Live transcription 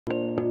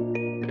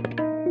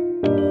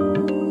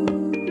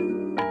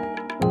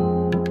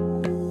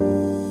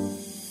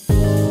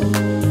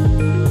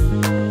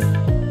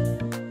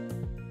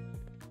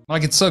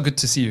Mike, it's so good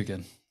to see you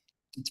again.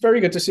 It's very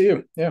good to see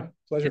you. Yeah,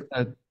 pleasure.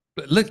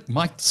 But look,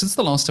 Mike, since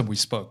the last time we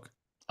spoke,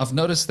 I've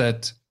noticed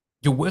that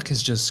your work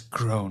has just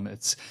grown.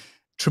 It's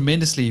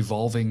tremendously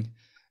evolving,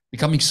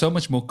 becoming so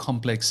much more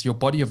complex. Your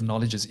body of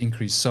knowledge has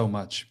increased so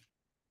much.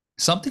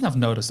 Something I've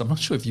noticed, I'm not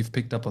sure if you've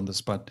picked up on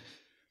this, but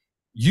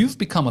you've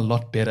become a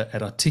lot better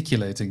at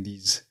articulating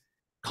these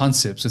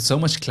concepts with so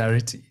much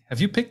clarity.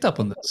 Have you picked up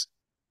on this?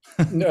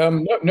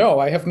 No,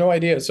 I have no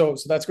idea. So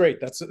that's great.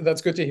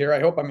 That's good to hear. I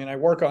hope. I mean, I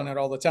work on it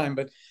all the time,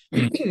 but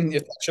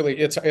Mm.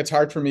 it's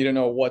hard for me to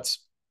know what's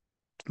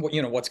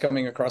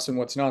coming across and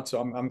what's not. So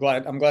I'm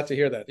glad to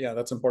hear that. Yeah,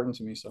 that's important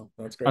to me. So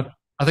that's great.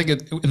 I think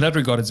in that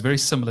regard, it's very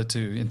similar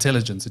to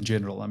intelligence in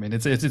general. I mean,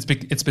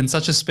 it's been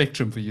such a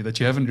spectrum for you that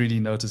you haven't really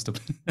noticed or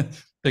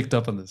picked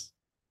up on this.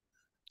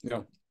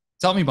 Yeah.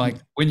 Tell me, Mike,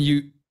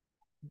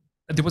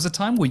 there was a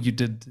time where you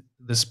did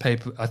this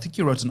paper. I think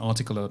you wrote an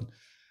article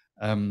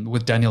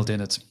with Daniel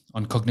Dennett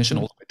on cognition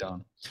all the way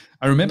down.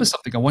 I remember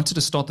something. I wanted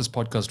to start this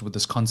podcast with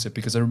this concept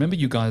because I remember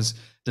you guys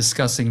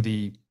discussing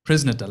the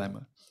prisoner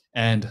dilemma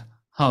and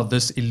how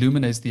this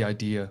illuminates the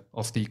idea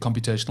of the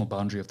computational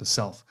boundary of the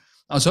self.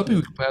 I was hoping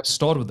we could perhaps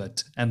start with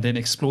that and then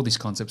explore these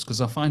concepts because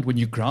I find when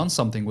you ground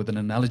something with an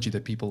analogy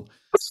that people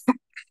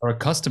are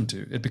accustomed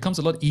to, it becomes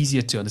a lot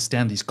easier to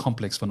understand these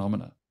complex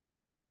phenomena.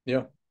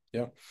 Yeah.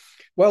 Yeah.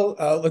 Well,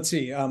 let's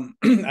see. I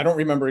don't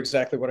remember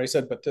exactly what I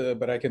said, but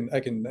I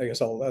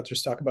guess I'll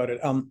just talk about it.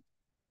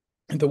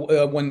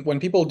 When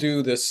people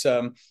do these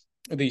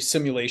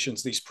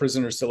simulations, these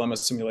prisoners dilemma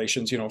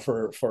simulations,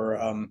 for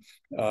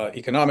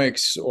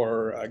economics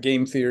or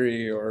game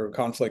theory or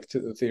conflict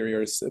theory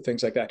or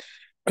things like that,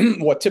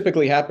 what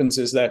typically happens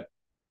is that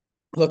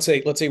let's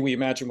say we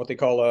imagine what they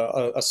call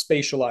a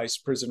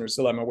spatialized prisoner's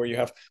dilemma, where you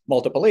have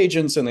multiple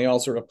agents and they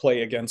all sort of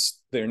play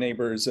against their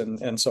neighbors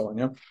and so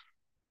on.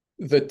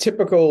 The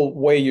typical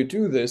way you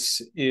do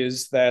this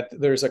is that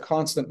there's a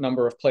constant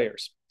number of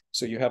players.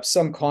 So you have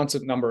some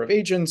constant number of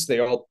agents, they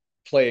all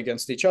play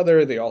against each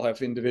other, they all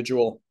have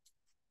individual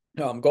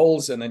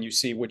goals, and then you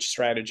see which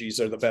strategies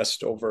are the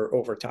best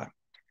over time.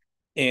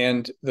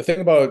 And the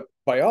thing about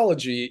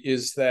biology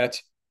is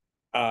that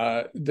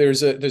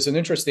there's an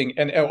interesting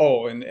and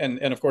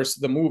of course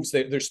the moves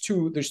there's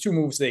two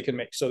moves they can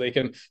make. So they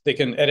can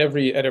at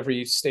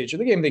every stage of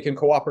the game they can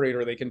cooperate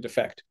or they can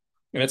defect,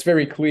 and it's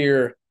very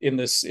clear in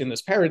this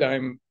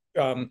paradigm.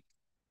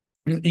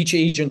 Each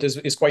agent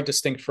is quite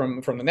distinct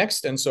from the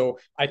next, and so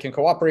I can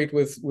cooperate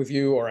with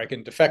you, or I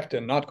can defect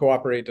and not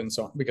cooperate, and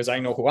so on, because I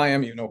know who I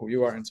am, you know who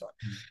you are, and so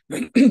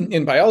on.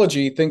 In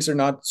biology, things are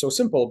not so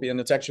simple, and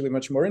it's actually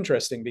much more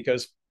interesting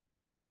because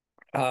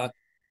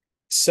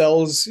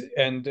cells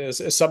and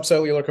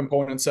subcellular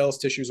components, cells,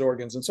 tissues,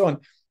 organs, and so on,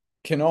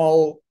 can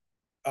all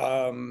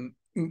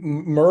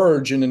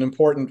merge in an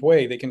important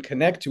way. They can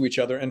connect to each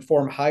other and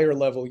form higher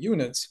level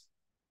units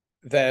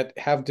that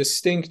have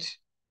distinct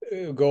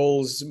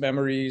goals,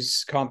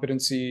 memories,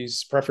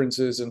 competencies,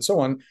 preferences, and so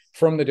on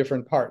from the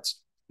different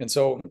parts. And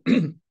so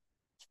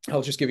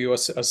I'll just give you a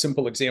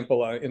simple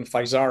example. In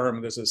Physarum,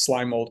 there's a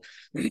slime mold.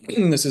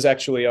 This is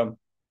actually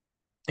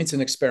it's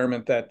an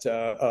experiment that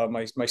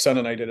my son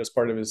and I did as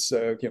part of his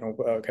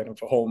kind of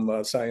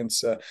home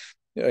science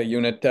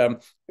unit. So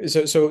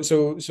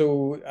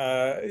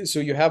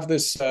you have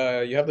this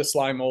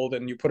slime mold,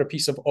 and you put a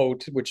piece of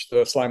oat which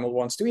the slime mold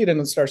wants to eat, and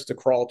it starts to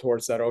crawl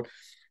towards that oat.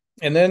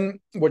 And then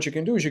what you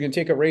can do is you can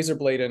take a razor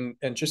blade and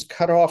just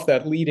cut off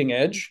that leading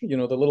edge, the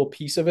little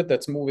piece of it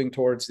that's moving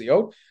towards the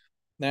oat.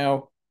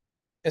 Now,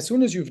 as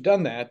soon as you've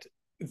done that,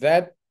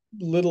 that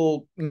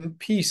little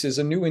piece is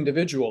a new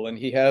individual, and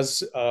he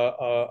has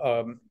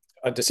a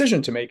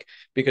decision to make,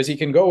 because he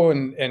can go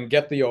and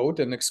get the oat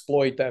and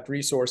exploit that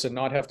resource and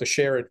not have to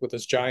share it with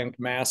this giant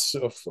mass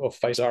of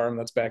Physarum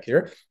that's back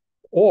here.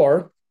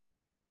 Or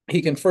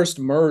he can first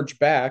merge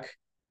back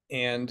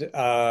and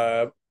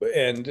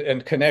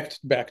connect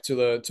back to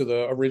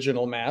the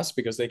original mass,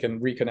 because they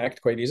can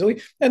reconnect quite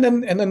easily, and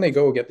then they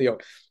go get the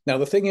oat. Now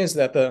the thing is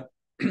that the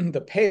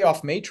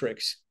payoff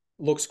matrix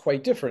looks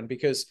quite different,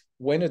 because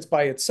when it's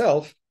by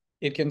itself,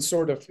 it can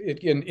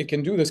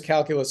do this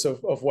calculus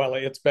of well,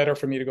 it's better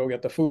for me to go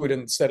get the food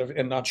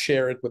and not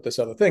share it with this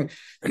other thing.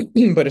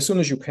 But as soon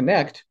as you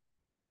connect,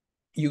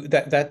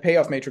 that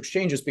payoff matrix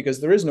changes,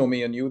 because there is no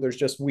me and you, there's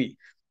just we.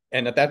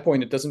 And at that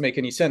point, it doesn't make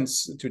any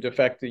sense to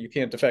defect. You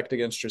can't defect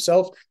against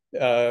yourself.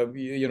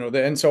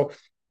 And so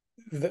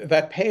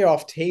that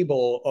payoff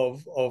table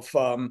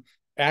of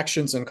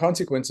actions and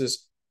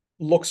consequences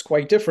looks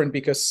quite different,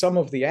 because some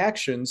of the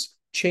actions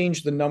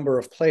change the number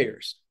of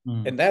players.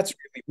 And that's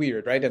really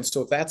weird, right? And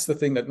so that's the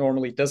thing that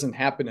normally doesn't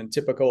happen in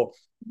typical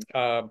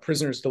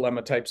prisoner's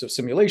dilemma types of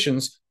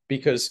simulations,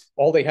 because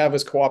all they have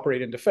is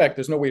cooperate and defect.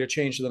 There's no way to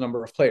change the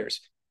number of players.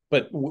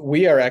 But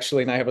we are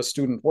actually, and I have a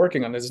student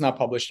working on this. It's not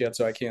published yet,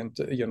 so I can't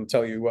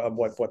tell you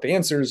what the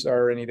answers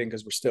are or anything,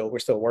 because we're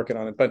still working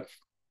on it. But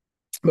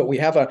we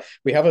have a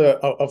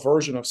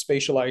version of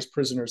spatialized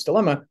prisoner's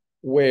dilemma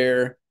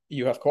where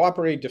you have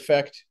cooperate,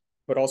 defect,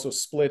 but also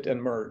split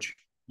and merge.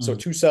 So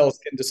two cells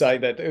can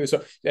decide that.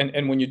 So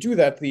and when you do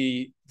that,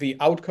 the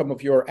outcome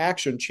of your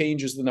action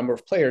changes the number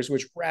of players,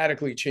 which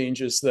radically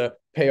changes the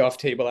payoff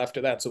table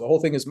after that. So the whole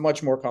thing is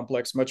much more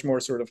complex, much more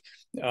sort of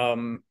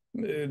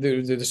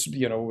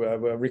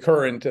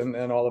recurrent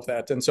and all of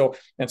that. And so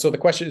the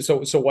question is,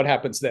 so what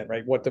happens then,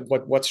 right?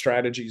 What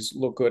strategies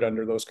look good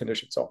under those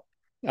conditions? So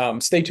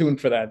stay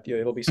tuned for that.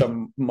 It'll be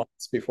some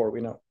months before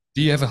we know.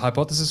 Do you have a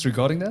hypothesis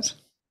regarding that?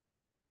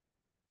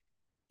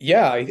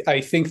 Yeah,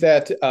 I think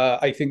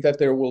that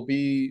there will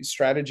be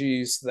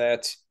strategies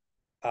that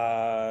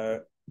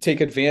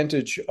take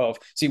advantage of.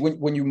 See,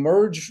 when you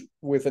merge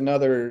with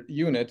another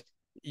unit,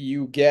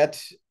 you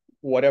get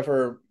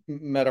whatever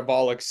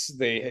metabolics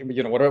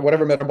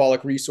whatever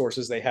metabolic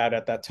resources they had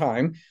at that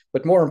time.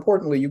 But more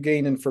importantly, you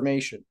gain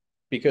information,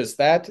 because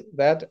that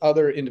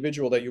other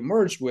individual that you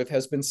merged with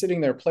has been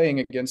sitting there playing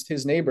against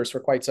his neighbors for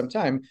quite some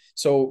time.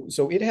 So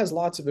it has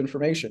lots of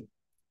information.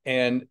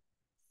 And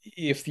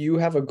if you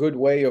have a good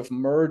way of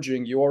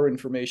merging your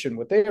information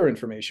with their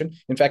information,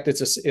 in fact,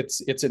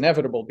 it's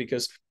inevitable,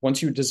 because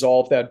once you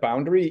dissolve that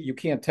boundary, you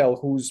can't tell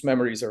whose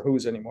memories are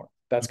whose anymore.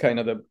 That's kind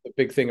of the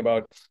big thing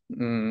about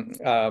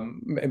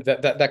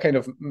that kind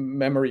of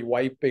memory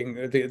wiping.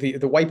 The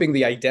wiping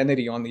the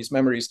identity on these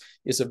memories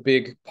is a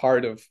big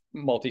part of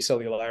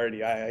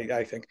multicellularity,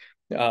 I think.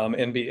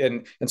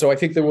 And so I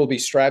think there will be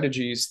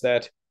strategies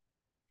that,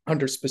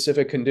 under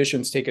specific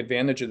conditions, take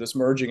advantage of this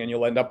merging, and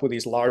you'll end up with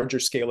these larger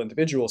scale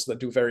individuals that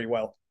do very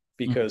well,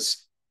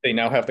 because they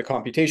now have the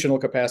computational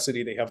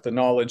capacity, they have the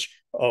knowledge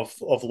of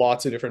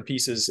lots of different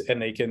pieces,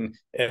 and they can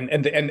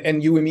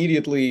and you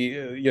immediately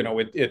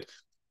it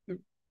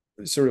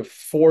sort of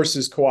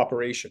forces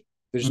cooperation.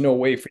 There's no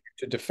way for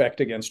you to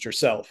defect against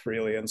yourself,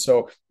 really. And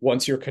so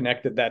once you're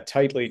connected that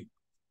tightly,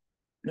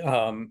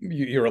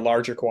 you're a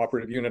larger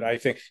cooperative unit, I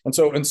think. And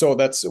so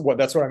that's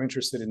what I'm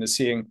interested in, is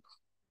seeing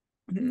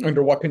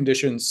under what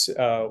conditions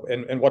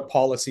and what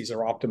policies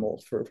are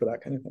optimal for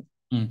that kind of thing.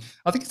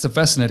 I think it's a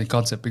fascinating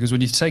concept, because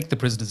when you take the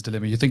prisoner's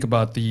dilemma, you think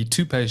about the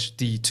two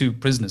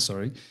prisoners.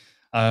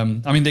 I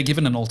mean, they're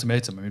given an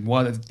ultimatum. I mean,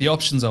 the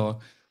options are: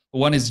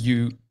 one is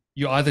you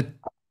either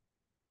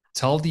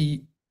tell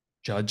the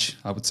judge,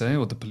 I would say,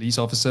 or the police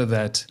officer,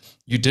 that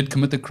you did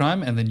commit the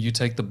crime, and then you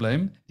take the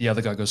blame. The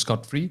other guy goes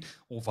scot-free,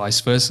 or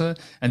vice versa.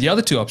 And the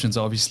other two options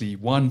are obviously,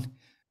 one,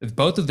 if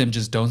both of them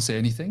just don't say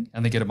anything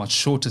and they get a much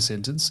shorter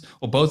sentence,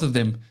 or both of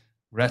them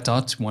rat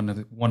out one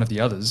of the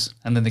others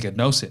and then they get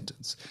no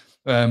sentence.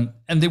 And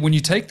then when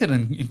you take that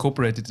and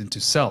incorporate it into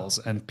cells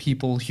and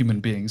people, human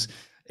beings,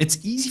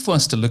 it's easy for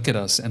us to look at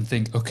us and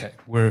think, okay,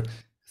 we're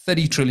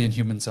 30 trillion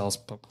human cells,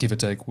 give or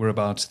take. We're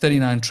about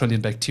 39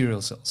 trillion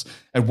bacterial cells.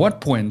 At what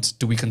point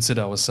do we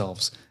consider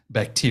ourselves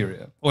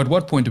bacteria? Or at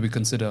what point do we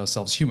consider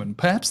ourselves human?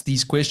 Perhaps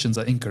these questions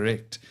are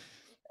incorrect.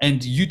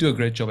 And you do a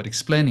great job at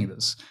explaining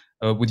this.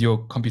 With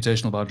your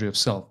computational boundary of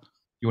self.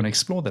 You want to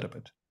explore that a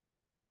bit?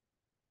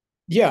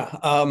 Yeah.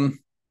 My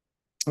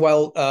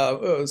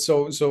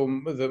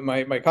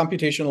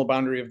computational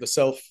boundary of the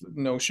self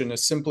notion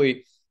is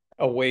simply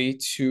a way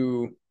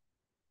to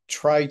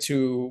try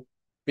to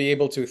be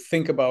able to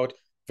think about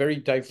very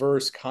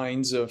diverse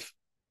kinds of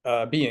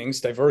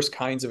beings, diverse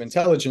kinds of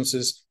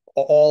intelligences,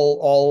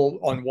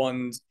 all on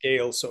one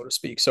scale, so to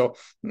speak. So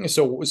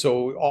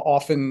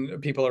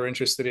often people are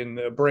interested in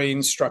the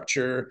brain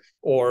structure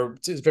or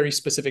very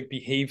specific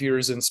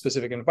behaviors in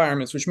specific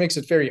environments, which makes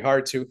it very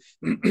hard to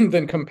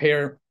then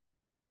compare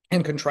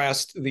and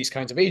contrast these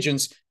kinds of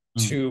agents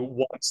to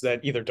ones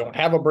that either don't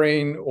have a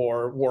brain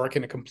or work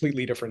in a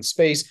completely different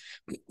space.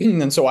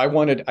 And so I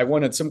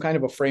wanted some kind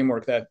of a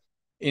framework that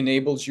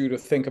enables you to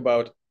think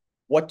about,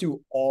 what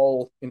do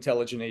all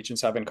intelligent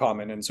agents have in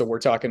common? And so we're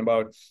talking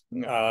about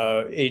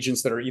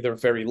agents that are either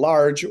very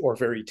large or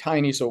very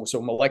tiny, so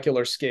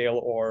molecular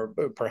scale, or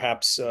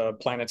perhaps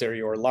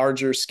planetary or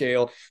larger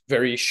scale,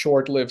 very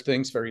short-lived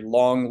things, very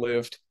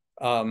long-lived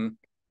kinds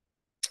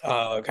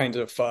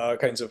of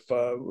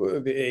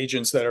the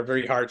agents that are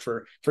very hard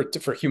for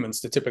humans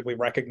to typically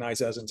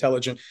recognize as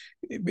intelligent,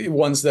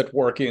 ones that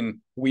work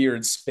in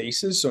weird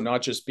spaces, so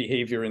not just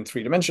behavior in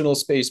three-dimensional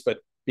space, but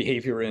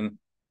behavior in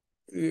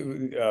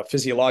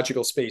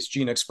physiological space,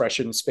 gene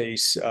expression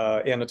space,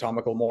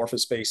 anatomical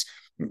morphospace.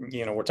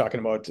 We're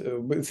talking about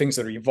things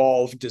that are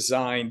evolved,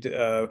 designed,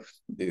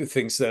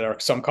 things that are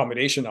some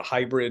combination, a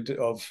hybrid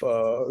of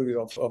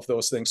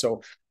those things.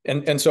 So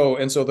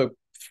the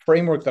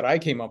framework that I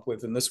came up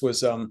with, and this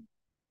was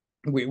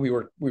we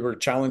were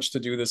challenged to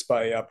do this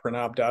by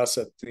Pranab Das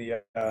at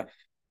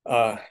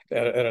a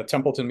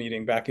Templeton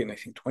meeting back in, I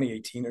think,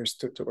 2018 or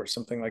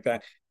something like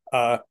that.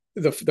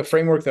 The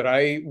framework that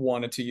I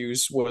wanted to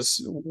use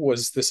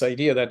was this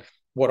idea that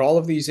what all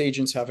of these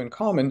agents have in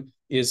common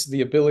is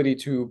the ability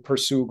to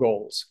pursue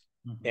goals.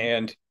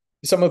 And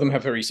some of them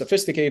have very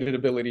sophisticated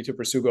ability to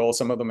pursue goals.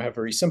 Some of them have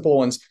very simple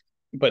ones.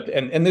 But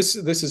this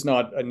is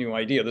not a new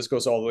idea. This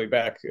goes all the way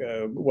back.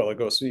 It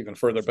goes even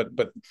further.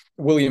 But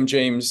William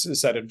James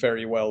said it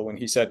very well when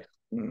he said,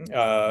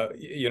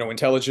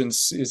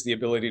 intelligence is the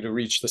ability to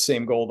reach the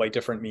same goal by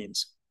different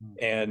means.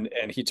 And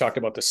he talked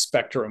about the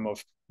spectrum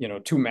of,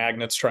 two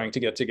magnets trying to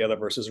get together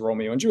versus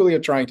Romeo and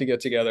Juliet trying to get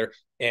together,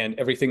 and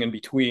everything in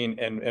between.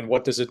 And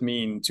what does it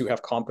mean to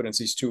have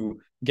competencies to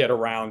get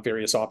around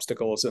various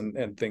obstacles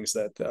and things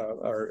that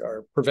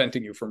are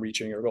preventing you from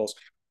reaching your goals.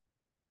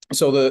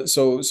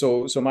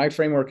 So my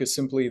framework is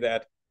simply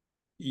that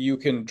you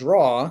can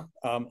draw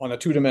on a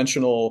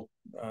two-dimensional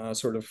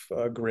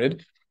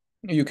grid.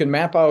 You can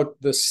map out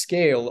the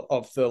scale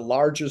of the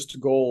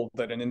largest goal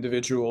that an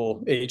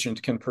individual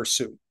agent can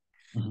pursue.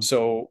 Mm-hmm.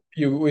 So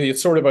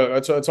it's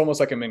almost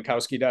like a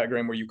Minkowski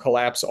diagram where you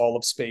collapse all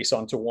of space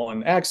onto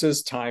one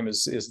axis, time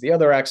is the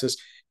other axis,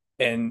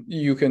 and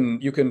you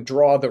can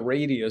draw the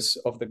radius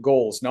of the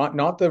goals,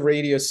 not the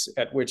radius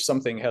at which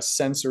something has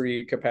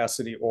sensory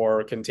capacity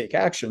or can take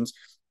actions,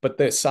 but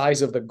the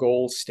size of the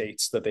goal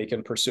states that they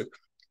can pursue.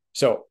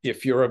 So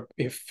if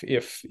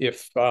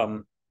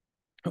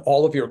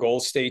all of your goal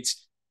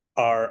states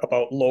are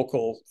about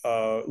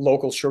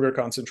local sugar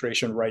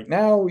concentration right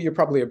now, you're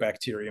probably a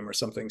bacterium or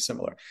something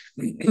similar.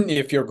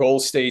 If your goal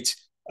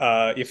states,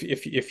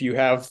 if you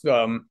have,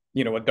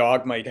 a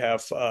dog might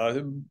have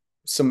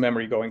some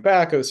memory going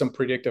back or some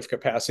predictive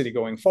capacity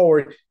going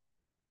forward,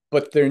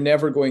 but they're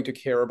never going to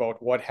care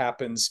about what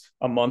happens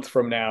a month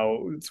from now,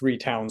 3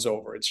 towns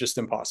over. It's just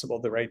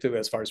impossible, right?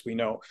 As far as we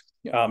know.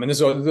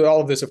 And all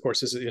of this, of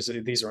course,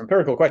 these are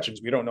empirical questions.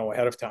 We don't know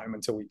ahead of time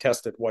until we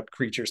tested what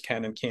creatures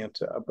can and can't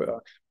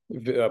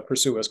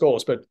pursue as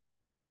goals. But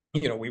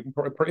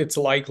it's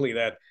likely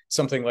that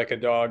something like a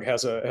dog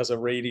has a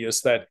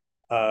radius that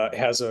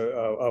has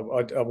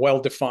a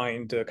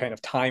well-defined kind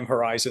of time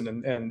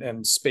horizon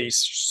and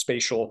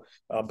spatial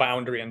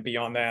boundary, and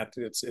beyond that,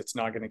 it's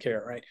not going to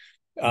care, right?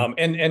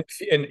 And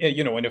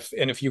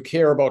if you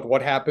care about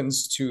what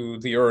happens to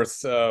the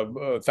Earth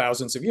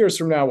thousands of years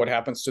from now, what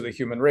happens to the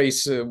human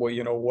race, what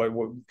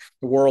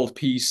world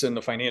peace and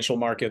the financial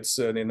markets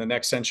in the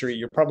next century,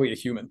 you're probably a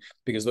human,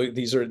 because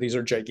these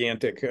are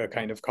gigantic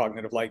kind of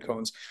cognitive light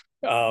cones.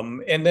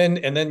 And then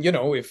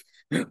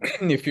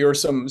if you're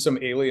some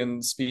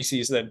alien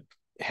species that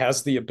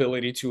has the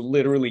ability to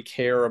literally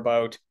care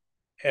about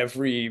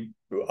every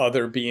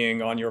other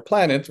being on your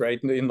planet,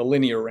 right, in the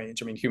linear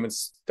range. I mean,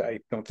 humans, I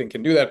don't think,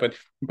 can do that,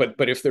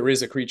 but if there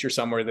is a creature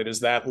somewhere that is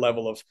that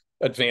level of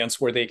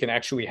advance where they can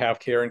actually have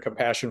care and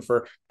compassion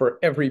for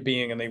every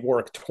being, and they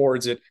work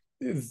towards it,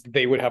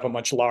 they would have a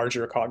much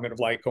larger cognitive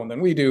light cone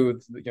than we do,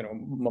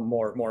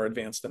 more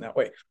advanced in that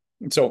way.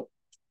 So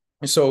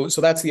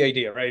that's the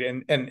idea,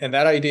 right? And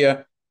that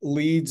idea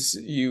leads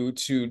you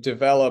to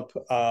develop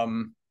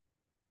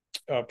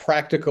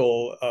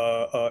practical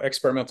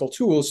experimental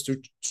tools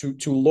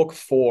to look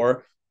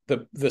for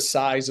the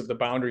size of the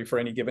boundary for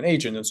any given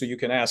agent. And so you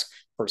can ask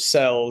for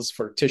cells,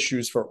 for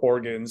tissues, for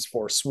organs,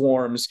 for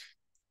swarms,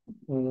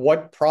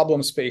 what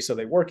problem space are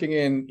they working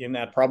in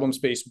that problem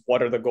space?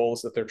 What are the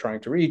goals that they're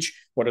trying to reach?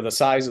 What are the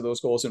size of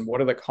those goals? And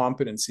what are the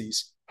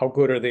competencies? How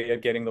good are they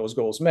at getting those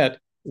goals met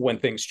when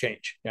things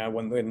change?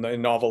 When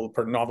in novel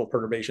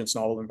perturbations,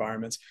 novel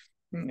environments,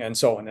 and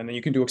so on. And then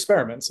you can do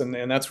experiments,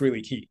 and that's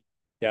really key.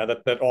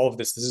 That all of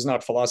this is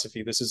not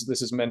philosophy. This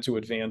is meant to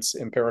advance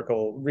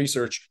empirical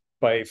research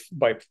by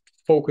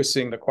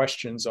focusing the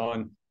questions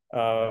on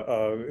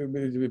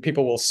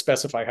people will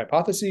specify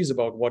hypotheses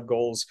about what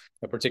goals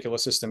a particular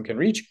system can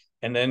reach,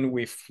 and then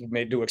we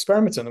do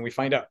experiments, and then we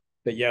find out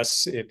that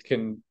yes, it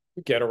can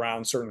get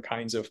around certain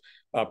kinds of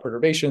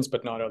perturbations,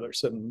 but not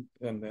others, and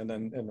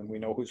then we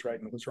know who's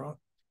right and who's wrong.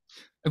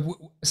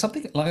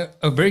 Something like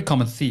a very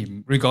common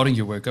theme regarding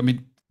your work. I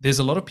mean, there's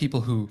a lot of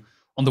people who,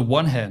 on the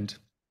one hand,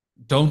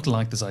 don't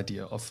like this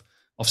idea of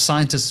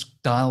scientists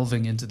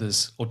diving into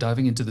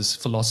this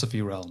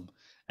philosophy realm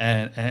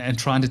and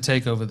trying to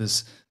take over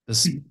this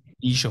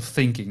niche of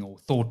thinking or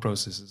thought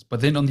processes. But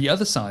then on the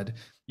other side,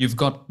 you've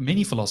got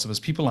many philosophers,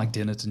 people like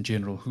Dennett in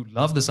general, who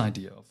love this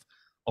idea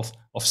of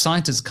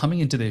scientists coming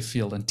into their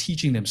field and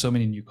teaching them so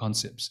many new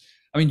concepts.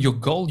 I mean, your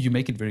goal, you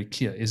make it very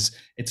clear, is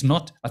it's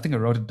not, I think I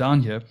wrote it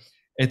down here,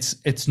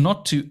 it's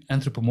not to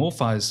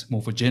anthropomorphize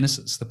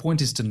morphogenesis. The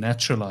point is to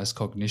naturalize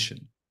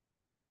cognition.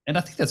 And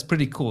I think that's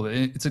pretty cool.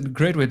 It's a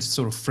great way to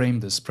sort of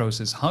frame this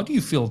process. How do you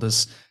feel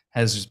this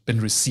has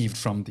been received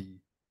from the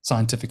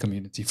scientific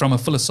community, from a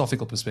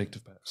philosophical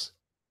perspective, perhaps?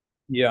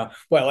 Yeah,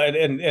 well,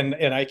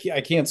 and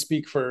I can't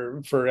speak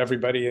for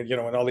everybody, in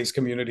all these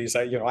communities.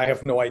 I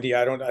have no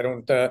idea. I don't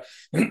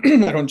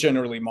I don't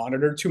generally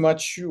monitor too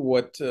much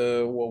what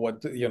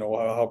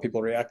how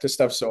people react to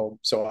stuff. So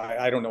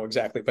I don't know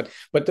exactly, but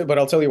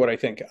I'll tell you what I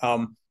think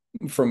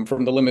from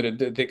the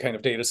limited kind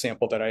of data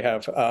sample that I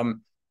have.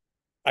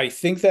 I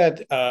think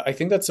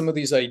that some of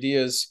these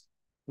ideas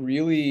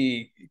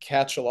really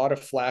catch a lot of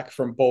flack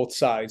from both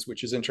sides,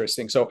 which is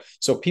interesting. So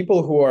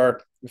people who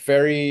are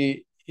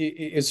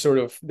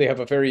they have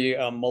a very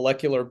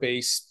molecular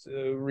based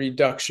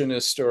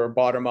reductionist or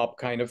bottom up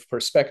kind of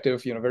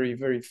perspective, very,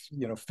 very,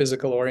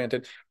 physical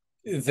oriented.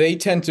 They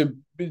tend to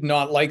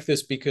not like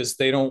this because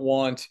they don't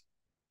want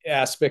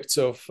aspects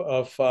of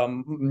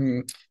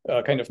kind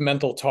of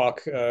mental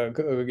talk,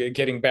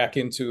 getting back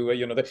into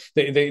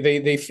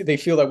they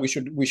feel that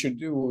we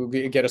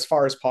should get as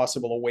far as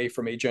possible away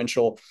from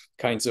agential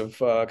kinds of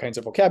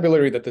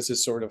vocabulary, that this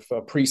is sort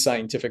of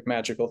pre-scientific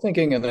magical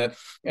thinking, and that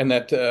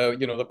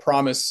the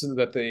promise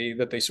that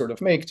they sort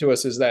of make to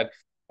us is that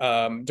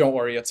don't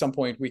worry, at some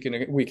point we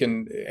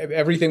can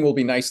everything will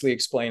be nicely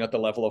explained at the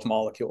level of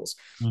molecules.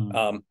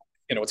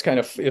 It's kind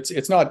of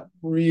it's not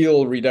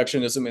real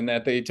reductionism in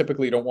that they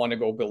typically don't want to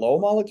go below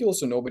molecules,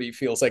 so nobody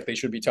feels like they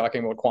should be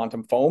talking about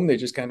quantum foam. They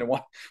just kind of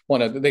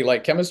want to they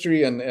like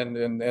chemistry and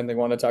they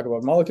want to talk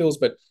about molecules,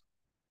 but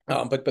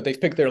they've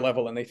picked their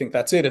level and they think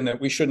that's it, and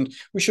that we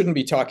shouldn't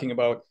be talking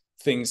about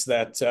things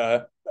that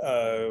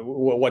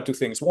what do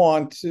things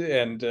want,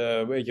 and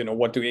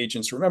what do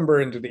agents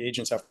remember, and do the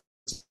agents have,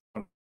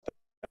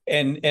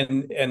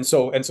 and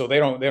so they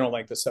don't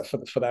like this stuff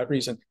for that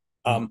reason.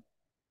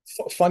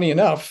 Funny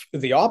enough,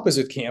 the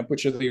opposite camp,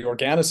 which are the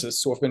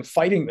organicists, who have been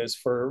fighting this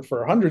for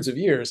hundreds of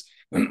years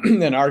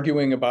and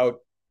arguing about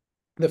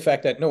the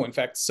fact that no, in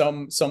fact,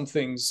 some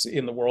things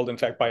in the world, in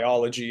fact,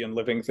 biology and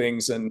living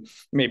things and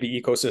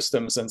maybe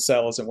ecosystems and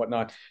cells and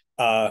whatnot,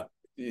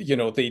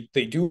 they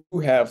do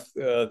have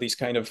these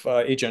kind of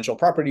agential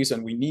properties,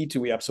 and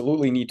we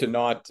absolutely need to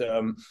not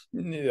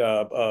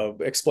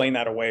explain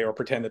that away or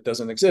pretend it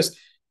doesn't exist.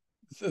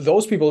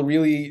 Those people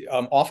really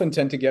often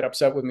tend to get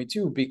upset with me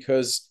too,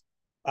 because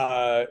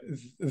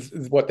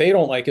what they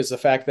don't like is the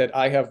fact that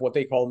I have what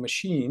they call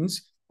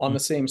machines on the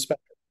same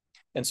spectrum.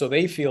 And so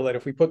they feel that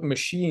if we put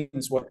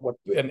machines,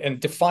 and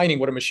defining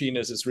what a machine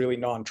is really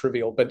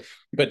non-trivial, but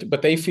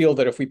they feel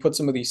that if we put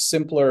some of these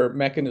simpler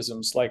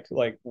mechanisms, like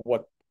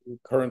what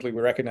currently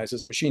we recognize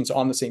as machines,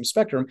 on the same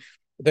spectrum,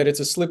 that it's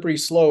a slippery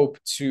slope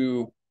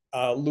to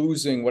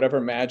losing whatever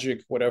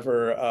magic,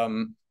 whatever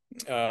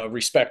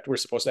respect we're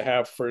supposed to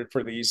have for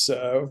these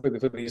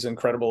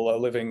incredible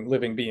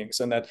living beings,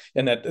 and that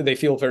they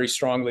feel very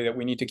strongly that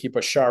we need to keep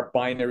a sharp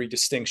binary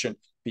distinction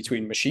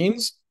between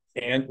machines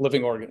and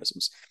living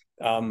organisms.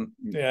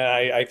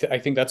 I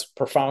think that's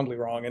profoundly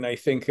wrong, and I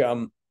think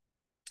the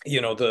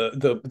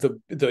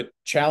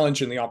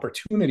challenge and the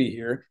opportunity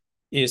here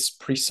is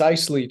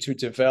precisely to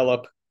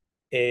develop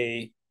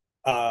a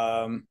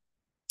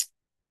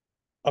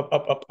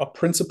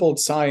principled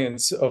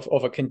science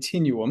of a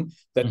continuum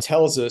that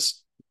tells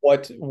us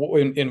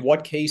in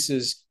what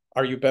cases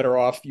are you better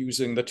off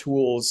using the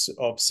tools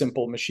of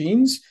simple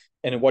machines,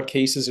 and in what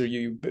cases are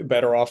you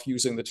better off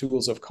using the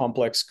tools of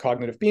complex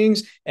cognitive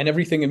beings, and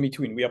everything in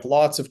between. We have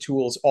lots of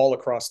tools all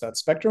across that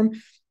spectrum,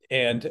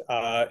 and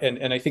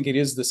I think it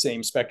is the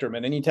same spectrum.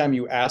 And anytime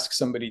you ask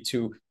somebody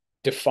to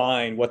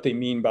define what they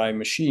mean by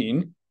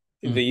machine,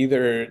 they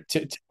either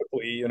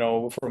typically, in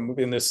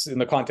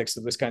the context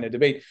of this kind of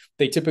debate,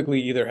 they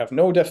typically either have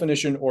no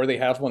definition, or they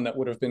have one that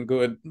would have been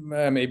good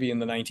maybe in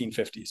the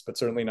 1950s, but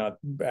certainly not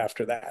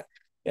after that.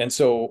 And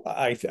so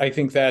I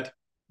think that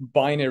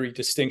binary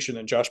distinction,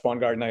 and Josh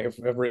Bongard and I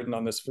have written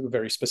on this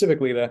very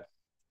specifically, that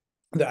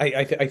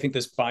I think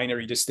this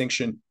binary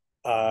distinction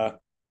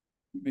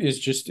is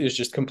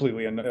just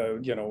completely,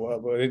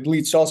 it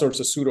leads to all sorts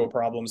of pseudo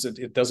problems.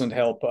 It doesn't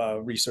help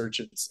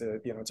research. It's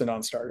a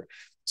non-starter.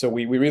 So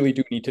we really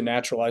do need to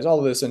naturalize all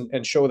of this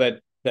and show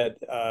that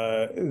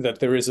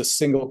there is a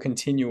single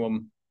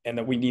continuum, and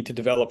that we need to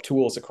develop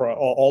tools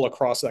all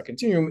across that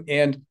continuum,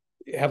 and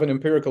have an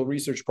empirical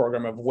research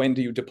program of when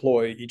do you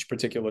deploy each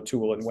particular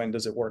tool and when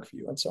does it work for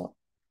you, and so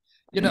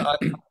on.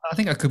 I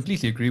think I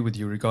completely agree with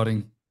you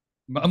regarding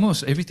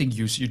almost everything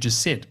you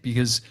just said,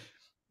 because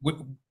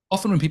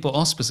often when people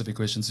ask specific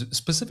questions,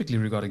 specifically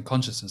regarding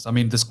consciousness, I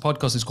mean, this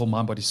podcast is called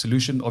Mind Body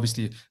Solution,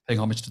 obviously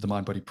paying homage to the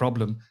mind body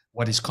problem.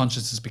 What is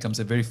consciousness becomes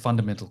a very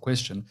fundamental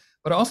question.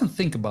 But I often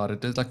think about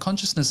it, like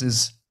consciousness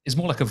is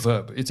more like a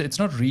verb. It's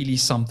not really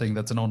something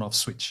that's an on-off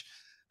switch.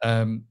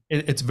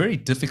 It's very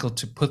difficult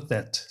to put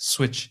that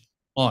switch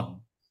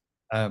on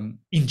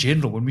in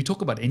general when we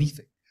talk about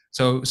anything.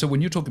 So when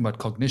you're talking about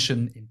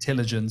cognition,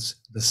 intelligence,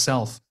 the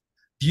self,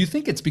 do you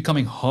think it's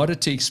becoming harder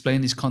to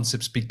explain these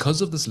concepts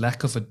because of this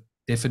lack of a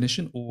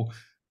definition, or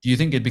do you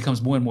think it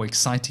becomes more and more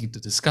exciting to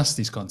discuss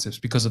these concepts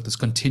because of this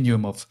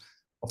continuum of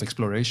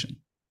exploration?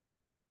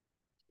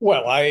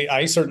 Well,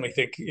 I certainly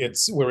think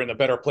we're in a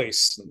better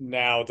place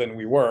now than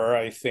we were.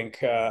 I think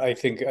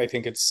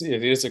it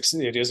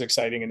is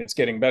exciting, and it's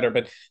getting better.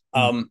 But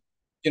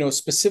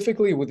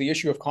specifically with the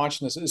issue of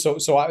consciousness,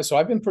 so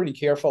I've been pretty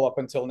careful up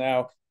until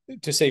now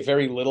to say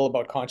very little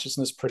about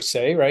consciousness per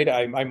se, right?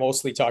 I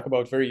mostly talk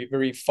about very,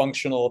 very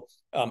functional,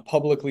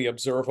 publicly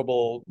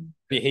observable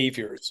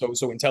behavior.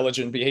 So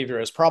intelligent behavior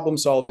as problem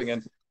solving,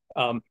 and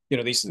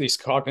these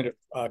cognitive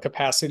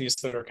capacities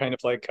that are kind of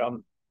like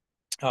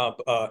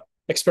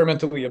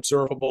experimentally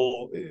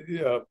observable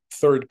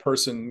third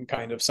person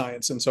kind of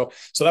science. And so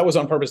that was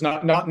on purpose,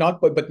 not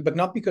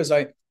because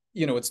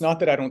it's not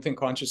that I don't think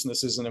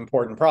consciousness is an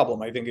important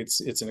problem. I think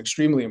it's an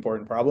extremely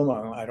important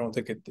problem. I don't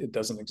think it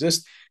doesn't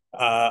exist.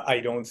 I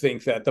don't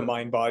think that the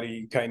mind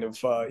body kind of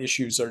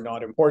issues are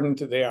not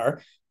important. They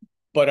are,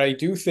 but I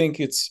do think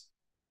it's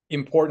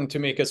important to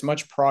make as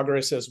much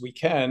progress as we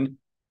can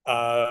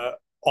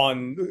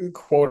on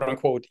quote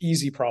unquote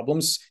easy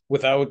problems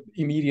without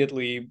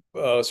immediately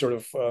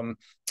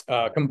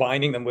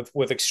combining them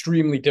with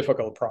extremely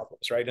difficult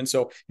problems, right? And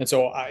so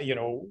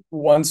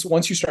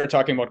once you start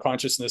talking about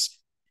consciousness,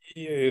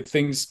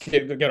 things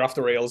get off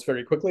the rails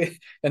very quickly.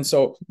 And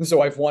so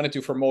I've wanted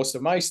to, for most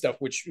of my stuff,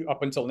 which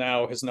up until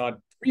now has not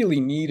really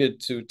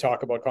needed to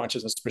talk about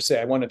consciousness per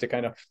se, I wanted to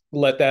kind of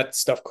let that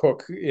stuff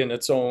cook in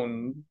its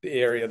own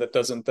area that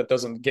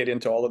doesn't get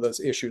into all of those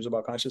issues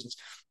about consciousness.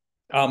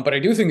 But I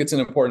do think it's an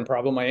important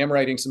problem. I am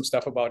writing some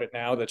stuff about it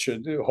now that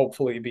should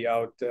hopefully be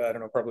out, I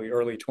don't know, probably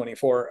early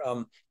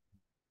 24.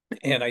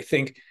 And I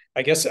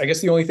guess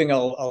the only thing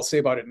I'll say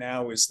about it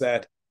now is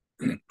that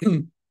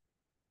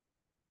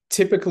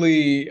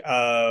typically,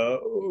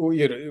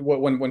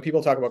 when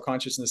people talk about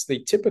consciousness, they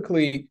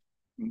typically,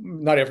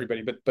 not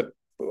everybody, but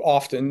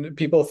often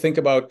people think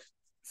about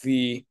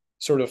the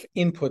sort of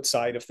input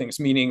side of things,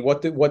 meaning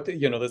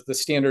the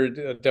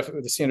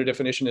standard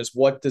definition is,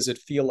 what does it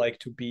feel like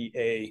to be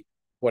a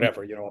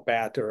whatever, a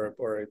bat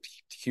or a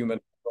human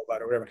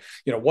robot or whatever,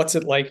 what's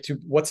it like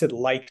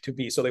to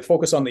be. So they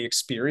focus on the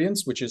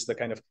experience, which is the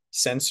kind of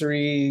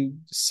sensory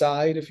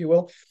side, if you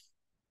will.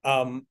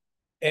 And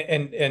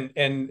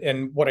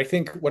what I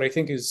think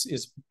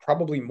is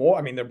probably more,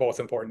 I mean, they're both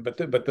important, but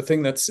the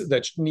thing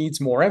that needs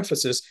more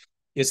emphasis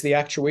is the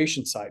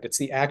actuation side. It's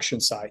the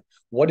action side.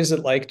 What is it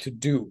like to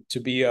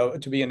be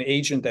an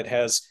agent that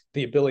has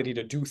the ability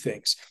to do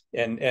things?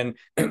 And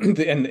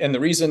the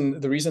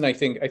reason I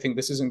think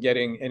this isn't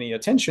getting any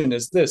attention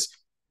is this: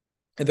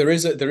 there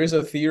is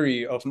a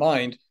theory of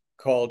mind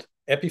called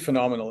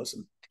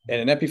epiphenomenalism.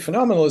 And in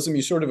epiphenomenalism,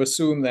 you sort of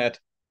assume that,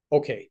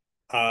 okay,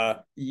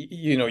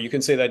 you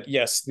can say that,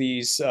 yes,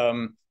 these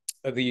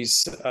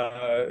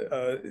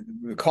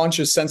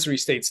conscious sensory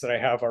states that I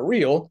have are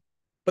real,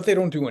 but they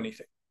don't do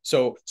anything.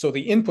 So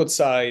the input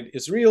side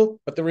is real,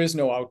 but there is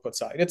no output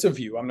side. It's a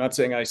view. I'm not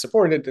saying I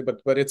support it,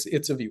 but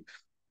it's a view.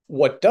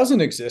 What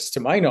doesn't exist, to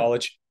my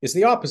knowledge, is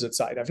the opposite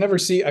side. I've never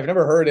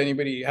heard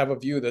anybody have a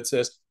view that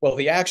says, well,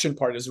 the action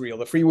part is real,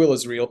 the free will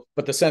is real,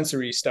 but the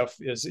sensory stuff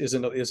is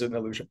an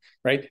illusion,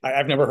 right?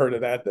 I've never heard of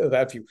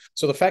that view.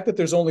 So the fact that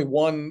there's only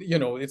one,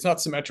 it's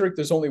not symmetric,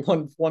 there's only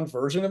one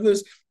version of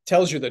this,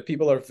 tells you that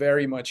people are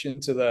very much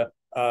into the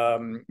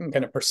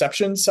kind of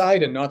perception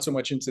side and not so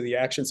much into the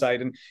action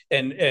side.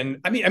 And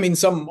I mean,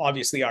 some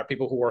obviously are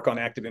people who work on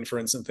active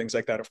inference and things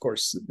like that, of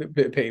course,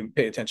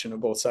 pay attention to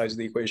both sides of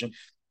the equation.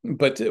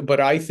 But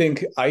I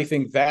think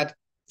that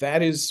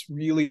is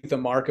really the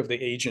mark of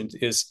the agent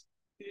is,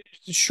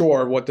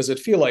 sure, what does it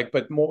feel like?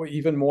 But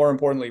even more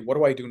importantly, what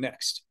do I do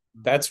next?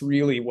 That's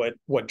really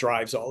what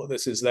drives all of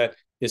this, is that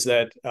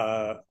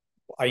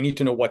I need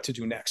to know what to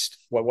do next.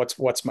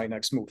 What's my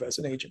next move as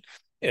an agent?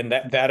 And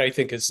that I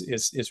think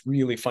is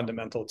really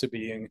fundamental to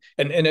being,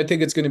 and I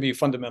think it's going to be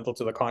fundamental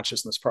to the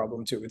consciousness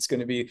problem too. It's going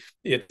to be,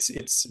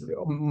 it's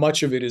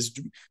much of it is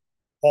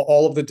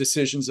all of the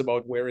decisions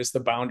about where is the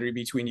boundary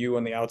between you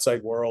and the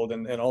outside world,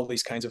 and all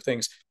these kinds of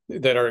things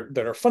that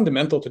are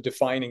fundamental to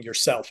defining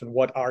yourself and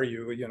what are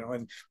you,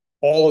 and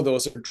all of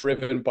those are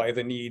driven by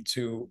the need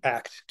to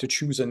act, to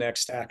choose a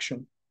next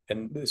action.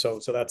 And so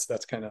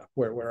that's kind of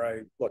where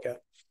I look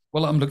at.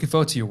 Well, I'm looking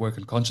forward to your work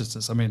on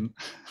consciousness. I mean,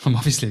 I'm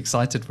obviously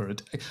excited for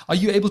it. Are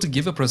you able to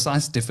give a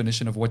precise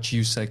definition of what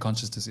you say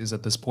consciousness is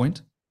at this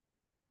point?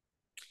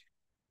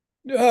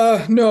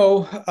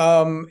 No.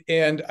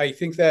 And I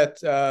think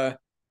that,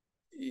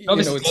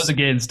 obviously it goes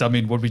against, I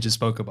mean, what we just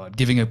spoke about.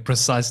 Giving a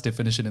precise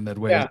definition in that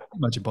way is pretty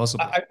much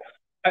impossible.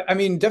 I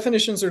mean,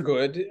 definitions are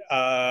good.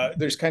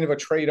 There's kind of a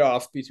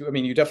trade-off between, I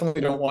mean, you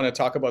definitely don't want to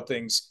talk about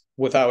things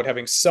without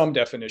having some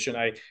definition.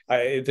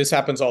 This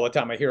happens all the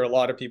time. I hear a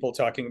lot of people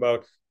talking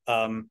about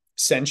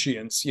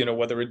sentience,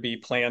 whether it be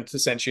plant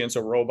sentience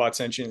or robot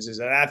sentience, is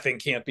that thing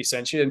can't be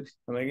sentient.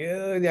 I'm like,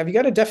 have you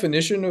got a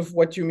definition of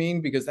what you mean?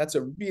 Because that's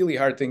a really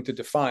hard thing to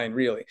define,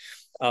 really.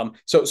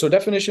 So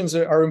definitions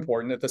are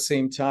important. At the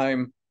same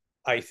time,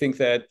 I think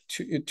that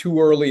too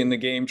early in the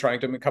game, trying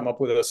to come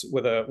up with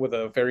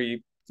a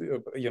very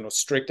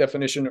strict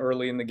definition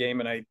early in the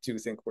game, and I do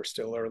think we're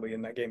still early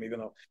in that game, even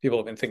though people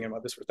have been thinking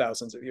about this for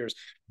thousands of years.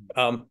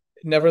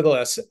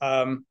 Nevertheless,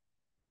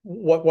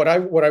 what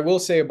I will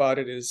say about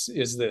it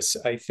is this: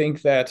 I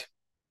think that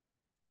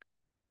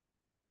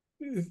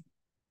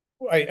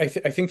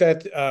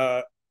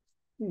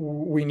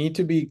we need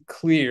to be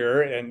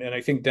clear, and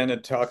I think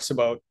Dennett talks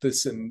about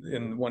this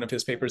in one of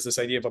his papers, this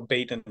idea of a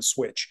bait and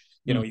switch.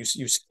 You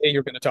say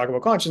you're going to talk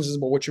about consciousness,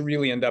 but what you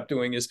really end up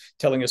doing is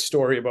telling a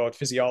story about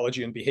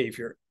physiology and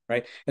behavior,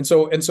 right? And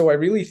so I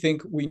really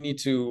think we need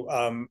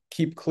to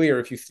keep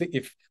clear.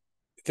 If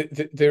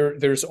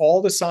there's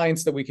all the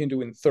science that we can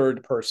do in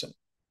third person,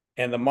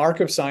 and the mark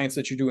of science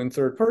that you do in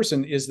third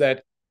person is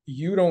that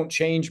you don't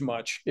change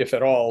much, if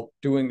at all,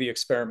 doing the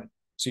experiment.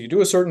 So you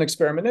do a certain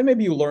experiment, and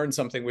maybe you learn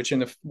something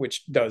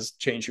which does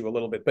change you a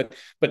little bit,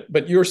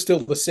 but you're still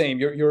the same.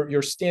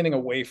 You're standing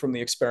away from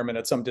the experiment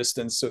at some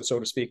distance, so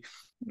to speak.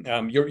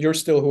 You're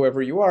still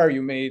whoever you are.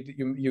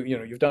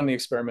 You've done the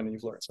experiment and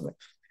you've learned something.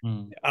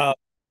 Mm.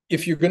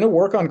 If you're going to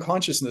work on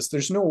consciousness,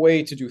 there's no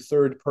way to do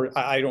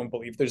I don't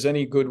believe there's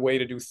any good way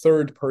to do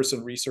third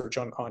person research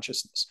on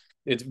consciousness.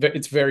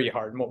 It's very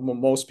hard.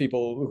 Most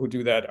people who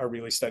do that are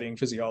really studying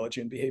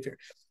physiology and behavior.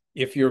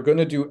 If you're going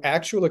to do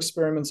actual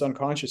experiments on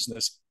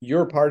consciousness,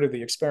 you're part of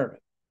the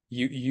experiment.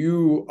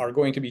 You are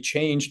going to be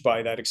changed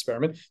by that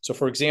experiment. So,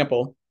 for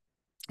example,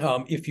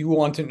 if you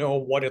want to know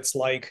what it's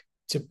like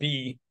to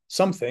be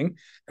something,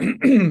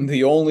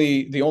 the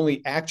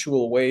only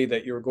actual way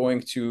that you're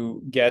going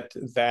to get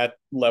that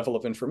level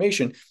of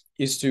information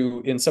is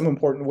to, in some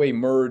important way,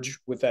 merge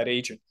with that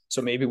agent.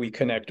 So maybe we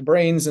connect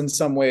brains in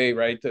some way,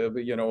 right? Now,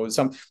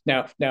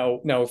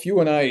 if you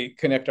and I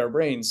connect our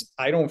brains,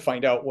 I don't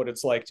find out what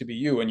it's like to be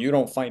you, and you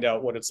don't find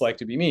out what it's like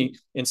to be me.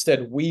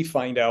 Instead, we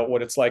find out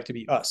what it's like to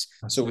be us.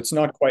 So it's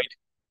not quite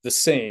the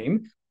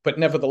same, but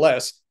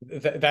nevertheless,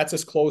 that's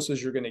as close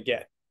as you're going to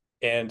get.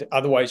 And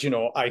otherwise,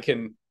 I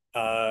can.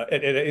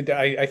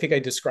 I think I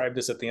described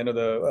this at the end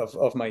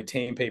of my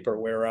TAME paper,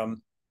 where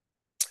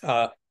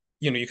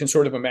you can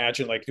sort of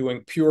imagine like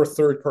doing pure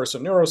third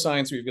person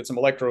neuroscience where you get some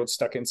electrodes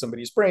stuck in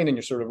somebody's brain and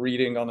you're sort of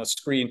reading on a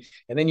screen,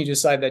 and then you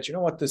decide that,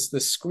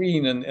 this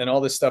screen and all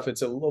this stuff,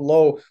 it's a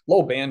low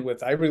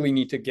bandwidth, I really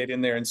need to get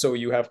in there. And so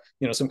you have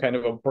some kind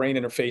of a brain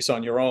interface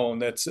on your own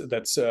that's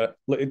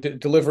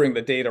delivering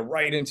the data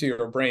right into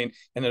your brain,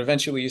 and then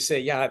eventually you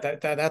say, yeah,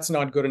 that's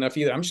not good enough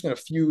either, I'm just going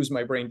to fuse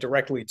my brain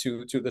directly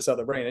to this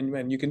other brain.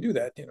 And you can do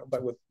that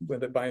with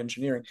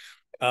bioengineering.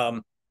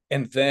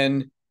 And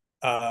then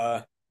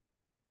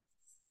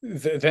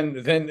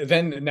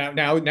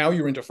now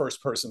you're into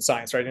first person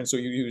science, right? And so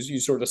you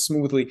sort of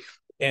smoothly,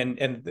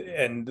 and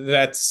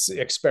that's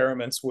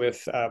experiments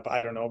with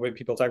I don't know,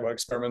 people talk about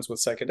experiments with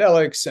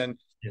psychedelics and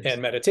Yes.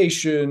 and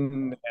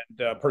meditation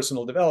and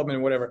personal development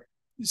and whatever.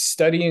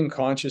 Studying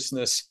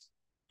consciousness,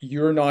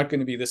 you're not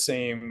going to be the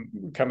same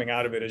coming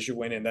out of it as you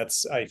went in.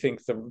 That's, I think,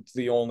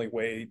 the only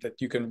way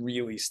that you can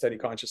really study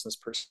consciousness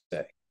per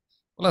se.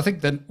 Well, I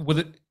think that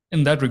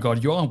in that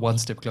regard, you are one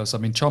step closer.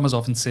 I mean, Chalmers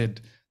often said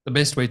the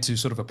best way to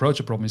sort of approach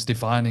a problem is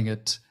defining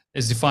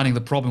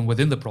the problem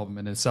within the problem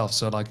in itself.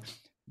 So like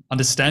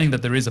understanding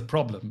that there is a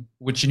problem,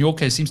 which in your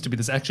case seems to be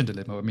this action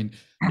dilemma. I mean,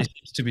 it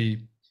seems to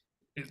be,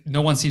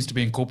 no one seems to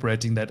be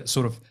incorporating that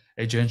sort of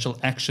agential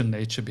action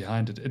nature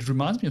behind it. It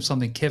reminds me of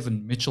something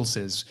Kevin Mitchell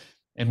says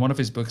in one of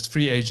his books,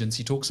 Free Agents.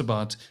 He talks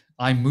about,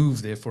 I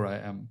move, therefore I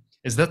am.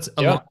 Is that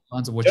along the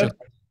lines of what you're...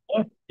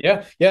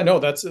 Yeah, no,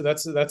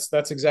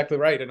 that's exactly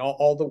right. And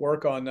all the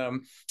work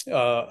on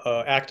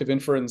active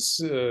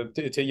inference, I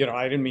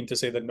didn't mean to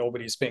say that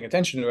nobody's paying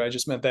attention to it. I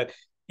just meant that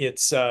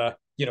it's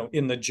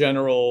in the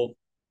general,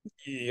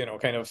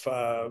 kind of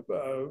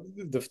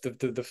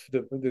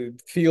the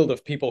field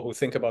of people who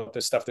think about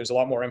this stuff, there's a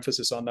lot more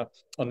emphasis on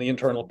the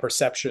internal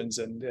perceptions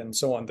and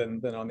so on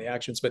than on the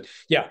actions. But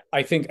yeah,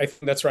 I think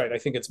that's right. I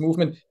think it's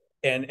movement,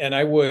 and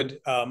I would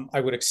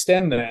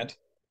extend that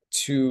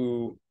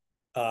to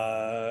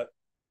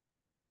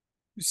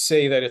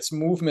say that it's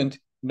movement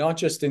not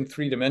just in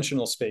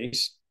three-dimensional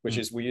space, which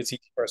is it's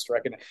easy for us to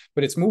recognize,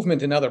 but it's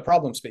movement in other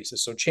problem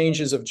spaces. So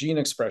changes of gene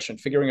expression,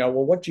 figuring out,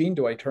 well, what gene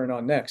do I turn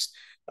on next?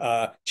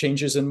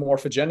 Changes in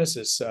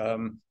morphogenesis.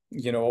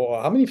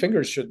 How many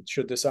fingers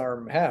should this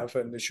arm have?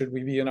 And should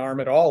we be an arm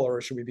at all, or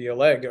should we be a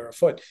leg or a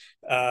foot?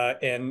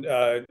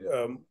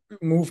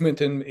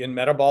 Movement in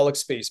metabolic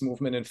space,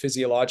 movement in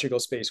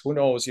physiological space, who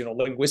knows,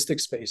 linguistic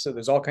space. So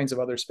there's all kinds of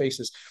other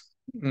spaces.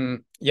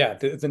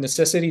 The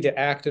necessity to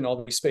act in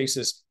all these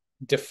spaces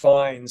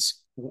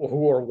defines who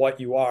or what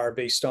you are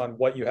based on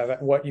what you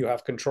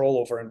have control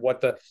over, and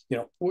what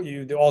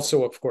you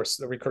also, of course,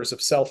 the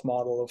recursive self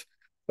model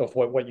of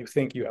what you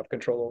think you have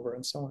control over,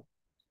 and so on.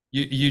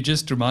 You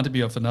just reminded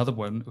me of another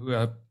one,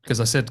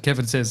 because I said,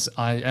 Kevin says,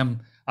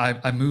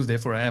 I move,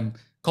 therefore I am.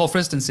 Carl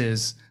Freston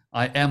says,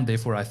 I am,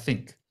 therefore I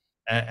think.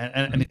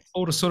 And it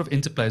sort of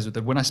interplays with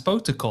it. When I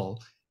spoke to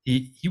Carl,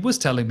 he was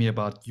telling me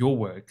about your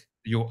work,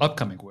 your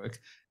upcoming work,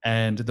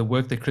 and the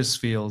work that Chris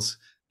Fields,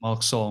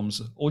 Mark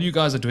Solms, all you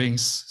guys are doing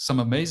some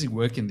amazing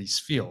work in these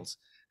fields.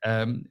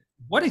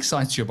 What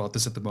excites you about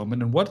this at the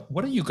moment? And what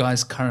are you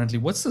guys currently,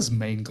 what's this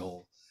main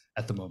goal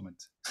at the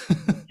moment?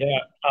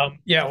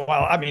 Well,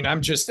 I mean,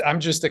 I'm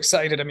just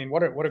excited. I mean,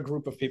 what a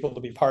group of people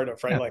to be part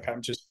of, right? Yeah. Like,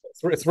 I'm just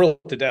thrilled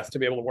to death to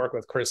be able to work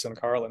with Chris and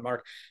Carl and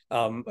Mark.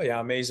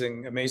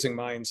 Amazing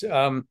minds.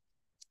 I'm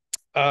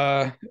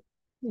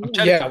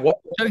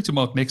chatting to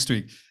Mark next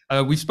week.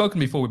 We've spoken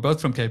before. We're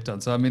both from Cape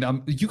Town, so I mean,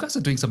 you guys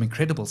are doing some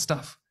incredible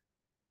stuff.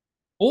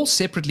 All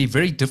separately,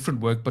 very different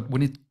work, but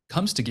when it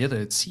comes together,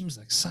 it seems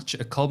like such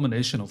a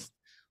culmination of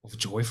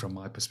joy from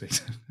my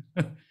perspective.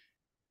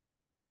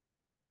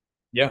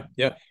 Yeah.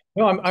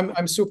 No,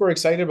 I'm super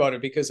excited about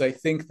it, because I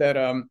think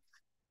that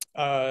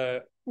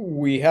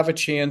we have a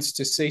chance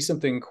to say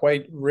something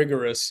quite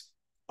rigorous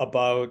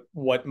about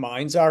what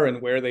minds are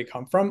and where they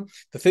come from.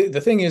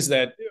 The thing is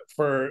that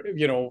for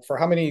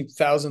how many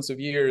thousands of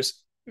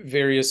years,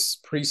 various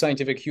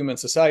pre-scientific human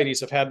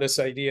societies have had this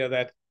idea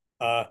that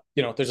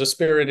there's a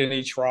spirit in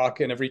each rock,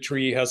 and every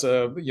tree has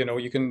a,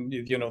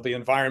 the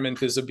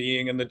environment is a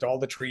being, and all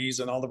the trees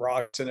and all the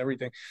rocks and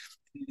everything.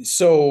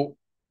 So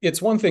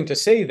it's one thing to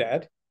say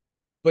that,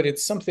 but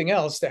it's something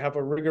else to have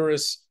a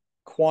rigorous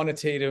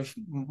quantitative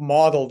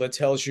model that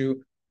tells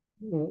you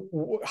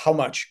how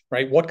much,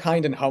 right? What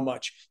kind and how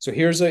much. So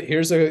here's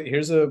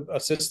a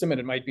system, and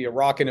it might be a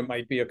rock, and it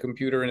might be a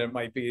computer, and it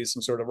might be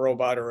some sort of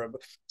robot or a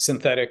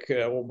synthetic,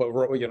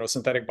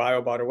 synthetic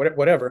biobot or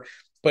whatever.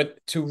 But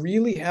to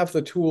really have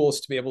the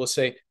tools to be able to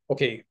say,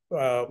 okay,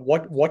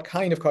 what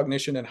kind of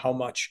cognition and how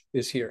much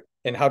is here,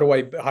 and how do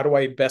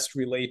I best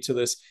relate to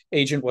this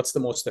agent? What's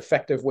the most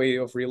effective way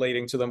of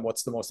relating to them?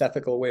 What's the most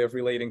ethical way of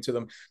relating to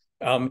them?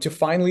 To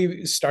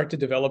finally start to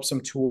develop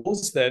some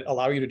tools that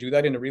allow you to do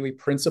that in a really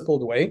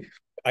principled way,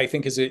 I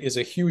think is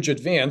a huge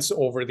advance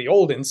over the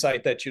old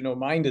insight that,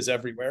 mind is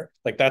everywhere.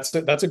 Like that's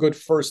a good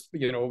first,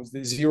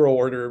 zero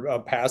order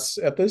pass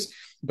at this.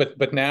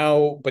 But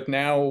now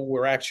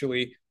we're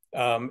actually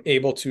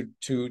able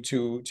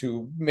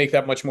to make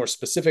that much more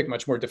specific,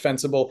 much more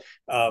defensible,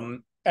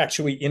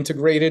 actually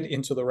integrated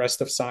into the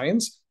rest of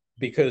science,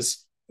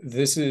 because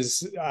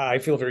I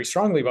feel very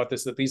strongly about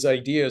this, that these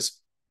ideas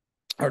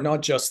are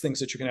not just things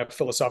that you can have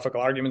philosophical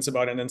arguments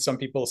about. And then some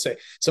people,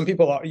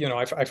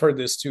 I've heard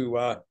this too.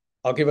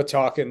 I'll give a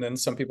talk, and then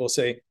some people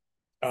say,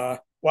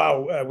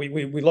 wow,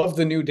 we love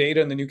the new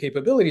data and the new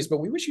capabilities, but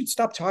we wish you'd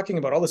stop talking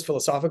about all this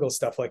philosophical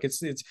stuff. Like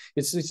it's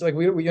like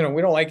we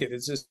don't like it.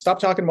 It's just stop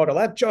talking about all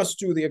that. Just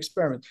do the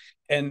experiment.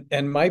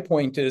 And my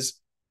point is,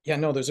 yeah,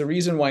 no, there's a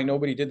reason why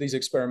nobody did these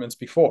experiments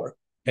before,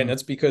 and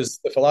that's because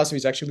the philosophy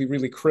is actually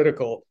really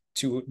critical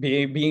to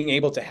being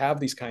able to have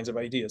these kinds of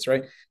ideas,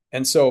 right?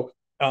 And so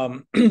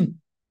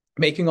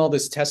making all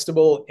this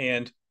testable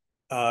and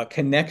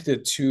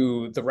connected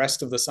to the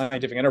rest of the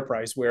scientific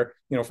enterprise, where,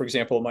 for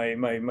example, my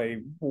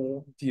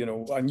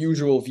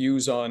unusual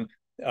views on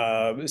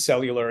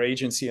cellular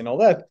agency and all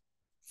that,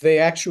 they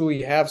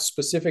actually have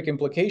specific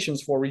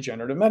implications for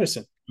regenerative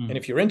medicine. And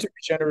if you're into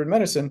regenerative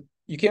medicine,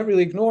 you can't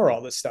really ignore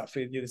all this stuff.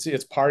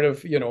 It's part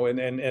of,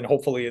 and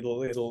hopefully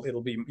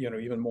it'll be,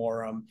 even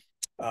more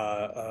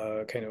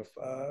kind of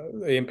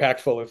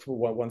impactful if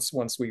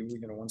once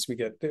we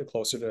get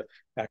closer to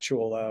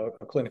actual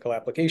clinical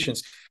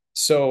applications.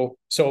 So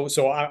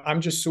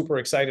I'm just super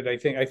excited. I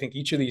think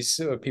each of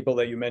these people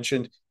that you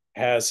mentioned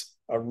has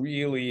a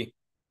really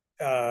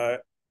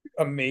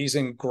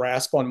amazing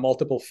grasp on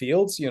multiple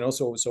fields.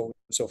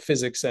 So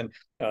physics and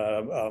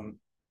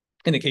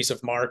in the case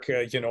of Mark,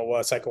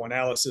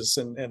 psychoanalysis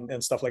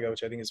and stuff like that,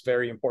 which I think is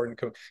very important.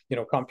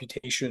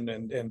 Computation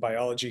and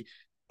biology.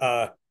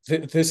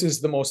 This is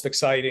the most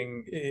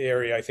exciting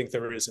area I think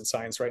there is in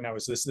science right now,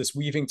 is this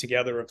weaving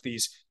together of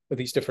these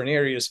different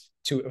areas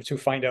to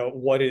find out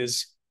what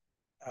is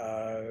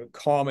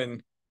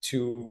common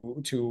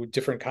to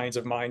different kinds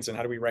of minds, and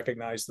how do we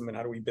recognize them, and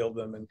how do we build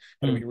them, and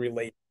how do we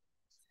relate.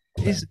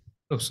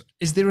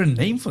 Is there a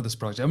name for this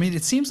project? I mean,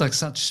 it seems like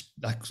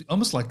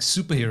almost like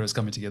superheroes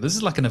coming together. This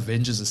is like an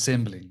Avengers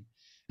assembling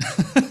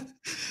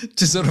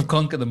to sort of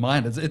conquer the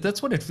mind.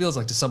 That's what it feels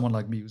like to someone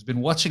like me who's been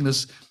watching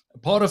this,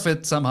 part of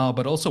it somehow,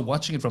 but also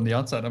watching it from the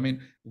outside. I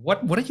mean,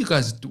 what are you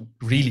guys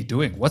really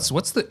doing? What's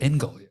the end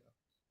goal here,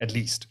 at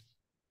least?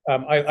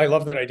 I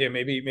love that idea.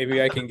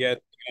 Maybe I can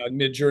get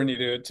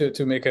Mid-Journey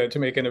to make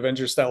an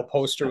Avengers style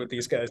poster with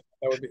these guys.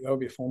 That would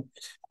be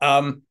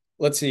fun.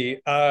 Let's see.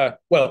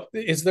 Well,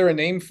 is there a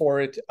name for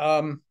it?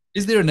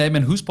 Is there a name,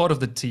 and who's part of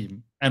the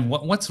team, and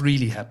what's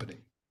really happening?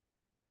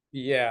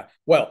 Yeah.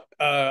 Well,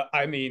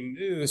 I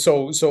mean,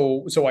 so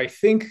I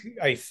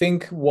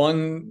think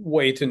one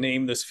way to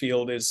name this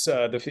field is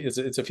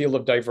it's a field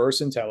of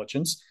diverse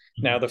intelligence.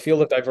 Now, the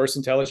field of diverse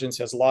intelligence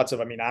has lots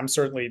of. I mean,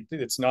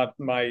 it's not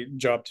my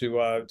job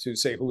to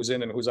say who's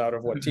in and who's out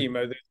of what team.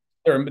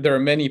 There are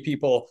many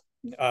people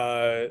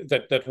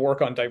that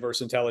work on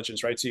diverse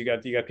intelligence, right? So you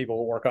got people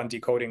who work on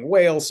decoding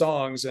whale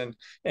songs and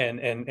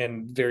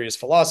various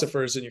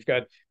philosophers, and you've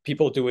got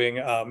people doing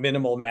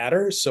minimal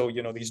matter. So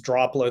these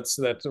droplets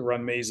that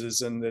run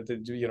mazes and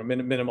the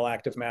minimal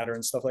active matter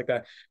and stuff like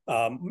that.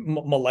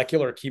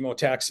 Molecular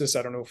chemotaxis.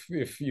 I don't know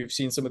if you've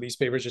seen some of these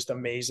papers, just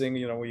amazing.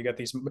 Where you got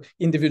these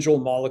individual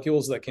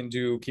molecules that can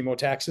do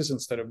chemotaxis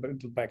instead of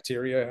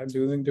bacteria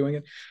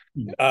doing it.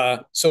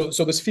 So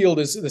this field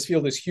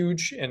is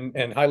huge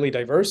and highly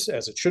diverse,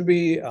 as it should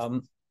be.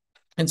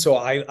 And so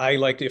I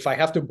like to, if I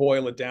have to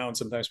boil it down,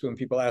 sometimes when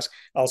people ask,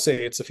 I'll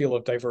say it's a field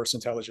of diverse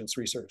intelligence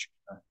research.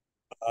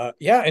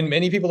 And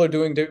many people are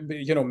doing,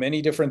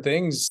 many different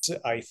things.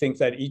 I think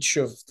that each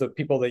of the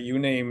people that you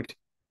named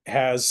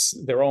has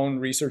their own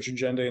research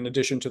agenda in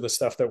addition to the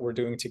stuff that we're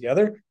doing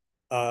together.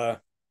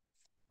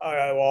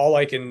 All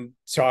I can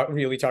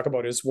really talk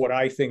about is what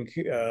I think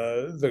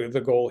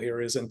the goal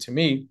here is. And to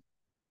me,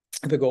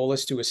 the goal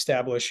is to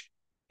establish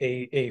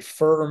a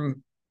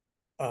firm,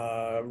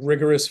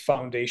 rigorous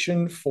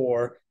foundation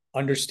for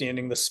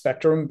understanding the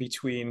spectrum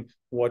between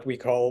what we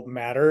call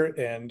matter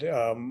and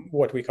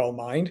what we call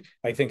mind.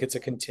 I think it's a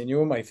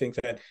continuum. I think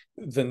that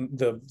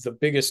the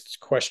biggest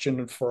question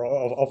of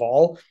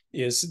all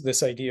is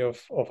this idea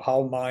of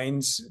how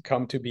minds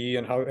come to be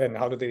and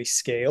how do they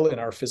scale in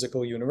our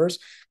physical universe.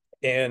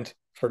 And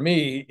for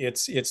me,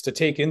 it's to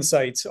take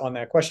insights on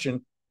that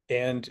question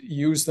and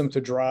use them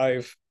to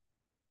drive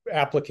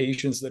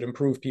applications that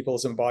improve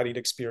people's embodied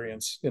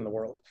experience in the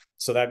world.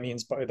 So that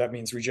means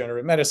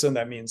regenerative medicine,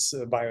 that means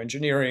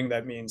bioengineering,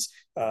 that means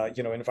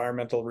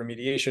environmental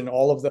remediation,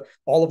 all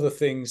of the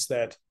things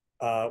that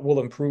will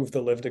improve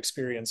the lived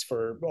experience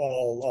for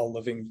all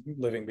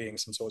living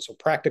beings. And so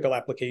practical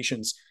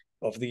applications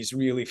of these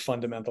really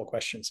fundamental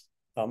questions.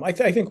 I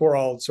think we're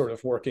all sort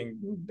of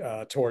working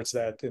towards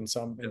that in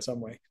some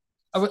way.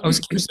 I was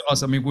curious to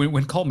ask, I mean,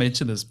 when Carl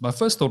mentioned this, my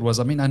first thought was,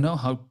 I mean, I know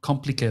how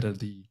complicated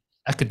the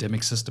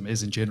academic system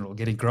is in general,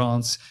 getting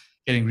grants,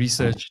 getting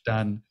research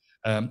done.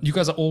 You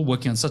guys are all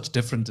working on such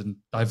different and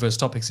diverse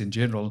topics in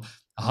general.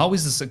 How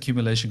is this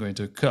accumulation going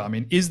to occur? I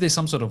mean, is there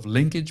some sort of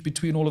linkage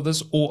between all of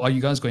this, or are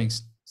you guys going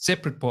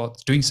separate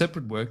paths, doing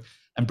separate work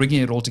and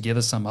bringing it all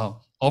together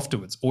somehow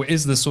afterwards? Or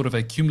is this sort of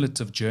a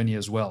cumulative journey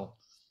as well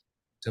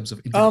in terms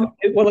of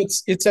well,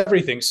 it's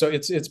everything. So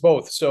it's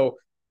both. So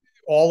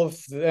all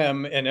of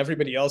them and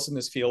everybody else in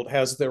this field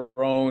has their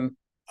own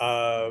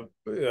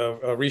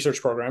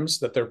research programs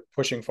that they're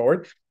pushing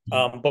forward,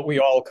 but we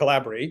all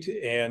collaborate,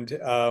 and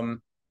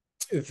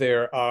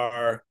there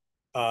are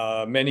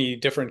many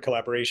different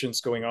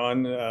collaborations going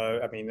on.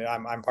 I mean,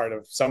 I'm part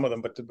of some of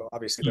them, but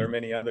obviously there are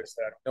many others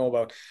that I don't know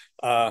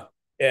about.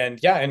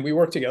 And we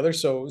work together.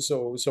 So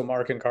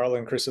Mark and Carl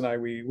and Chris and I,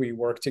 we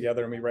work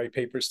together and we write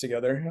papers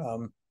together.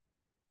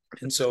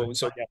 And so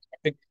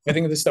yeah, I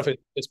think this stuff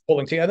is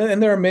pulling together,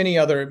 and there are many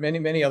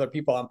other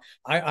people.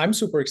 I'm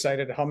super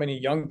excited how many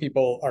young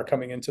people are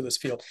coming into this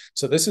field.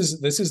 So this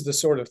is the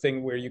sort of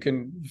thing where you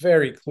can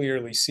very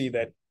clearly see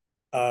that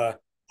a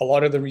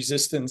lot of the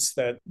resistance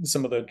that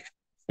some of the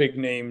big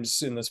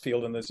names in this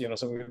field and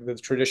some of the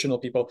traditional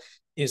people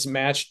is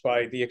matched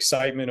by the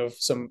excitement of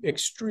some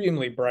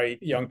extremely bright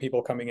young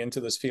people coming into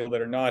this field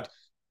that are not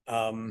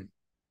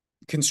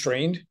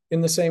constrained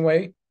in the same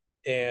way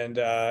and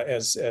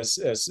as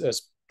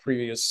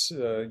previous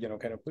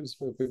kind of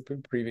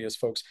previous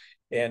folks,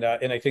 and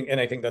I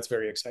think that's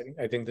very exciting.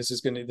 I think this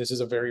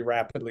is a very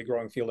rapidly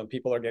growing field, and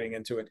people are getting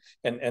into it,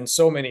 and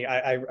so many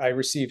I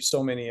received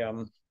so many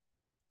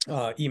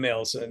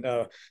emails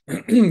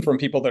and from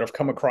people that have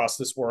come across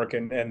this work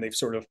and they've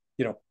sort of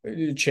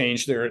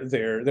changed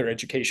their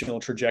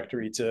educational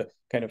trajectory to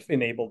kind of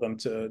enable them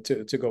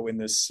to go in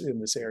this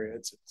area.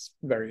 It's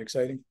very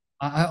exciting.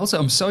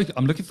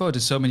 I'm looking forward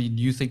to so many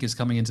new thinkers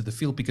coming into the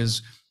field,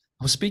 because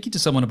I was speaking to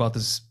someone about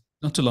this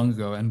not too long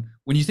ago. And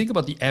when you think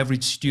about the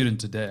average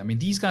student today, I mean,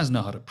 these guys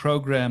know how to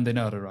program, they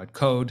know how to write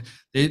code,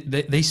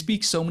 they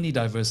speak so many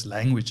diverse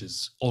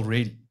languages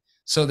already.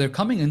 So they're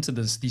coming into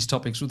these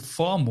topics with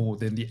far more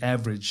than the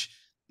average,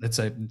 let's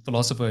say,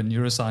 philosopher and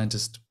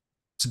neuroscientist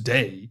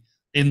today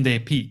in their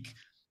peak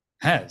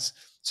has.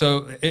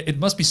 So it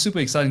must be super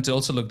exciting to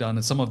also look down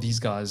at some of these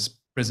guys'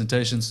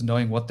 presentations,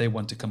 knowing what they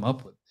want to come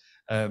up with.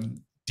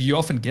 Do you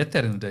often get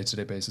that on a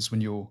day-to-day basis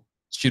when your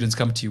students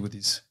come to you with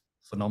these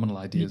phenomenal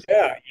ideas?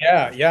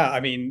 Yeah. I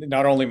mean,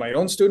 not only my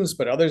own students,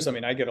 but others. I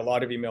mean, I get a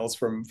lot of emails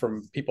from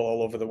people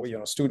all over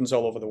the, students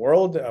all over the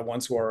world,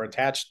 ones who are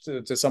attached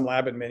to some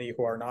lab and many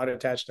who are not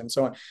attached and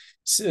so on.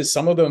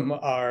 Some of them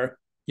are,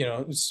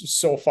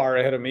 so far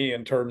ahead of me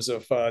in terms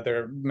of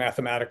their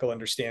mathematical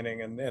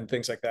understanding and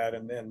things like that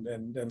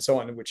and so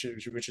on, which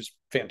is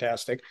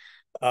fantastic.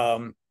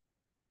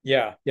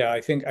 Yeah,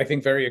 I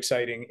think very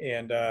exciting.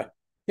 And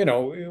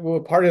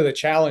part of the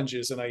challenge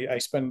is, and I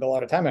spend a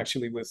lot of time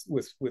actually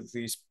with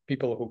these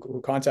people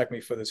who contact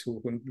me for this,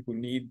 who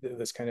need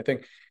this kind of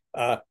thing.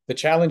 The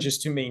challenge is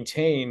to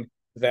maintain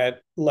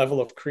that level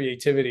of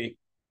creativity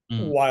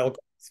while going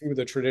through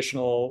the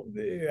traditional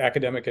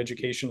academic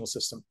educational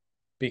system,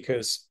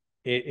 because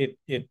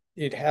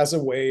it has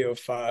a way of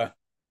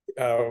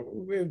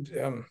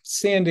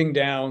sanding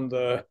down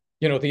the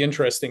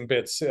interesting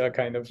bits,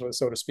 kind of,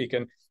 so to speak,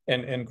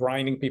 and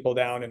grinding people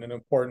down in an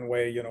important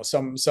way.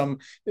 Some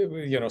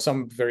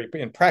very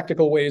in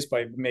practical ways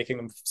by making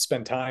them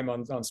spend time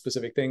on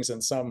specific things,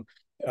 and some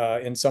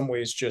in some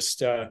ways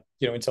just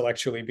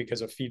intellectually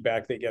because of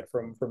feedback they get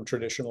from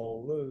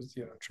traditional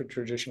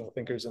traditional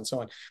thinkers and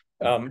so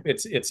on.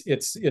 It's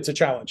a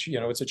challenge.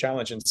 It's a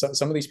challenge, and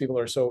some of these people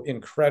are so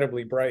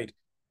incredibly bright.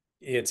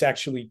 It's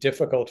actually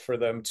difficult for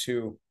them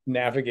to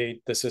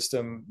navigate the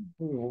system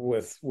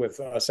with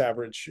us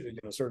average,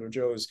 sort of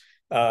Joes,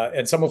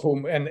 and some of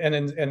whom, and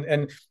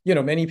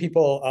many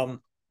people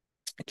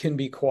can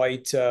be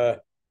quite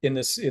in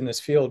this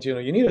field.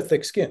 You need a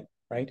thick skin,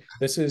 right?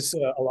 This is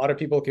a lot of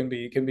people can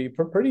be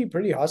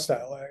pretty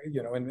hostile,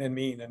 and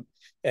mean,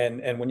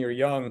 and when you're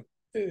young,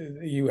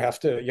 you have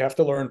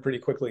to learn pretty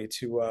quickly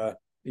to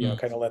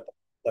kind of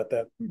let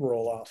that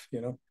roll off.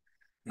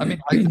 I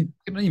mean, I can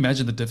only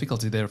imagine the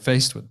difficulty they're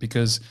faced with,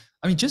 because,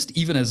 I mean, just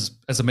even as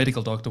a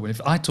medical doctor, if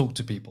I talk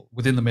to people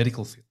within the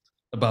medical field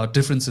about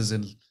differences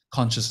in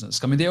consciousness.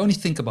 I mean, they only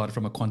think about it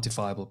from a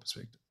quantifiable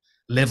perspective,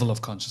 level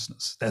of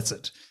consciousness. That's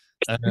it.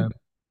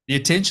 The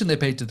attention they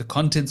pay to the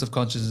contents of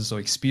consciousness or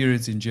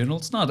experience in general,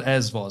 it's not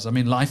as vast. I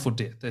mean, life or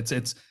death.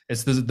 It's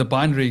the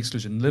binary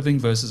exclusion: living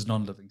versus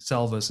non-living,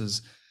 cell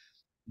versus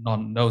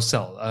no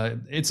cell.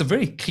 It's a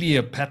very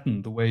clear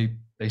pattern, the way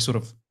they sort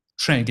of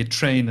get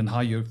trained and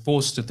how you're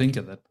forced to think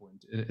at that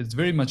point. It's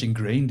very much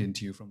ingrained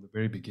into you from the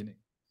very beginning.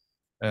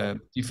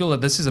 You feel that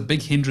this is a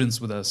big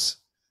hindrance with us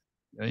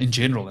in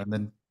general,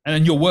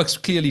 and your work's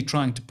clearly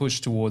trying to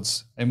push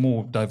towards a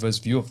more diverse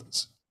view of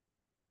this.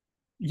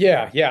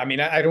 Yeah. I mean,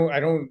 I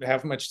don't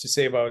have much to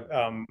say about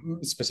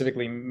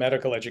specifically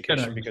medical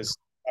education because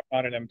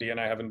I'm not an MD and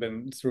I haven't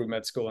been through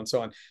med school and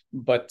so on.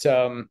 But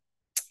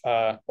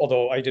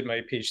although I did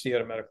my PhD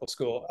at a medical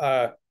school,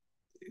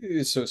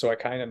 so I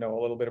kind of know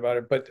a little bit about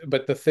it.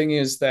 But the thing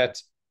is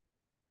that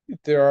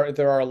there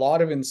are a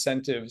lot of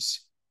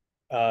incentives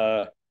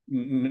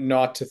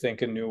not to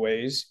think in new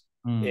ways.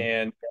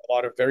 And a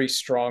lot of very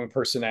strong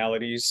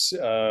personalities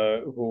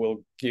who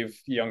will give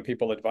young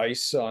people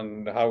advice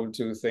on how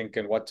to think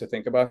and what to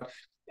think about.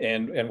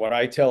 And what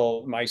I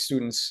tell my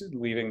students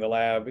leaving the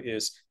lab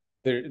is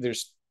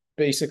there's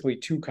basically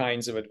two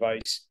kinds of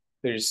advice.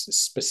 There's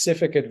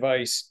specific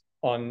advice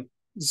on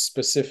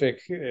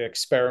specific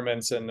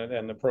experiments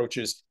and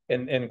approaches,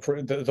 and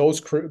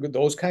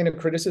those kind of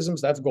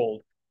criticisms, that's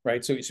gold,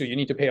 right? So you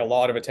need to pay a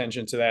lot of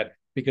attention to that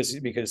because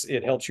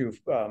it helps you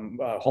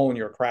hone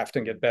your craft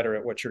and get better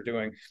at what you're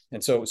doing.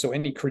 And so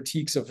any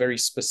critiques of very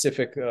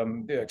specific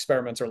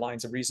experiments or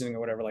lines of reasoning or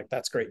whatever, like,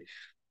 that's great.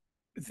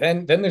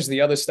 Then there's the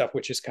other stuff,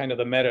 which is kind of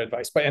the meta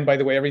advice. And by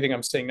the way, everything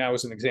I'm saying now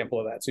is an example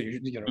of that. So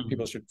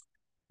people should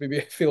maybe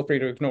feel free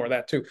to ignore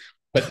that too.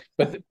 But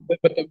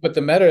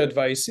the meta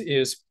advice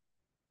is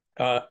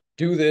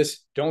do this,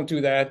 don't do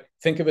that,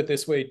 think of it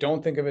this way,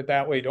 don't think of it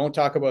that way, don't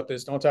talk about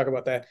this, don't talk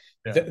about that.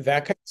 Yeah.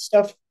 That kind of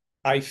stuff,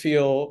 I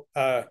feel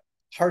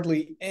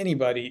hardly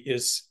anybody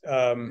is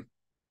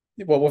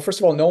well, first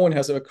of all, no one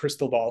has a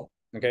crystal ball,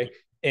 okay?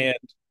 And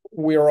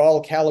we're all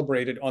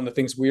calibrated on the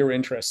things we're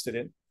interested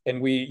in.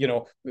 And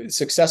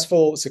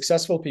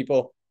successful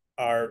people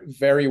are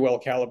very well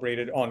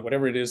calibrated on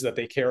whatever it is that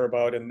they care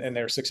about, and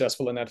they're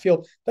successful in that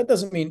field. That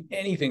doesn't mean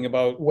anything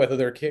about whether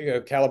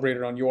they're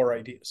calibrated on your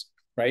ideas,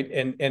 right?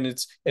 And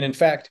in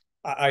fact,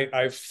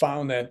 I've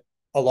found that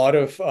a lot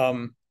of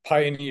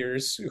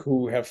pioneers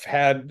who have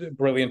had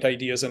brilliant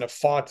ideas and have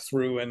fought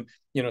through and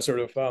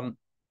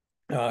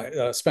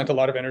spent a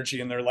lot of energy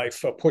in their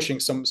life pushing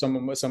some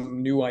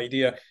new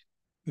idea,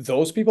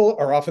 those people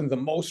are often the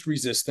most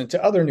resistant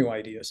to other new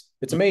ideas.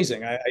 It's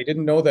amazing. I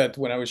didn't know that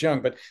when I was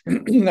young, but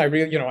I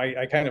really,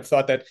 I kind of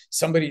thought that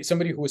somebody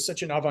who was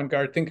such an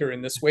avant-garde thinker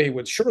in this way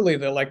would surely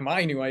they'll like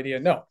my new idea.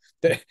 No,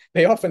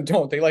 they often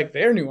don't. They like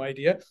their new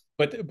idea,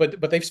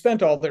 but they've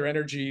spent all their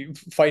energy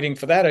fighting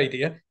for that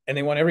idea, and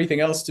they want everything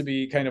else to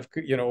be kind of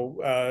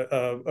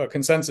a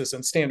consensus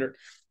and standard.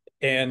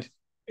 And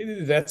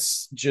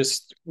that's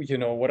just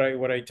what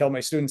I tell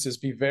my students is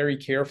be very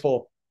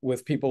careful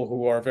with people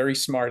who are very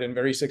smart and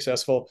very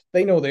successful.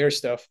 They know their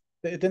stuff.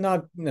 They're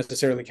not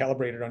necessarily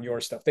calibrated on your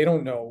stuff. They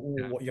don't know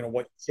what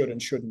you should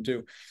and shouldn't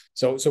do.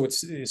 So and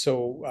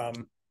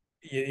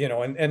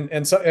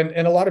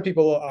a lot of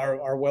people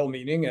are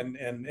well-meaning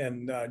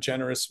and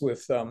generous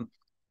with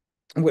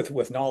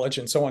knowledge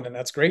and so on, and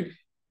that's great.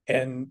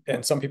 And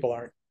some people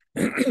aren't.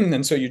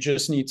 And so you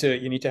just need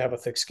to have a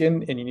thick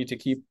skin, and you need to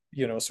keep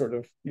sort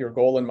of your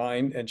goal in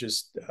mind, and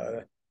just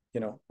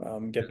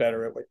get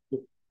better at what you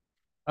do.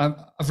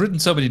 I've written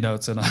so many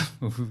notes, and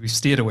we've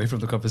steered away from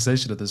the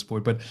conversation at this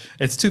point, but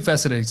it's too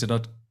fascinating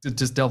to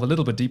just delve a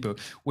little bit deeper.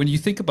 When you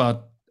think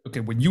about,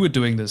 okay, when you were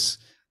doing this,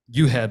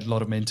 you had a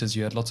lot of mentors,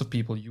 you had lots of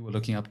people you were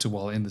looking up to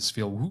while in this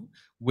field.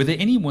 Were there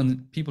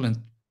anyone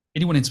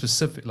in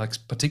specific, like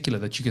particular,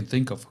 that you can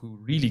think of who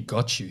really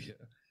got you here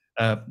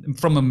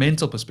from a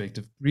mental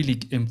perspective, really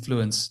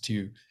influenced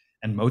you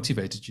and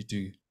motivated you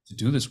to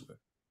do this work?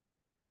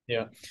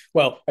 Yeah.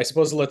 Well, I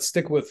suppose let's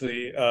stick with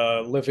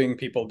the living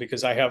people,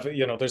 because I have,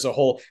 there's a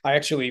whole, I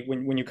actually,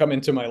 when you come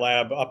into my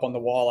lab, up on the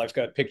wall, I've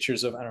got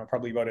pictures of, I don't know,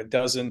 probably about a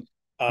dozen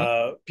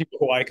people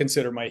who I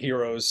consider my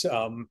heroes.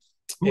 I'm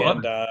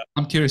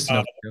curious to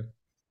know.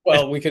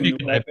 Well, we can,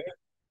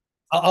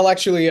 I'll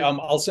actually,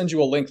 I'll send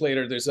you a link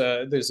later. I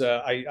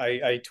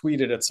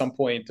tweeted at some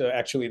point,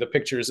 actually the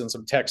pictures and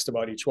some text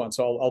about each one.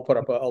 So I'll put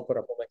up a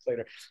link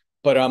later,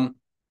 but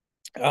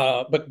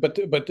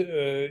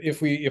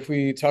if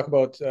we talk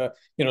about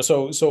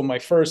so my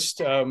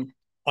first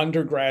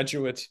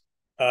undergraduate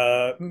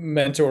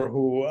mentor,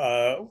 who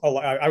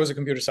I was a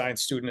computer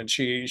science student, and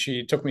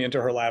she took me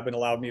into her lab and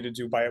allowed me to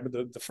do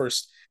the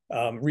first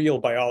real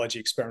biology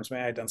experiments. I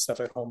had done stuff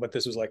at home, but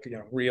this was like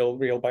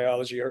real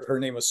biology. Her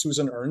name was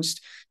Susan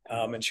Ernst,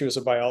 and she was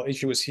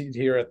she was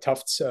here at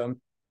Tufts,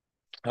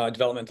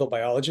 developmental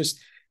biologist.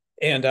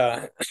 And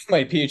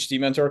my PhD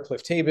mentor,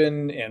 Cliff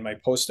Tabin, and my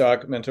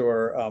postdoc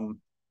mentor,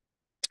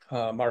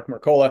 Mark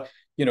Mercola,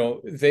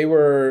 they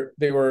were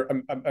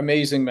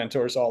amazing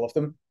mentors, all of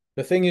them.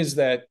 The thing is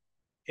that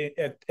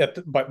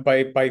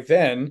by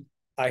then,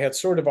 I had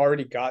sort of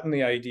already gotten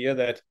the idea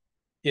that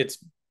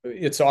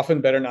it's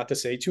often better not to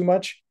say too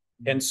much.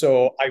 And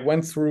so I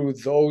went through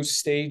those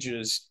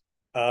stages,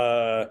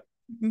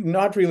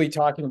 not really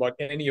talking about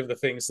any of the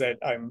things that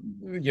I'm,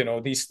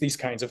 these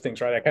kinds of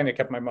things, right? I kind of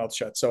kept my mouth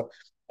shut. So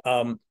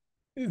the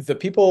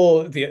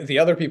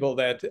other people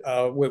that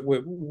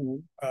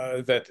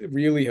that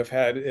really have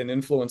had an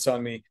influence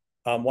on me,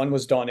 one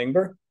was Don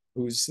Ingber,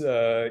 who's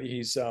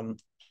he's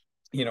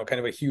kind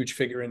of a huge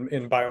figure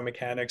in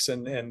biomechanics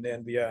and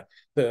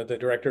the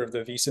director of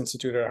the Wyss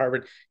Institute at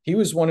Harvard. He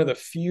was one of the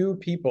few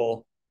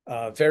people,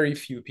 very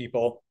few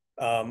people,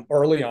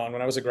 early on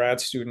when I was a grad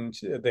student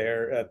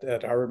there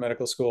at Harvard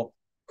Medical School,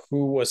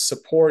 who was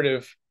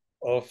supportive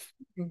of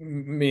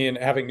me and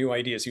having new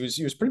ideas. He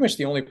was pretty much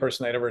the only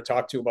person I'd ever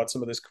talked to about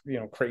some of this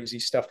crazy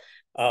stuff.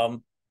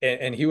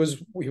 And he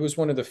was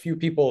one of the few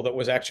people that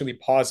was actually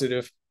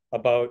positive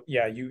about,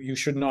 yeah, you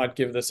should not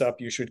give this up.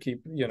 You should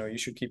keep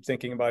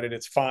thinking about it.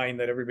 It's fine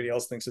that everybody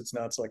else thinks it's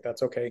nuts. Like,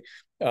 that's okay.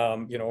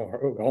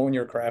 Hone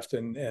your craft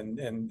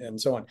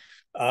and so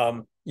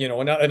on.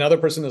 Another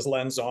person is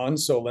Len Zahn.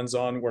 So Len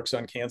Zahn works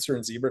on cancer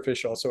and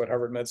zebrafish also at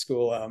Harvard Med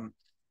School.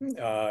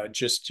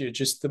 Just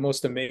the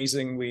most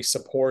amazingly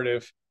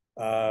supportive,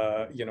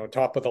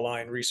 top of the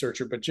line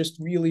researcher, but just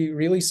really,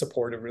 really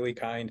supportive, really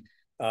kind.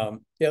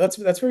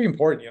 That's very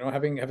important.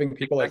 Having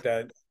people like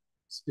that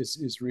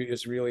is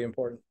really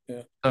important.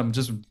 Yeah. I'm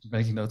just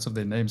making notes of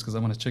their names because I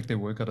want to check their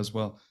work out as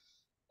well.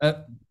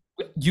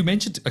 You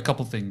mentioned a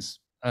couple things.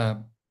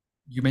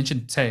 You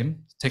mentioned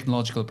TAME,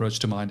 technological approach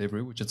to mind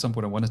everywhere, which at some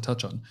point I want to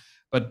touch on.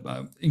 But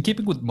in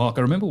keeping with Mark,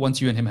 I remember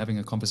once you and him having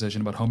a conversation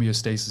about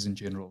homeostasis in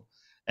general.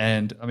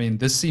 And I mean,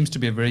 this seems to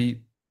be a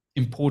very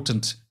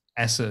important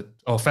facet,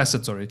 of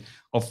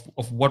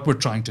what we're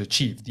trying to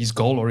achieve, these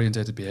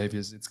goal-oriented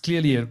behaviors. It's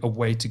clearly a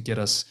way to get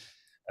us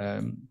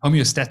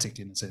homeostatic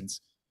in a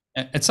sense.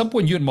 At some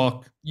point, you and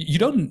Mark, you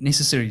don't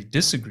necessarily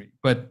disagree,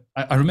 but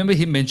I remember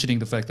him mentioning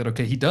the fact that,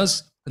 okay, he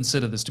does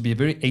consider this to be a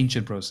very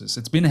ancient process.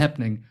 It's been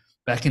happening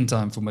back in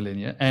time for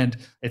millennia, and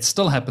it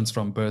still happens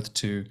from birth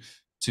to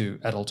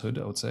adulthood,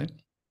 I would say.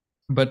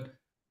 But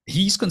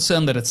he's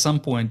concerned that at some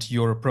point,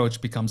 your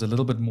approach becomes a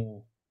little bit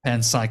more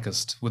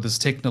panpsychist with this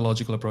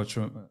technological approach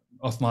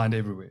of mind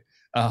everywhere.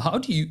 How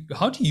do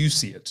you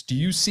see it? Do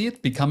you see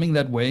it becoming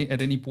that way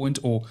at any point,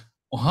 or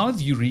how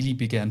have you really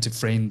began to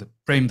frame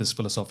this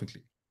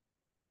philosophically?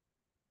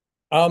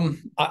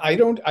 I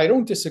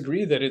don't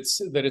disagree that it's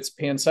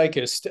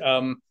panpsychist,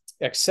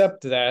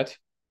 except that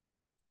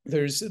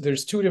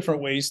there's two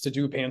different ways to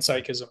do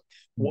panpsychism.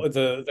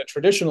 The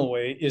traditional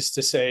way is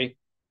to say,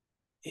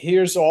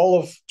 here's all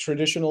of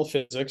traditional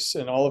physics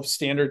and all of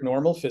standard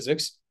normal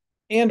physics,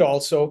 and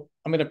also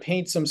I'm going to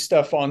paint some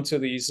stuff onto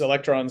these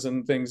electrons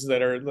and things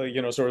that are,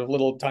 sort of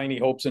little tiny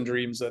hopes and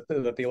dreams that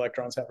the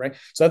electrons have, right?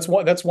 So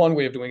that's one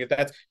way of doing it.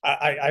 That's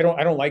I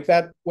don't like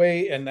that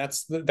way, and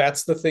that's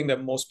the thing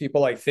that most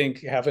people, I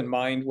think, have in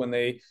mind when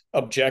they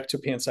object to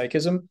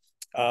panpsychism,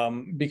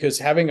 because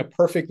having a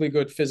perfectly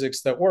good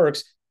physics that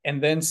works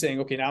and then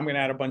saying, okay, now I'm going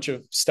to add a bunch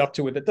of stuff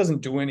to it that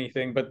doesn't do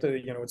anything, but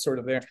it's sort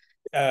of there.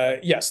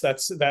 Yes,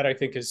 that I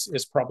think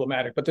is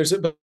problematic. But there's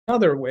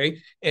another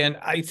way, and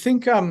I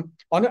think I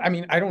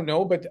don't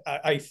know, but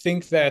I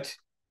think that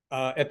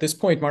at this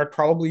point, Mark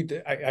probably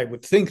I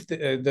would think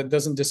that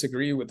doesn't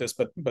disagree with this,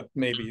 but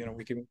maybe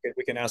we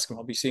can ask him.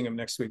 I'll be seeing him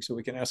next week, so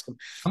we can ask him.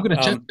 I'm going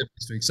to chat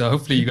next week, so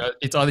hopefully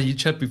it's either you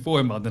chat before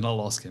him or then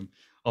I'll ask him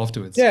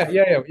afterwards.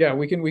 Yeah.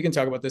 We can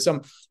talk about this.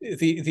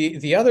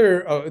 The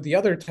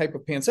other type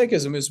of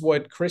panpsychism is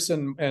what Chris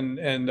and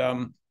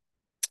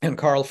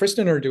Carl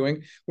Friston are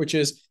doing, which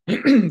is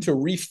to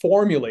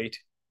reformulate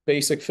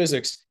basic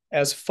physics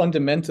as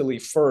fundamentally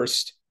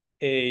first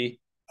a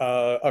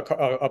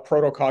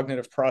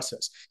protocognitive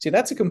process. See,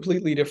 that's a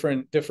completely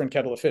different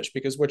kettle of fish,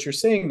 because what you're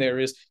saying there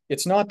is,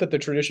 it's not that the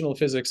traditional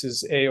physics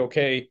is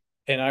a-okay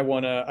and I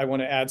want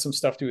to add some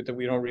stuff to it that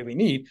we don't really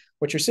need.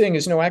 What you're saying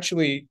is, no,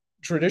 actually,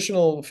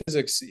 traditional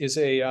physics is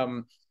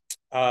an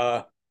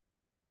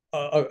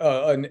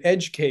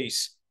edge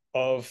case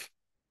of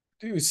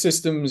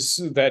systems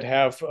that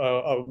have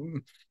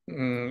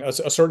a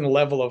certain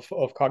level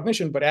of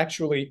cognition, but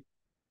actually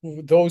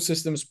those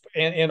systems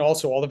and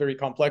also all the very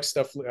complex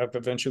stuff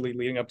eventually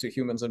leading up to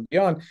humans and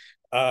beyond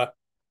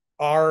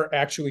are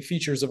actually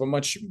features of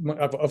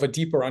a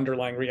deeper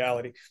underlying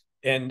reality.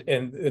 And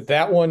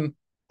that one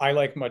I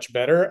like much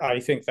better. I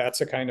think that's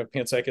a kind of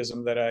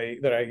panpsychism that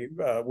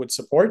I would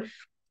support.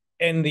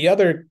 And the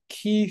other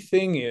key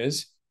thing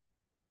is,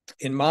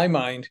 in my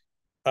mind,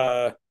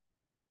 the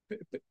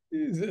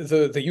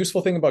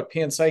useful thing about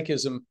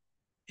panpsychism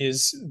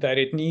is that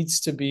it needs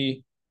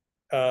to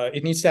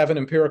have an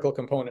empirical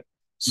component.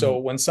 So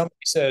when somebody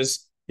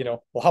says,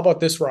 well, how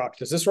about this rock?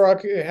 Does this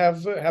rock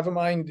have a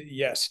mind?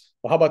 Yes.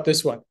 Well, how about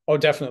this one? Oh,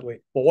 definitely.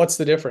 Well, what's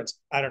the difference?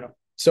 I don't know.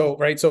 So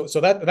right. So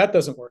that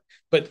doesn't work.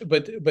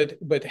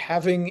 But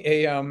having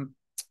an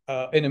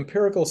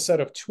empirical set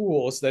of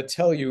tools that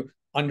tell you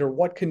under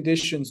what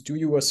conditions do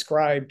you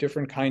ascribe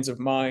different kinds of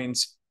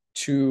minds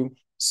to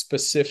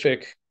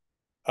specific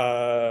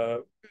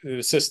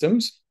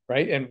systems,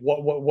 right? And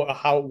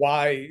how,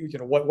 why,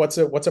 what's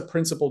a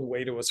principled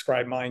way to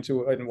ascribe mind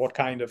to, and what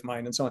kind of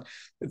mind, and so on.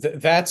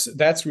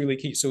 That's really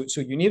key. So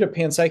you need a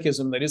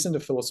panpsychism that isn't a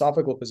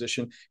philosophical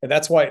position, and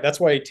that's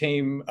why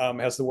Tame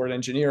has the word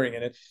engineering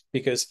in it,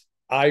 because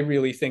I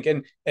really think,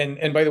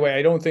 and by the way,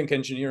 I don't think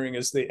engineering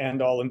is the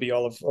end all and be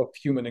all of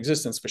human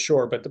existence for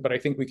sure, but I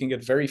think we can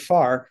get very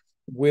far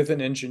with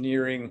an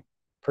engineering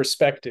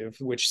perspective,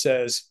 which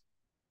says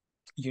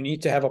you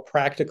need to have a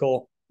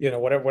practical,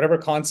 whatever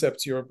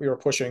concepts you're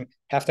pushing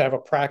have to have a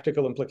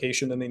practical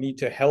implication, and they need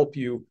to help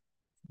you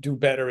do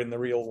better in the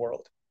real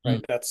world,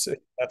 right? That's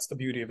the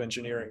beauty of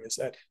engineering, is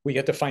that we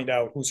get to find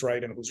out who's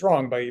right and who's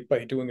wrong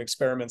by doing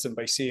experiments and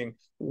by seeing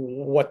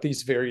what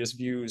these various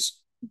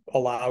views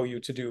allow you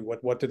to do,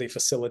 what do they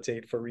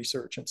facilitate for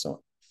research and so on.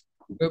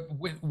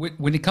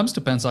 When it comes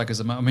to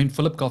panpsychism, I mean,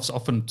 Philip Goff's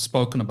often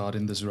spoken about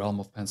in this realm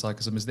of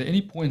panpsychism. Is there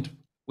any point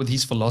with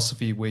his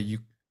philosophy where you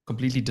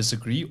completely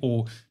disagree,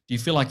 or do you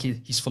feel like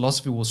his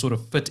philosophy will sort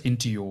of fit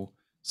into your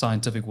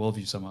scientific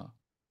worldview somehow?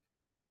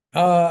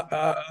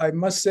 I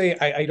must say,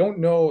 I don't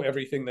know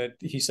everything that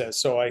he says,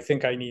 so I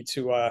think I need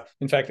to.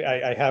 In fact,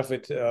 I have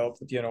it,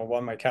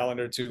 on my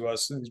calendar to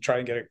try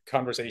and get a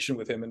conversation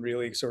with him and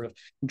really sort of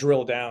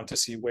drill down to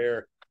see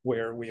where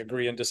we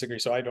agree and disagree.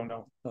 So I don't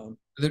know.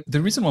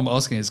 The reason why I'm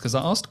asking is because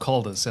I asked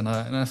Carl this, and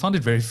I found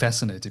it very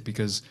fascinating,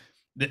 because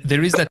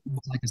there is that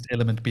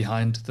element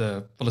behind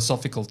the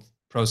philosophical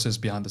process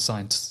behind the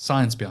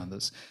science behind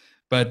this,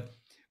 but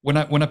when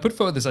I put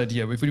forward this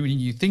idea, when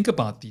you think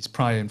about these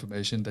prior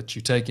information that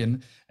you take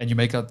in and you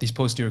make out these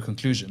posterior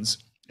conclusions,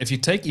 if you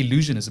take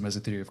illusionism as a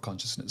theory of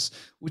consciousness,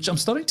 which I'm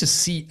starting to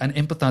see and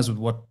empathize with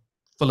what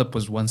Philip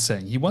was once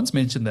saying. He once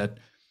mentioned that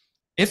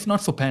if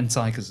not for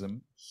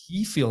panpsychism,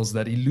 he feels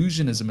that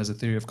illusionism as a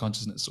theory of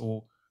consciousness,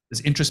 or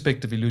this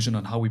introspective illusion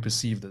on how we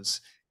perceive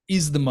this,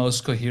 is the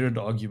most coherent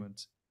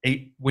argument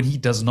when he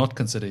does not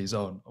consider his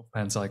own of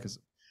panpsychism.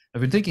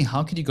 I've been thinking,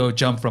 how can you go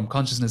jump from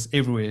consciousness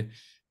everywhere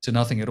to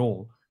nothing at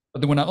all? But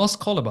then when I asked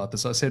Carl about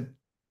this, I said,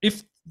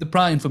 if the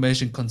prior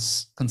information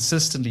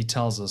consistently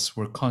tells us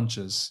we're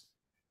conscious,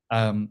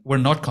 we're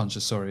not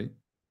conscious, sorry,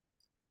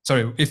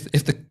 if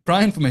the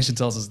prior information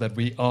tells us that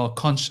we are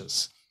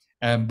conscious,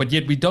 but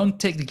yet we don't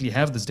technically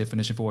have this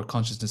definition for what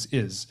consciousness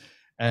is,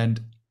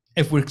 and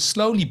if we're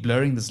slowly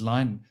blurring this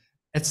line,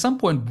 at some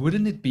point,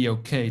 wouldn't it be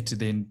okay to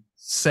then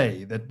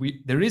say that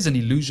there is an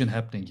illusion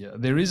happening here?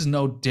 There is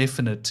no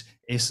definite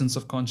essence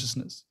of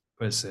consciousness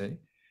per se,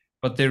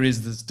 but there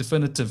is this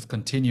definitive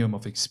continuum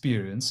of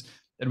experience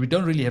that we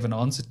don't really have an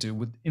answer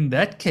to. In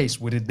that case,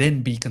 would it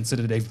then be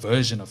considered a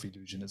version of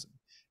illusionism?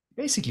 He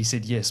basically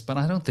said yes, but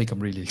I don't think I'm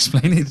really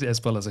explaining it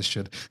as well as I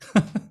should.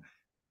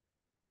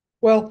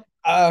 Well,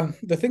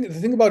 the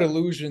thing about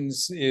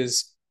illusions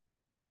is,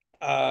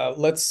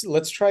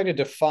 let's try to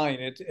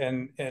define it,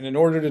 and in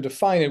order to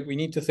define it, we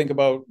need to think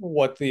about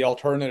what the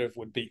alternative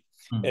would be.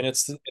 And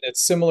it's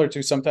similar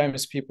to,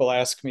 sometimes people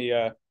ask me,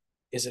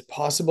 is it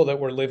possible that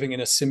we're living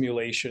in a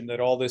simulation, that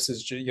all this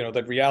is,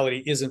 that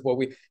reality isn't what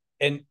we,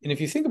 and if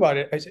you think about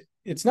it,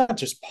 it's not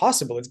just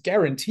possible, it's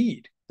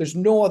guaranteed. There's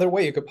no other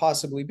way it could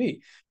possibly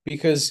be,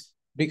 because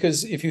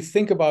if you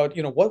think about,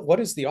 what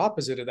is the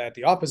opposite of that?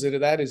 The opposite of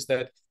that is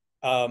that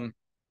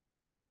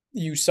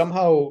you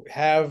somehow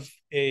have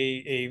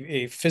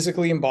a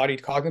physically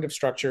embodied cognitive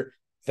structure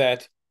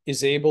that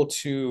is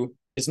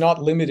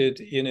not limited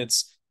in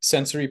its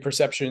sensory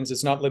perceptions.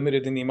 It's not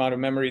limited in the amount of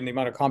memory and the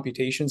amount of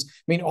computations.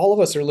 I mean, all of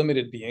us are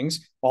limited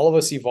beings. All of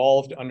us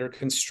evolved under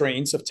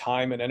constraints of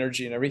time and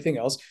energy and everything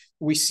else.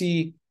 We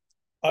see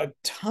a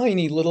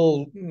tiny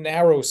little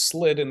narrow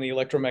slit in the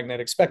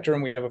electromagnetic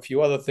spectrum. We have a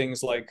few other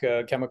things like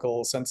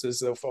chemical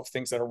senses of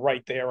things that are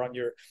right there on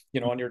your,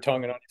 on your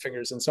tongue and on your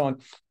fingers and so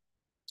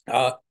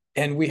on.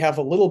 And we have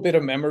a little bit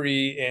of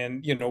memory,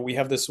 and we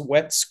have this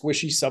wet,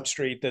 squishy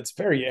substrate that's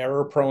very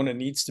error prone and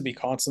needs to be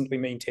constantly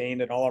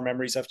maintained, and all our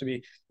memories have to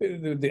be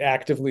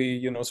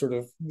actively, sort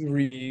of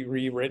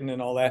rewritten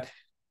and all that.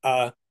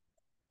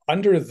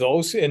 Under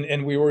those,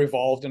 and we were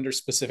evolved under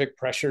specific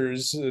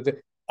pressures.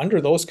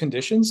 Under those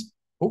conditions,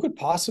 who could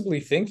possibly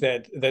think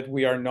that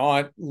we are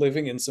not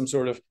living in some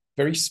sort of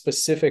very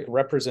specific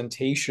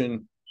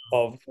representation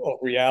of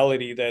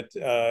reality that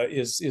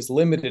is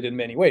limited in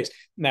many ways?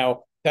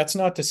 Now, that's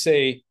not to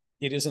say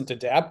it isn't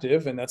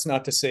adaptive, and that's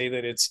not to say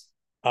that it's,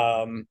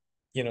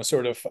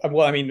 sort of.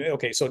 Well, I mean,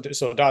 okay, so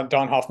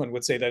Don Hoffman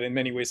would say that in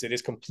many ways it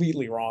is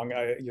completely wrong.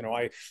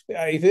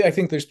 I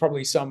think there's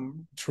probably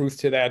some truth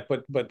to that,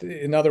 but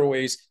in other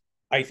ways,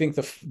 I think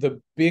the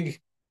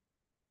big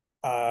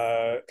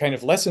kind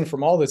of lesson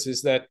from all this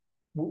is that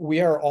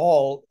we are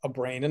all a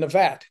brain in a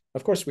vat.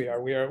 Of course we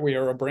are. We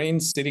are a brain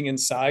sitting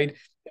inside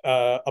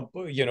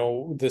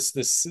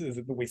this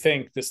we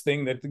think this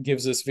thing that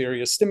gives us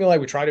various stimuli.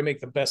 We try to make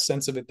the best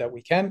sense of it that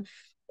we can.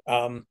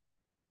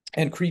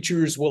 And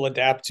creatures will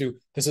adapt to.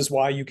 This is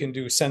why you can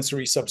do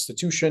sensory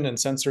substitution and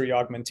sensory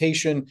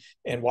augmentation,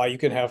 and why you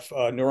can have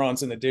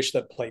neurons in the dish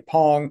that play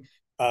Pong.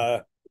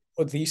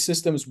 These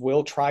systems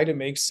will try to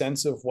make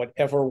sense of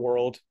whatever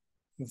world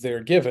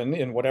they're given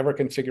in whatever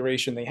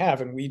configuration they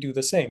have, and we do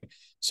the same.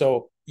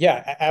 So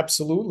yeah,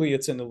 absolutely,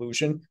 it's an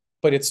illusion,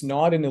 but it's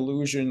not an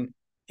illusion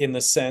in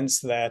the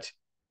sense that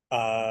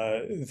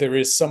there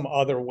is some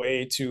other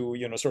way to,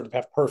 sort of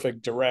have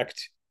perfect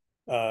direct,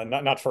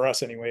 not for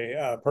us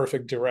anyway,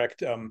 perfect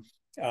direct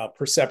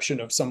perception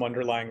of some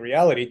underlying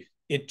reality.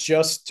 It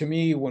just, to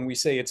me, when we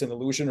say it's an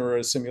illusion or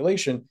a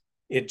simulation,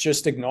 it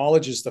just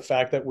acknowledges the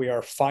fact that we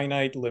are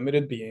finite,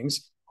 limited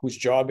beings whose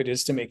job it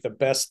is to make the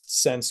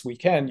best sense we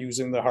can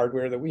using the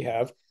hardware that we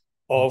have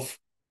of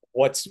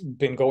what's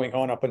been going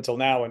on up until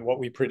now and what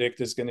we predict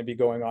is going to be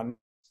going on.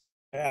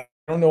 I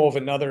don't know of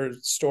another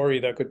story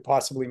that could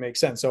possibly make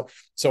sense.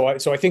 So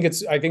I think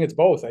it's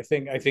both. I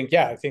think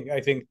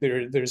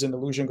there's an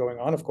illusion going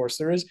on. Of course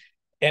there is,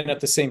 and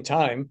at the same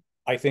time,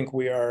 I think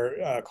we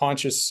are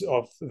conscious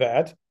of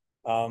that.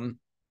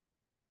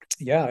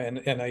 Yeah,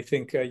 and I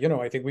think I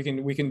think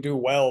we can do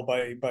well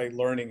by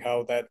learning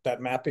how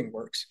that mapping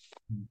works.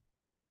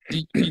 Do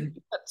you think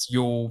that's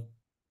the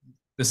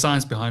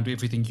science behind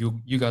everything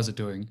you guys are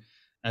doing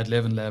at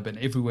Levin Lab and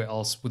everywhere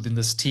else within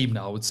this team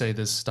now, I would say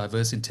this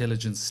diverse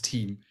intelligence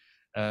team,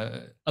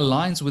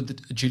 aligns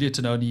with Julia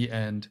Tononi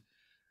and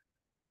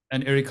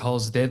Eric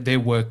Hull's their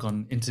work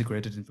on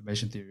integrated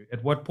information theory?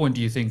 At what point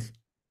do you think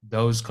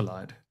those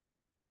collide?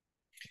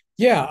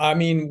 Yeah, I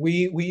mean,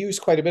 we use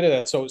quite a bit of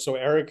that. So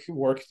Eric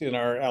worked in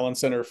our Allen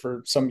Center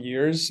for some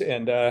years,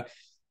 and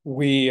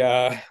we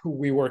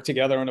worked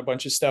together on a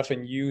bunch of stuff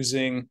and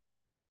using.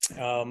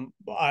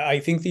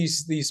 I think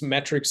these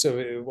metrics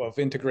of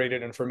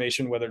integrated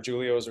information, whether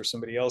Julio's or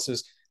somebody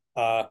else's,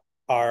 they're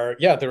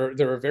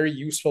a very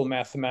useful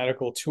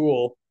mathematical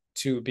tool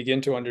to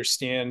begin to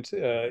understand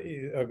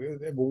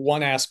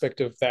one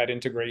aspect of that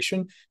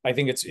integration. I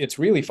think it's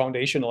really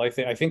foundational. I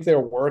think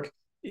their work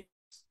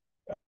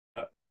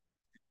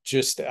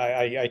just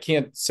I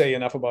can't say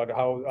enough about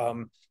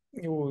how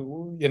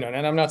and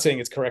I'm not saying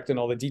it's correct in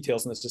all the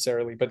details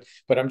necessarily, but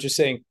I'm just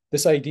saying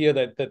this idea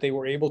that they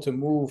were able to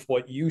move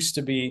what used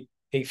to be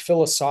a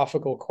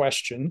philosophical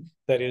question,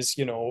 that is,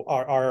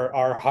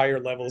 are higher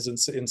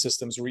levels in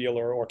systems real,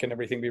 or can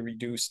everything be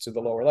reduced to the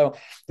lower level?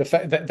 The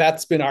fact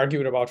that's been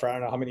argued about for I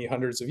don't know how many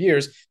hundreds of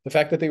years. The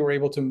fact that they were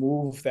able to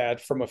move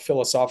that from a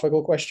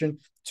philosophical question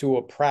to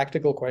a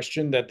practical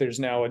question, that there's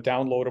now a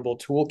downloadable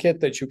toolkit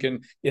that you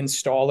can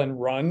install and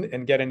run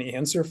and get an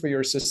answer for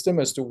your system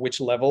as to which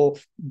level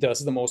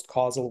does the most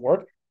causal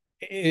work.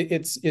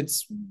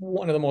 It's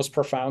one of the most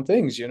profound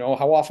things.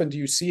 How often do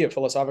you see a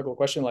philosophical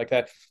question like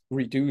that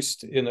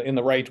reduced in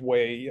the right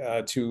way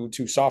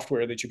to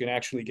software that you can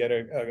actually get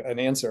an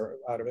answer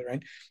out of it,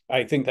 right?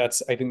 I think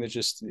that's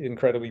just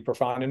incredibly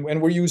profound,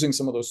 and we're using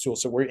some of those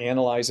tools. So we're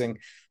analyzing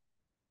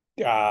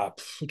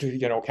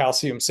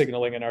calcium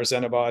signaling in our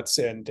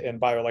xenobots and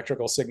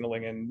bioelectrical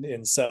signaling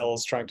in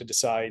cells, trying to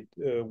decide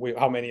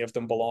how many of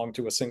them belong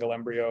to a single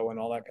embryo and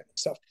all that kind of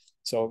stuff.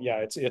 So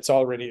yeah, it's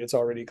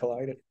already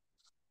collided.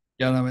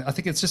 Yeah, I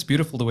think it's just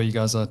beautiful the way you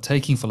guys are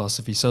taking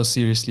philosophy so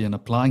seriously and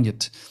applying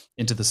it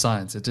into the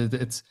science.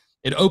 It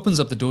opens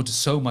up the door to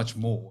so much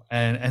more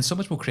and so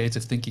much more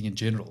creative thinking in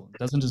general. It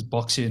doesn't just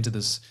box you into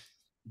this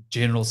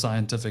general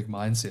scientific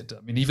mindset.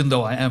 I mean, even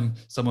though I am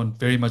someone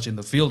very much in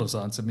the field of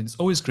science, I mean, it's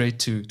always great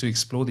to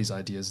explore these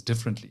ideas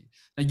differently.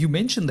 Now, you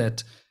mentioned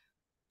that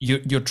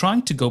you're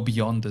trying to go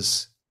beyond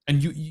this,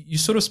 and you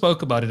sort of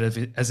spoke about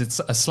it as it's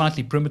a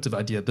slightly primitive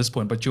idea at this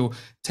point, but your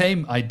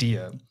tame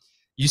idea.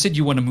 You said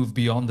you want to move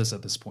beyond this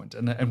at this point.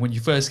 And when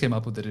you first came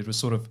up with it, it was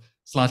sort of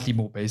slightly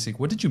more basic.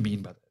 What did you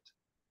mean by that?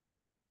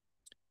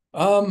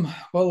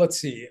 Well, let's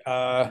see.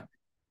 I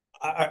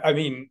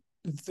mean,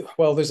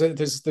 well, there's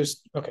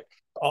okay.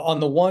 In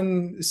the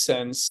one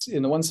sense,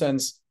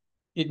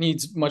 it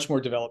needs much more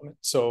development.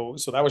 So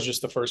that was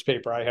just the first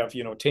paper I have.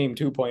 TAME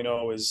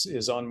 2.0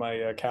 is on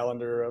my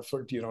calendar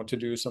for to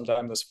do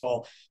sometime this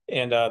fall,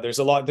 and there's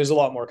a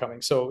lot more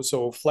coming.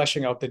 So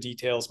fleshing out the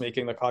details,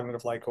 making the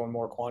cognitive light cone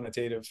more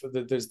quantitative.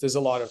 There's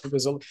a lot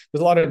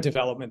of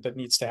development that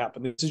needs to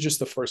happen. This is just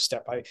the first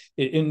step.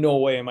 In no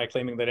way am I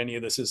claiming that any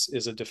of this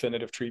is a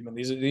definitive treatment.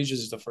 These are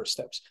just the first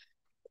steps.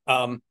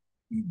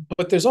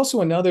 But there's also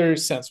another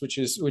sense which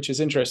is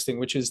interesting,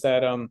 which is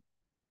that and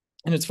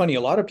it's funny,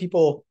 a lot of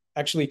people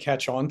actually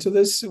catch on to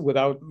this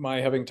without my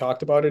having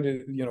talked about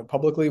it,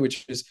 publicly,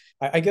 which is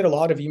I get a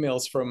lot of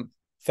emails from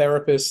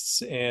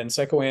therapists and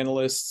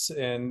psychoanalysts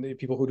and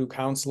people who do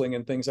counseling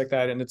and things like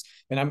that.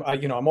 And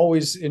I'm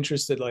always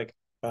interested, like,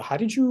 how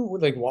did you,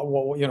 like, what,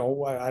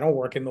 I don't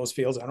work in those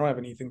fields. I don't have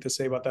anything to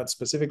say about that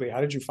specifically. How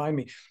did you find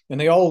me? And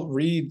they all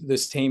read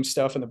this TAME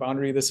stuff and the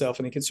boundary of the self,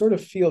 and they can sort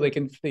of feel,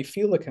 they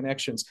feel the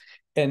connections.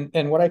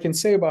 And what I can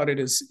say about it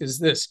is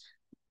this: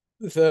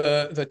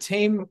 the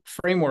TAME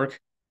framework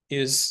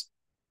is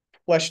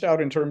fleshed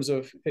out in terms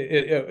of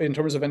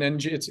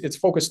it's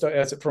focused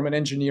from an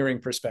engineering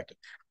perspective.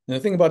 And the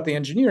thing about the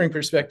engineering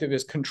perspective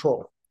is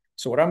control.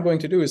 So what I'm going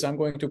to do is I'm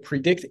going to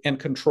predict and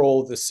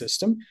control the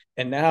system.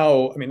 And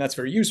now, I mean, that's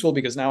very useful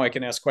because now I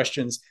can ask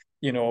questions,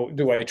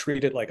 do I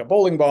treat it like a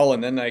bowling ball?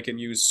 And then I can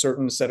use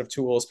certain set of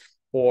tools.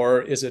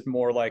 Or is it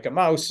more like a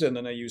mouse and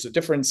then I use a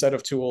different set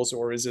of tools?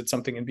 Or is it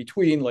something in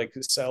between, like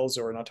cells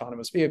or an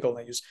autonomous vehicle, and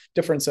I use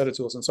different set of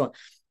tools and so on?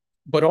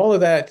 But all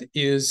of that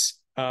is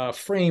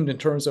framed in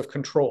terms of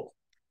control.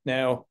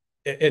 Now,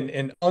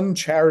 an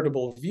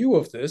uncharitable view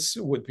of this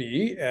would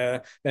be,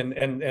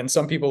 and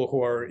some people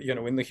who are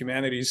in the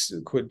humanities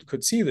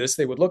could see this.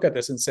 They would look at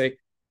this and say,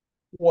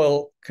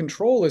 well,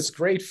 control is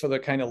great for the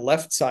kind of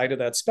left side of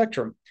that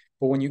spectrum,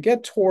 but when you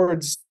get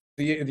towards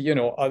the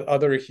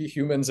other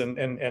humans and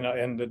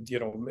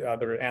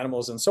other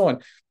animals and so on,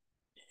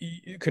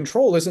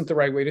 control isn't the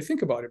right way to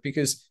think about it,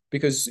 because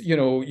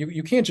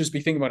you can't just be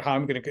thinking about how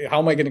am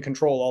I going to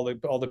control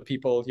all the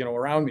people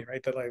around me,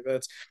 right?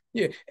 That's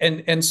yeah.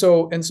 And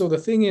so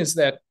the thing is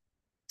that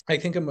I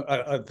think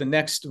the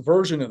next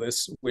version of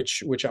this,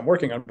 which I'm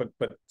working on,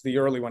 but the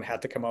early one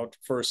had to come out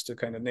first to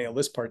kind of nail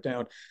this part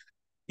down,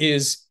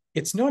 is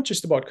it's not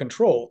just about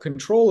control.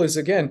 Control is,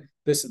 again,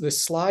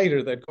 this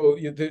slider that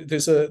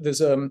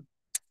there's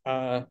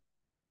a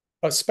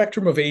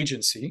spectrum of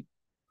agency,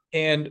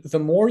 and the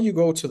more you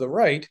go to the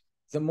right,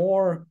 the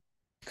more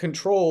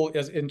control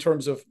in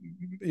terms of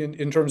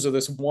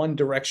this one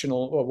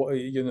directional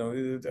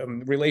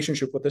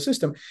relationship with the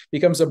system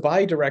becomes a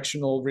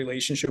bidirectional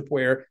relationship,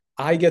 where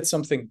I get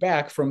something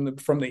back from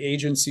the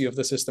agency of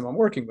the system I'm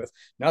working with.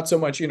 Not so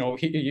much, you're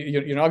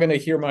not going to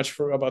hear much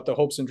about the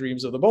hopes and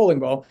dreams of the bowling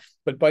ball,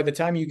 but by the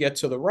time you get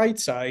to the right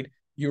side,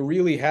 you're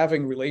really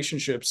having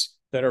relationships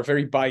that are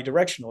very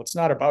bidirectional. It's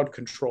not about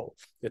control.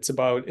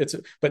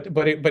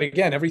 But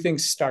again, everything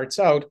starts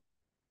out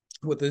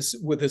with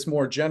this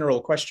more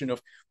general question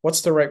of what's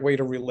the right way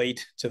to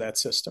relate to that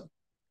system.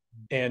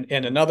 And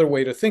another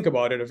way to think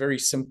about it, a very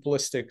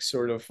simplistic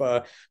sort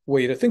of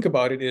way to think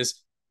about it,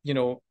 is,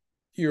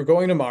 you're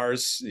going to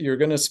Mars, you're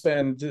going to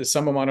spend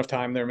some amount of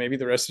time there, maybe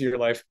the rest of your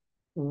life.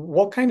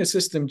 What kind of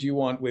system do you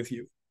want with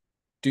you?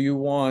 Do you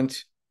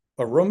want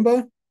a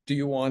Roomba? Do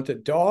you want a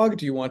dog?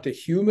 Do you want a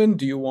human?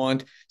 Do you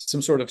want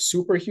some sort of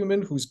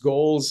superhuman whose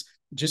goals,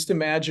 just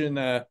imagine,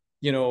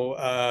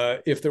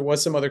 if there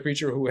was some other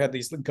creature who had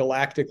these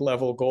galactic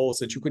level goals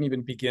that you couldn't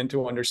even begin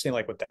to understand,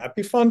 like, would that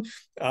be fun?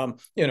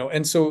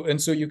 And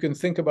so you can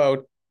think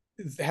about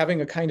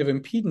having a kind of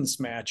impedance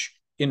match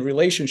in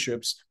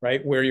relationships,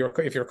 right? Where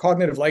if your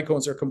cognitive light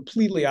cones are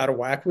completely out of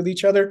whack with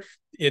each other,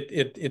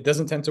 it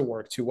doesn't tend to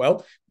work too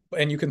well.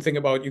 And you can think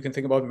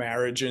about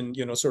marriage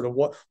and sort of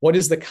what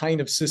is the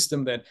kind of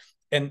system that,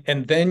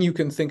 and then you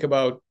can think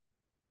about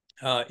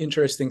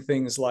interesting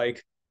things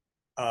like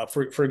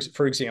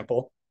for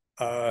example,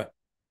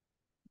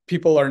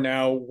 people are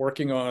now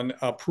working on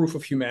proof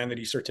of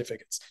humanity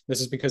certificates. This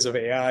is because of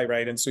AI,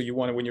 right? And so you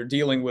want to, when you're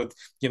dealing with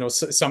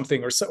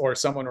something or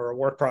someone or a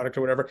work product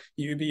or whatever,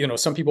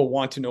 some people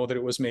want to know that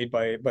it was made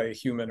by a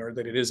human, or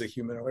that it is a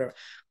human or whatever.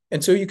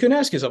 And so you can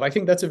ask yourself, I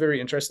think that's a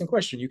very interesting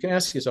question. You can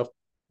ask yourself,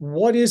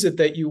 what is it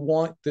that you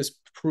want this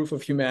proof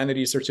of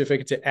humanity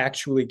certificate to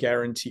actually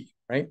guarantee,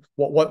 right?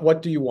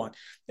 What do you want?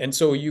 And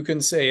so you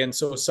can say, and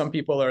so some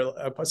people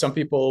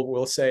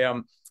will say,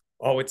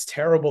 oh, it's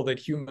terrible that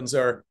humans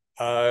are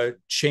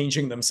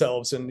changing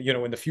themselves, and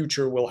in the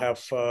future we'll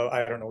have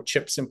I don't know,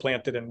 chips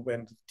implanted and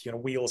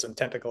wheels and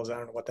tentacles. I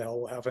don't know what the hell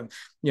we'll have, and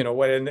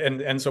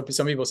and so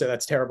some people say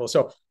that's terrible.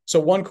 So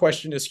one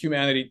question is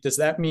humanity. Does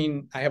that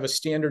mean I have a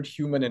standard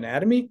human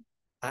anatomy?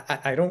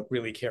 I don't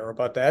really care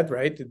about that,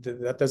 right?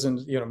 That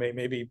doesn't,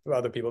 maybe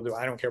other people do.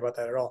 I don't care about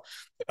that at all.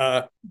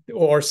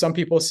 Or some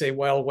people say,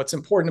 well, what's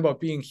important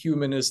about being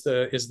human is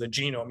the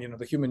genome,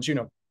 the human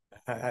genome.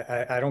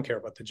 I don't care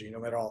about the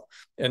genome at all.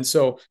 And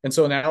so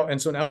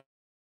now,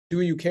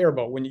 do you care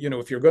about, when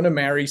if you're going to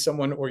marry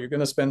someone or you're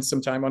going to spend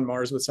some time on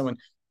Mars with someone,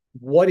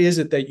 what is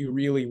it that you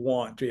really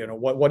want?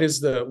 What is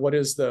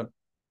the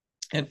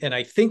and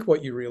I think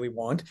what you really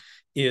want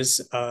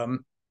is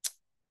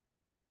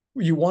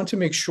you want to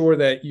make sure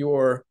that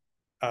your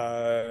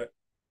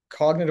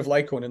cognitive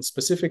light cone, and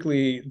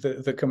specifically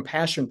the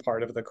compassion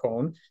part of the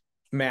cone,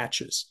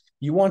 matches.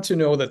 You want to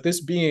know that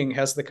this being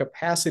has the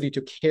capacity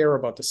to care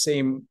about the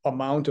same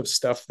amount of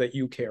stuff that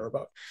you care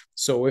about.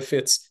 So if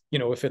it's a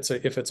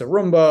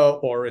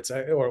Roomba, or it's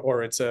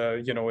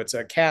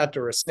a cat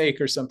or a snake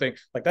or something,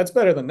 like, that's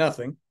better than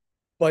nothing,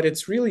 but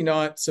it's really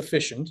not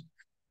sufficient.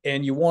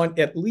 And you want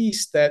at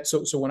least that.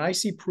 So when I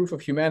see proof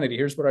of humanity,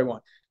 here's what I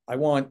want. I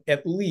want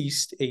at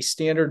least a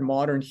standard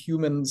modern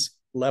human's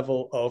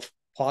level of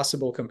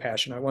possible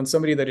compassion. I want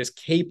somebody that is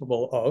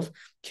capable of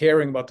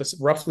caring about this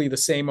roughly the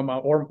same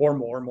amount, or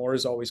more. More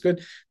is always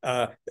good.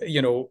 About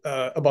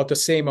the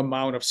same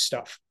amount of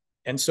stuff.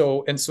 And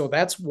so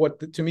that's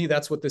to me,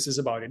 that's what this is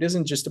about. It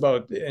isn't just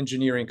about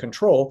engineering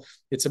control.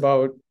 It's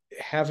about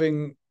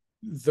having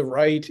the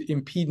right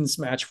impedance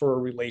match for a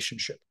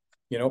relationship.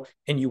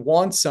 And you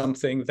want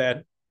something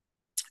that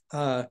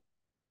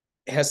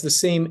has the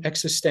same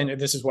existential.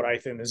 This is what I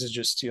think. This is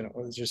just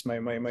it's just my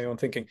own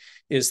thinking.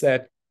 Is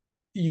that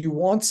you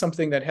want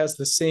something that has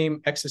the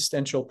same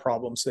existential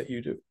problems that you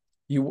do.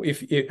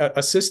 If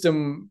a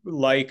system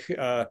like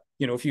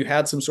if you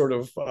had some sort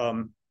of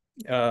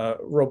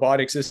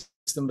robotic system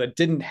system that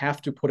didn't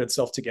have to put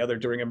itself together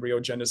during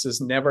embryogenesis,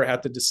 never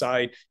had to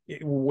decide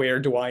where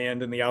do I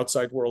end and the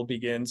outside world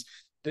begins.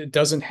 It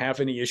doesn't have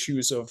any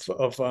issues of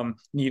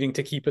needing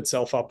to keep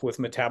itself up with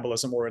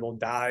metabolism or it'll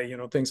die,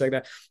 things like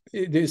that.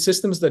 The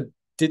systems that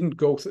didn't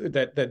go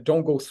that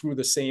don't go through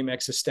the same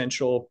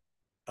existential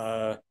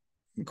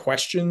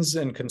questions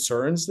and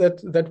concerns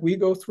that we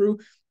go through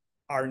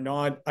are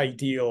not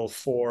ideal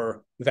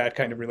for that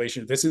kind of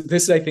relationship.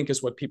 This I think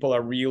is what people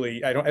are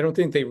really. I don't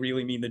think they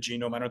really mean the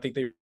genome. I don't think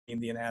they mean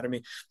the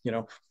anatomy.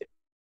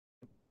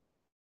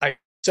 I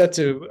said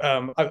to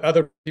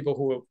other people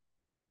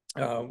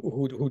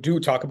who do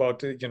talk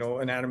about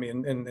anatomy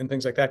and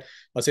things like that.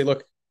 I'll say,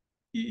 look,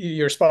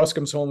 your spouse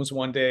comes home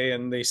one day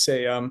and they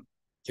say,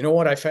 you know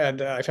what, I've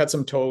had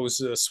some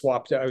toes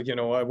swapped out.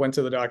 I went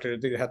to the doctor.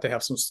 They had to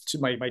have some.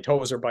 My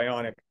toes are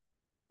bionic.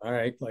 All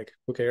right, like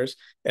who cares?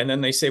 And then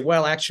they say,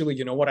 well, actually,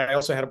 you know what? I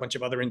also had a bunch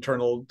of other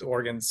internal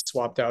organs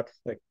swapped out.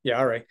 Like, yeah,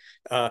 all right.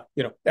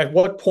 At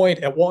what point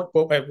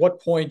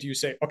do you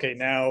say, okay,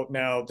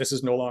 now this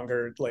is no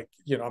longer like,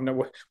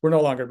 we're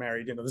no longer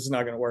married. This is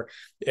not going to work.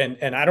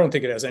 And I don't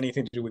think it has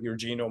anything to do with your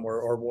genome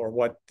or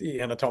what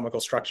the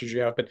anatomical structures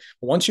you have. But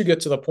once you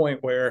get to the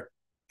point where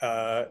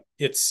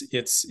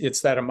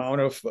it's that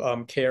amount of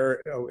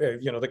care,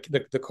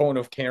 the cone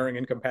of caring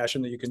and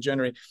compassion that you can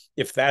generate.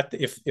 If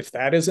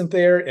that isn't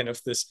there, and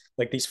if this,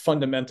 like these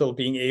fundamental,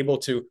 being able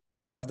to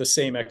have the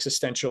same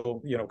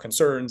existential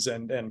concerns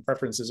and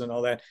preferences and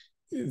all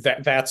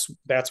that's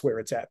where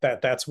it's at.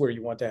 That's where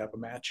you want to have a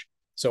match.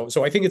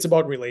 So I think it's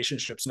about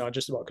relationships, not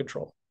just about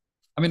control.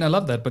 I mean, I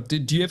love that, but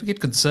do you ever get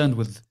concerned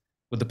with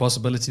the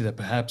possibility that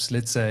perhaps,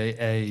 let's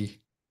say,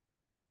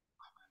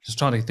 just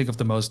trying to think of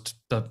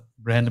the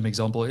random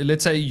example.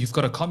 Let's say you've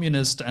got a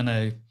communist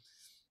and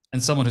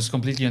someone who's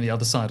completely on the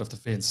other side of the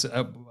fence.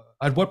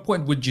 At what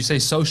point would you say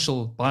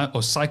social or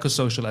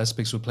psychosocial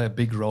aspects would play a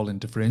big role in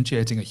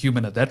differentiating a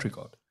human at that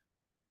regard?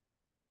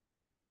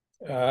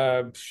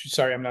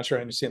 Sorry, I'm not sure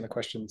I understand the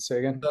question. Say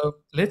again. So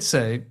let's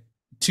say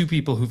two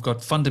people who've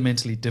got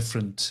fundamentally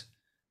different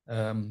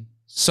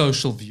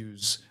social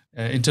views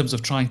in terms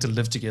of trying to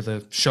live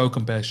together, show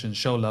compassion,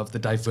 show love, the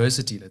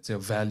diversity, let's say,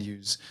 of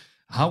values.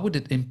 How would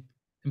it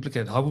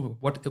implicate?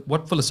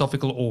 What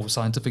philosophical or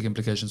scientific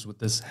implications would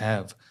this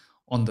have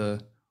on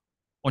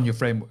your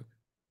framework?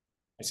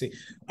 I see.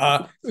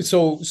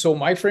 So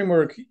my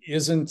framework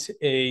isn't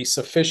a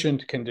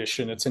sufficient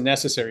condition; it's a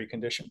necessary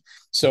condition.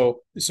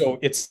 So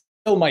it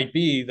still might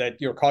be that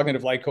your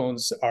cognitive light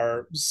cones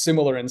are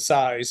similar in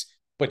size,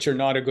 but you're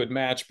not a good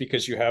match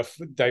because you have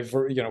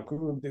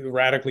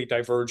radically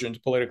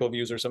divergent political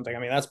views or something. I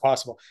mean, that's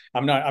possible.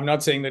 I'm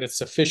not saying that it's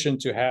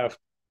sufficient to have.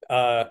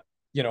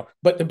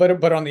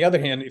 But on the other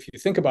hand, if you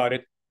think about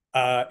it,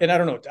 and I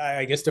don't know,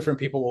 I guess different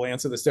people will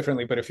answer this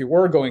differently, but if you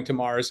were going to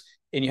Mars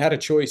and you had a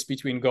choice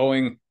between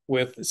going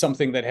with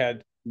something that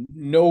had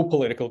no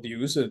political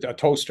views, a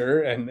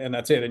toaster, and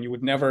that's it, and you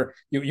would never,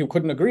 you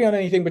couldn't agree on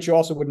anything, but you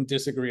also wouldn't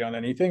disagree on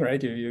anything,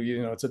 right?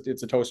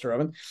 It's a toaster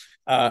oven,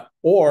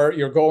 or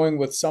you're going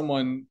with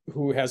someone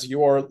who has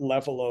your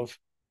level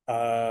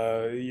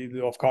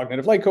of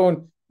cognitive light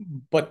cone,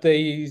 but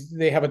they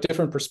have a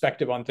different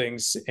perspective on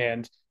things.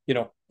 And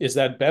is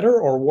that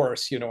better or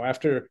worse?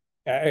 After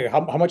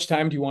how much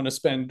time do you want to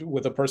spend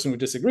with a person who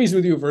disagrees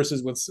with you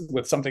versus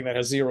with something that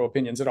has zero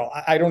opinions at all?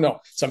 I don't know.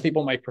 Some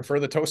people might prefer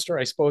the toaster,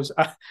 I suppose.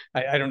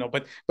 I don't know,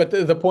 but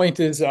the point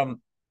is,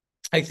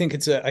 I think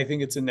it's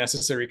a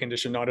necessary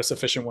condition, not a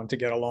sufficient one to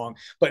get along.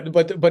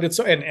 But it's,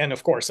 and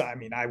of course, I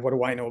mean, what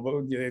do I know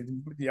about?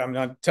 I'm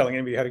not telling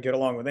anybody how to get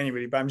along with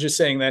anybody, but I'm just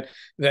saying that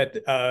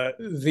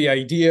the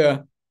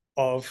idea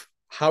of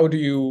how do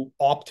you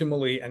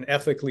optimally and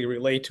ethically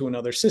relate to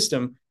another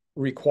system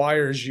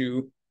requires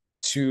you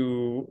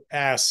to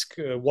ask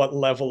what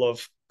level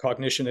of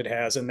cognition it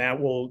has, and that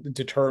will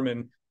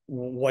determine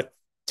what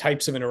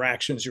types of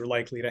interactions you're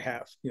likely to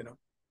have.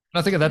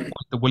 I think at that point,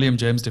 the William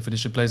James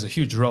definition plays a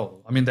huge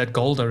role. I mean, that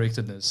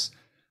goal-directedness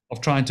of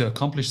trying to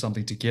accomplish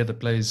something together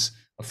plays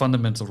a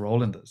fundamental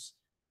role in this.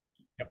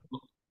 Yep.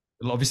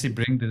 It'll obviously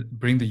bring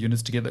the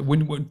units together.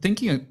 When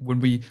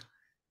we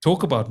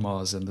talk about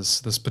Mars and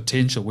this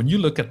potential, when you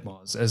look at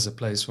Mars as a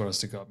place for us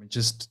to go, I mean,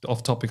 just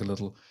off topic a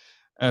little,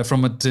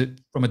 from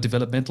a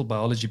developmental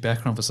biology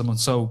background, for someone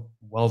so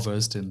well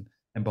versed in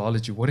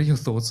biology, what are your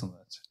thoughts on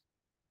that?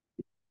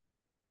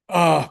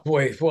 Oh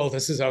boy, well,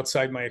 this is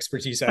outside my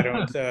expertise. I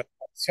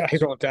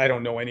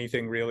don't know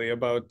anything really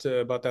about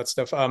that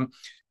stuff.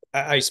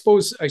 I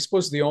suppose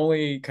the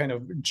only kind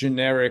of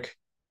generic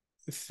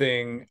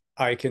thing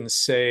I can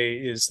say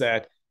is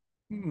that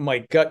my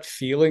gut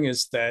feeling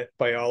is that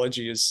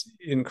biology is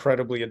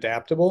incredibly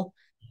adaptable,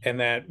 and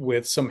that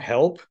with some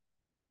help,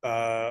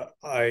 I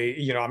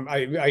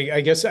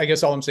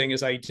guess all I'm saying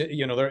is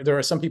there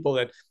are some people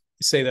that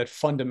say that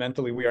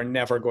fundamentally we are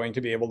never going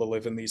to be able to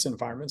live in these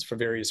environments for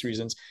various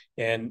reasons,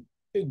 and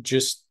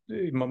just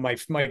my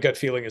gut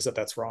feeling is that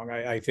that's wrong.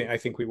 I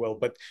think we will,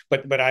 but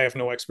I have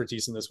no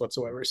expertise in this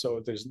whatsoever. So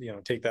there's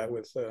take that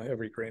with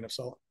every grain of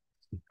salt.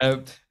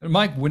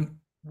 Mike, when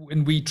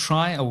when we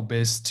try our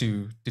best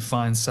to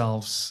define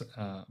selves,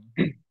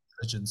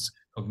 intelligence,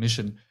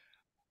 cognition,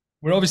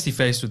 we're obviously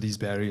faced with these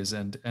barriers,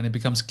 and it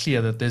becomes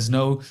clear that there's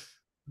no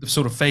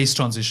sort of phase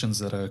transitions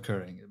that are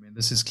occurring. I mean,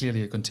 this is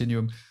clearly a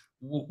continuum.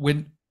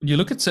 When you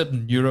look at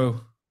certain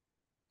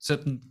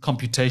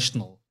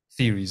computational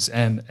theories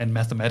and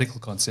mathematical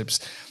concepts,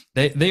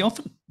 they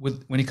often,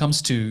 when it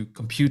comes to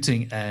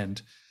computing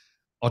and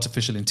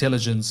artificial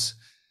intelligence,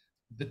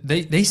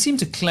 they seem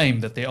to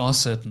claim that there are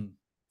certain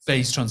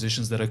phase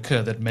transitions that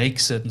occur that make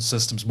certain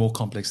systems more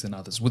complex than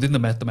others within the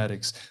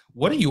mathematics.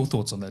 What are your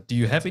thoughts on that? Do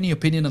you have any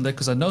opinion on that?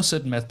 Because I know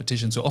certain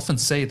mathematicians who often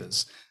say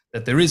this,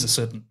 that there is a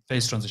certain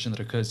phase transition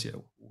that occurs here.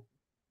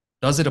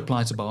 Does it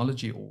apply to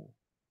biology or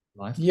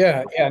life?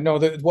 Yeah, no.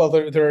 Well,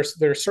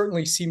 there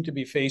certainly seem to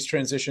be phase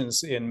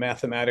transitions in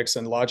mathematics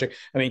and logic.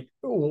 I mean,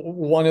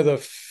 one of the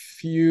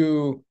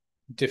few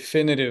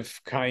definitive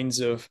kinds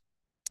of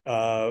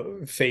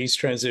phase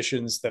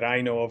transitions that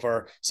I know of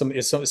are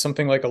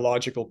something like a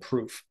logical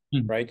proof,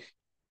 right?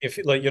 If,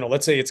 like,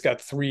 let's say it's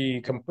got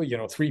three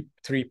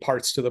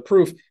parts to the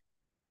proof.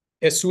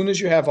 As soon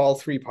as you have all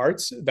three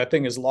parts, that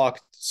thing is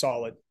locked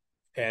solid.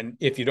 And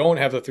if you don't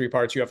have the three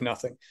parts, you have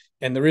nothing,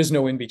 and there is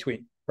no in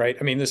between, right?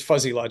 I mean, there's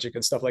fuzzy logic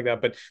and stuff like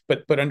that,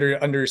 but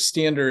under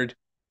standard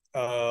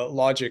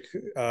logic,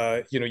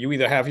 you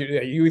either have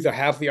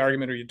the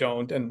argument or you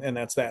don't, and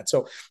that's that.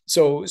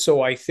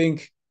 So I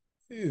think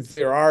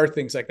there are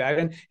things like that,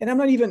 and I'm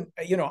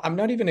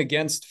not even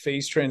against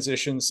phase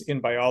transitions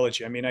in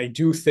biology. I mean, I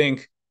do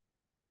think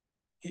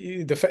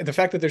the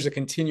fact that there's a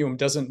continuum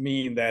doesn't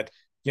mean that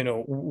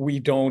we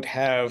don't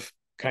have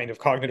kind of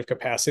cognitive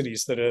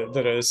capacities that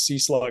a sea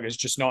slug is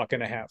just not going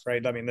to have,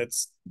 right? I mean,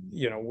 that's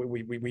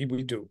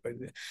we do,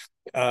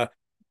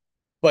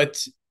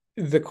 but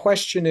the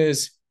question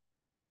is,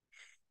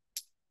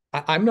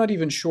 I'm not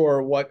even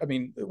sure what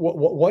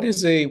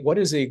is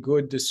a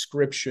good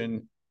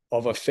description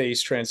of a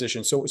phase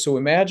transition. So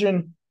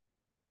imagine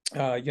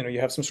you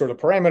have some sort of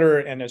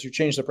parameter, and as you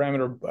change the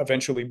parameter,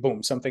 eventually,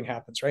 boom, something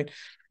happens, right?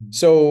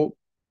 So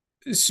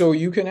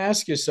you can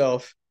ask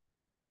yourself,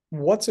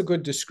 what's a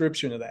good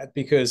description of that?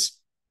 Because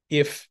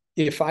if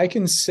I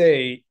can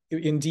say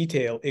in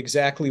detail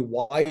exactly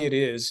why it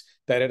is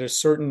that at a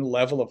certain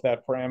level of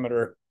that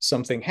parameter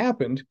something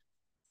happened,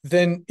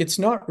 then it's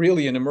not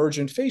really an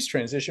emergent phase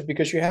transition,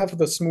 because you have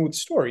the smooth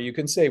story. You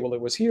can say, well,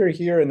 it was here,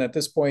 and at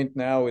this point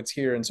now it's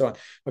here, and so on.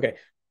 Okay.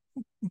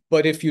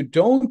 But if you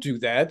don't do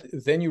that,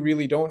 then you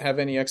really don't have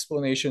any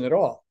explanation at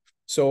all.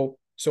 So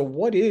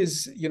what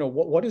is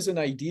an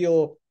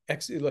ideal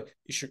it's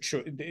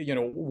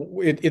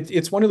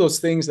one of those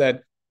things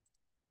that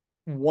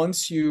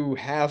once you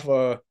have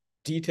a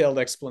detailed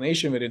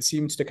explanation of it, it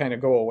seems to kind of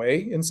go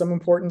away in some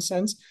important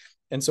sense.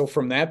 And so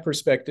from that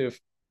perspective,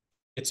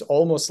 it's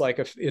almost like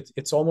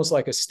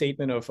a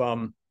statement of I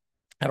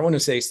don't want to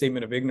say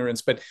statement of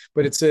ignorance, but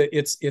it's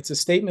a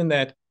statement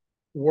that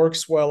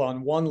works well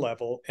on one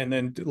level, and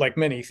then, like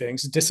many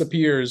things,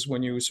 disappears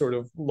when you sort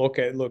of look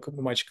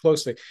much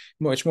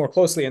more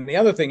closely. And the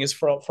other thing is,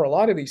 for a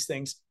lot of these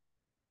things,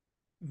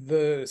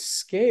 the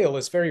scale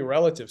is very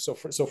relative. So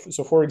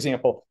for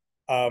example,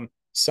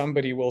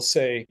 somebody will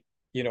say,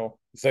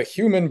 the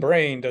human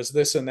brain does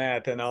this and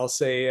that, and I'll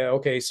say,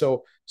 okay,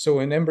 so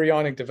in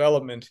embryonic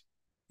development,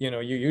 you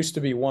used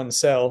to be one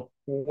cell.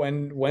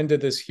 When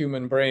did this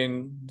human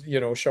brain,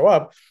 show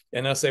up?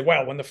 And I'll say,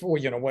 well,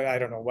 I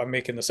don't know, I'm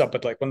making this up,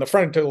 but like when the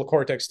frontal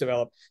cortex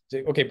developed.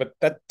 Say, okay, but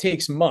that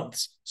takes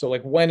months. So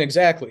like, when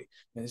exactly?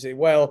 And they say,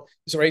 well,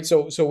 so right,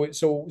 so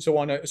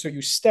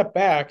you step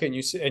back and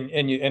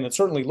and it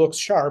certainly looks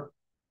sharp,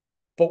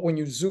 but when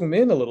you zoom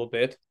in a little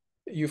bit,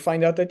 you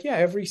find out that, yeah,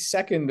 every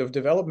second of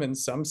development,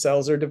 some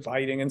cells are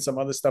dividing and some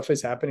other stuff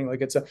is happening.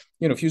 Like, it's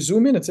if you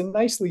zoom in, it's a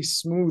nicely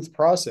smooth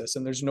process,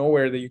 and there's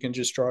nowhere that you can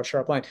just draw a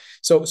sharp line.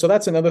 So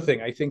that's another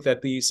thing. I think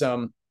that these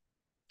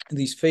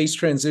phase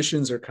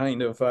transitions are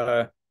kind of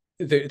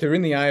they're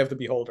in the eye of the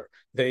beholder.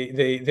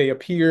 They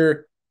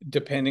appear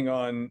depending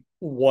on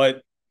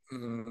what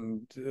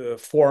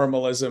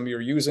formalism you're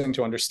using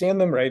to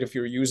understand them, right? If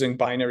you're using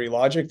binary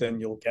logic,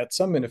 then you'll get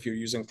some, and if you're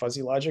using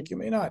fuzzy logic, you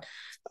may not.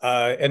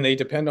 And they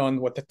depend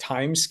on what the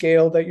time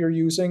scale that you're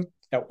using.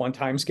 At one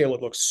time scale,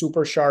 it looks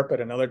super sharp.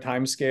 At another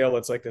time scale,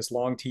 it's like this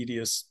long,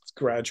 tedious,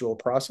 gradual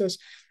process.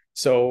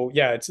 So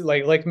yeah, it's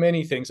like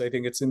many things. I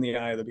think it's in the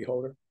eye of the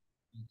beholder.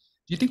 Do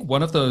you think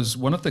one of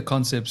the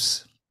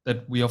concepts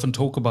that we often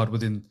talk about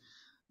within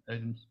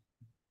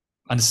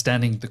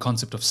understanding the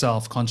concept of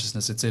self,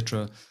 consciousness,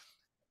 etc.,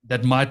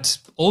 that might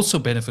also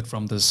benefit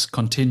from this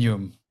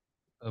continuum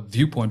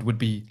viewpoint would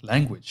be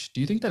language?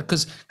 Do you think that?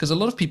 Because a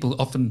lot of people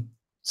often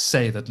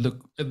say that,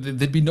 look,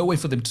 there'd be no way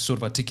for them to sort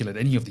of articulate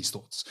any of these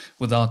thoughts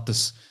without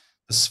this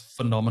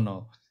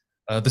phenomenon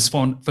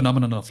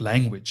of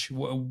language.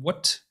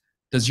 What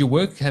does your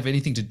work have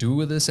anything to do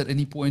with this at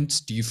any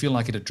point? Do you feel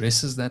like it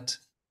addresses that?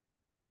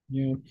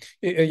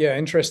 Yeah,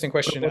 interesting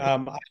question.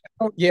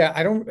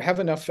 I don't have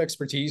enough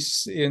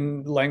expertise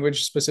in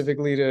language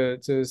specifically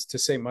to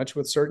say much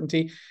with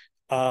certainty.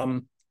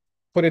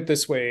 put it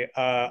this way.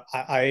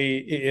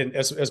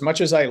 As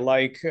much as I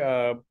like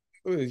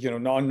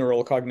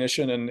non-neural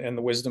cognition and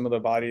the wisdom of the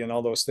body and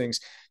all those things,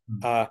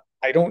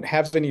 I don't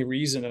have any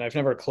reason, and I've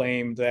never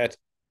claimed that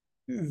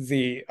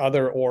the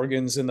other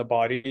organs in the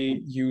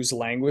body use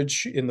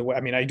language in the way.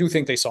 I mean, I do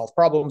think they solve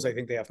problems. I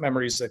think they have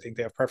memories. I think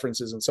they have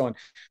preferences and so on.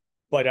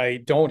 But I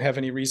don't have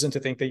any reason to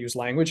think they use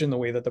language in the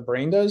way that the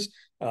brain does.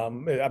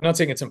 I'm not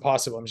saying it's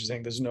impossible. I'm just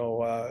saying there's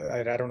no,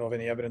 I don't know of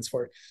any evidence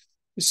for it.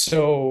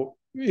 So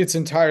it's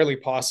entirely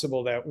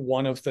possible that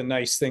one of the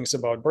nice things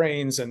about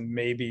brains, and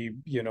maybe,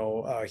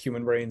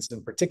 human brains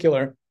in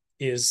particular,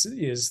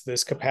 is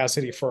this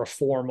capacity for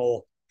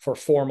formal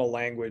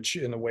language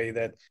in a way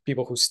that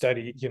people who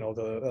study,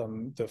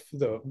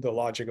 the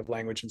logic of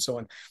language and so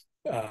on,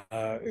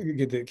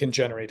 can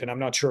generate. And I'm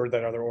not sure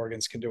that other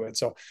organs can do it.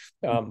 So,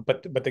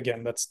 but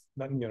again, that's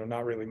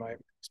not really my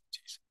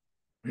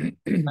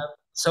expertise.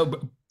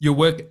 So your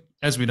work,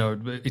 as we know,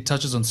 it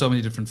touches on so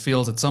many different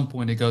fields. At some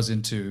point, it goes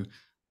into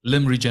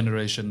limb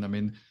regeneration. I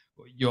mean,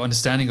 your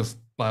understanding of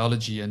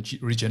biology and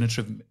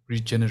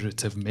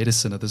regenerative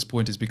medicine at this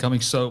point is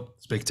becoming so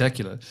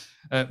spectacular.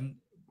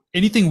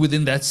 Anything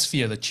within that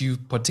sphere that you're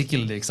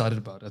particularly excited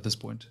about at this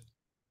point?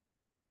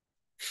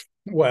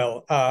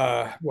 Well,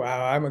 wow,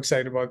 I'm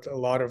excited about a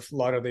lot of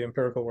the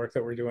empirical work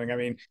that we're doing. I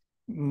mean,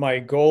 my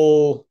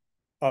goal,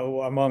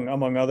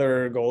 among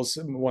other goals,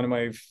 one of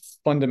my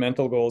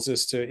fundamental goals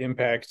is to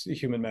impact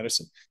human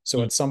medicine.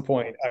 So at some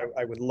point,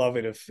 I would love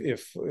it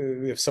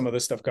if some of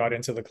this stuff got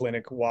into the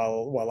clinic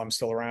while I'm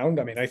still around.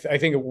 I mean, I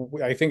think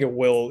it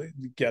will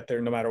get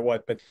there no matter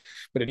what. But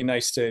it'd be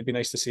nice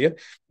to see it.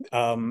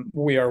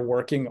 We are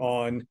working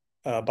on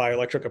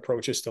bioelectric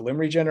approaches to limb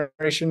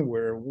regeneration,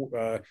 where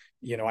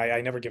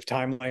I never give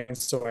timelines,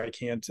 so I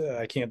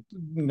can't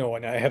know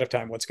ahead of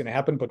time what's going to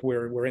happen. But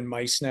we're in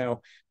mice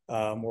now.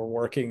 We're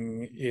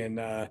working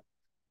in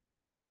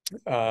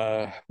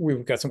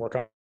we've got some work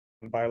on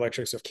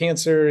bioelectrics of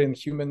cancer in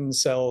human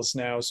cells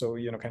now. So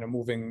kind of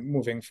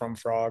moving from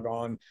frog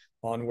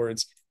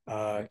onwards.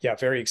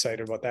 Very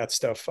excited about that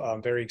stuff.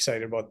 Very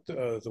excited about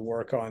the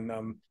work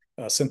on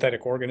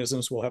synthetic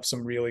organisms. We'll have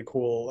some really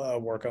cool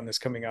work on this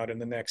coming out in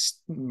the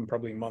next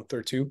probably month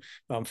or two,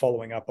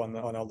 following up on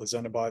all the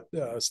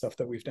Xenobot stuff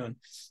that we've done.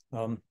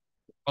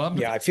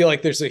 I feel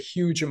like there's a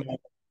huge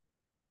amount.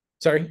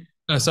 Sorry?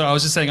 Sorry, I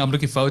was just saying I'm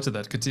looking forward to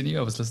that. Continue.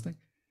 I was listening.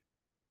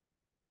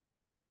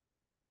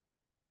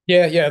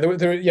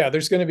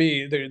 There's going to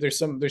be there's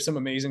some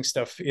amazing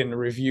stuff in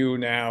review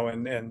now,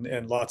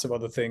 and lots of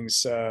other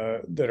things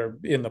that are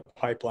in the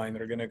pipeline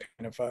that are going to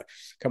kind of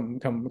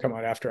come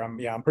out after.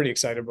 I'm pretty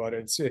excited about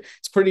it.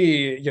 It's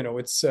pretty,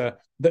 it's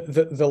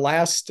the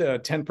last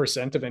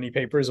 10% of any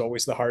paper is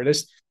always the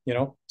hardest.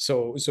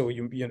 So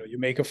you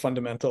make a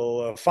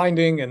fundamental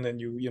finding, and then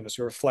you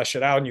sort of flesh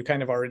it out, and you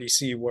kind of already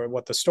see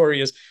what the story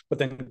is. But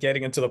then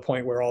getting into the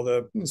point where all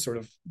the sort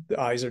of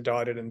I's are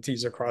dotted and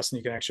T's are crossed, and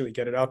you can actually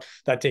get it out,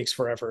 that takes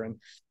forever. And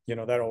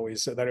that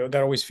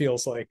always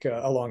feels like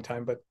a long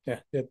time. But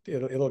yeah,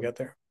 it'll get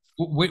there.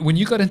 When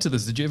you got into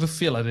this, did you ever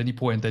feel at any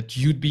point that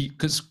you'd be,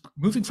 because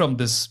moving from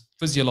this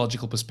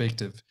physiological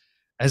perspective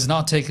has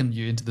now taken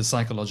you into the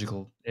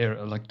psychological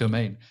area, like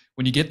domain?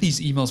 When you get these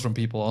emails from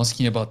people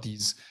asking about the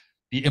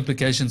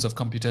implications of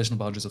computational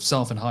boundaries of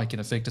self and how it can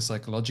affect us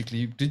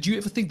psychologically, did you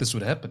ever think this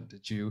would happen?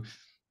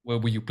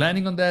 Were you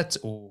planning on that,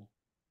 or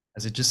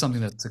is it just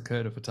something that's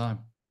occurred over time?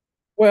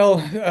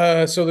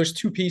 Well, so there's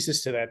two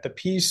pieces to that. The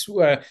piece,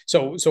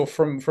 so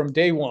from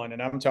day one,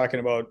 and I'm talking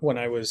about when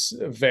I was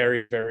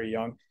very, very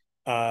young,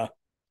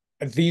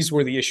 these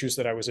were the issues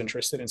that I was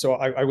interested in. So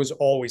I was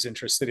always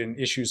interested in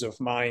issues of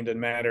mind and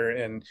matter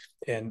and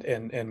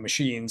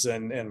machines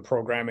and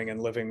programming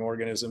and living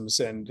organisms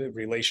and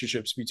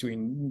relationships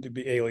between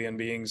alien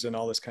beings and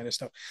all this kind of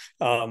stuff.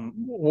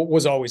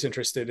 Was always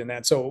interested in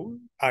that. So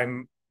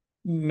I'm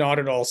not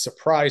at all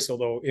surprised,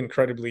 although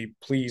incredibly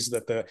pleased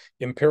that the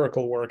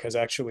empirical work has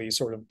actually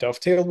sort of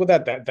dovetailed with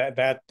that.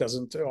 That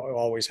doesn't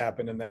always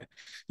happen, and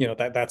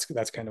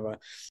that's kind of a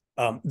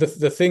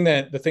the thing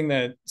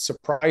that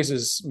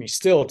surprises me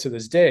still to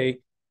this day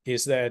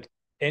is that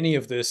any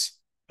of this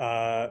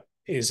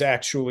is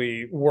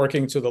actually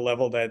working to the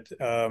level that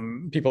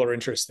people are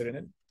interested in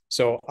it.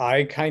 So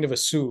I kind of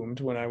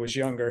assumed when I was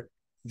younger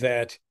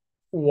that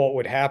what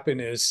would happen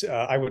is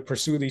I would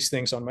pursue these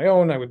things on my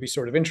own. I would be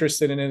sort of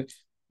interested in it,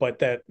 but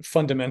that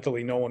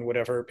fundamentally no one would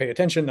ever pay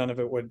attention. None of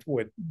it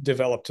would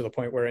develop to the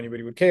point where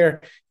anybody would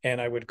care.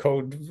 And I would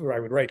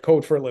write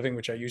code for a living,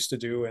 which I used to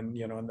do. And,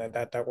 and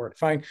that worked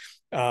fine.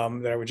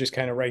 That I would just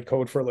kind of write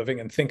code for a living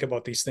and think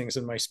about these things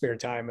in my spare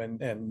time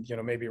and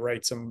maybe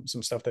write some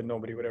stuff that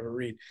nobody would ever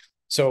read.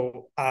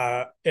 So,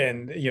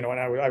 and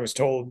I was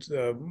told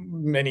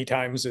many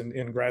times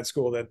in grad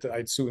school that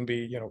I'd soon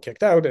be,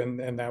 kicked out,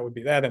 and that would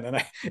be that.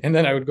 And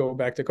then I would go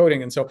back to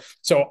coding. And so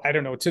I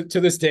don't know, to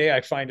this day,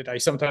 I find it, I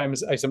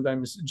sometimes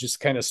just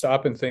kind of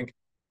stop and think,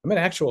 I'm an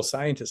actual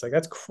scientist. Like,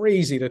 that's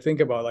crazy to think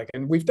about. Like,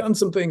 and we've done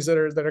some things that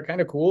are kind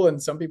of cool, and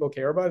some people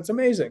care about it. It's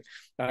amazing.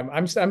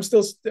 I'm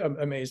still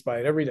amazed by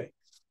it every day.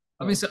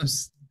 I mean,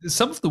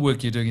 some of the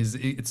work you're doing is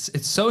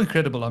it's so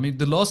incredible. I mean,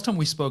 the last time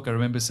we spoke, I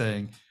remember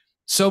saying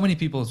so many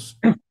people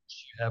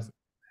have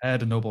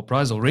had a Nobel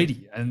Prize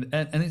already, and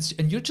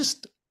you're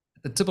just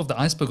at the tip of the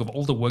iceberg of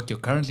all the work you're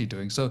currently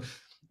doing. So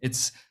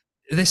it's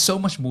there's so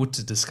much more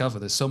to discover.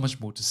 There's so much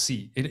more to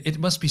see. It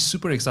must be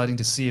super exciting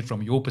to see it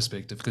from your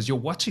perspective because you're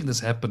watching this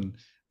happen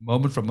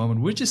moment from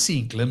moment. We're just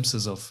seeing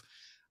glimpses of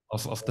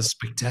the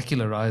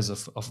spectacular rise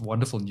of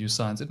wonderful new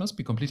science. It must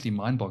be completely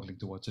mind-boggling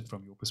to watch it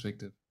from your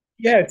perspective.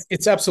 Yeah,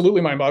 it's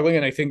absolutely mind-boggling,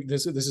 and I think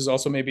this is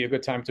also maybe a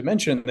good time to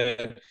mention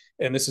that,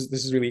 and this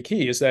is really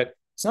key, is that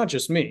it's not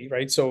just me,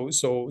 right? So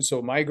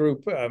my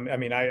group, I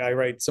mean, I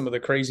write some of the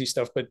crazy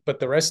stuff, but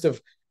the rest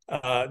of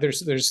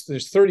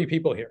there's 30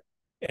 people here,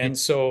 and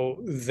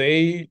so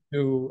they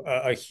do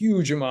a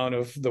huge amount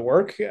of the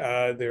work.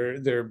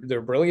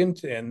 They're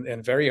brilliant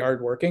and very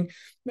hardworking,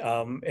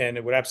 and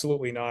it would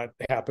absolutely not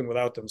happen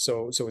without them.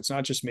 So it's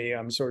not just me.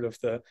 I'm sort of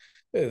the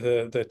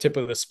tip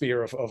of the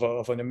spear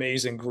of an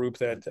amazing group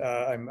that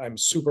I'm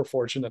super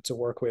fortunate to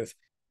work with.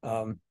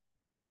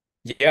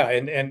 Yeah,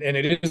 and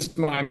it is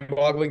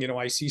mind-boggling.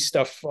 I see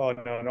stuff on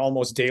an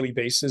almost daily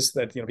basis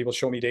that people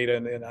show me data,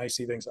 and I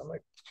see things. I'm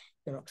like,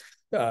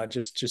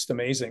 just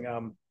amazing.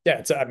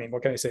 Yeah, I mean,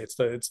 what can I say? It's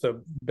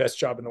the best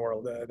job in the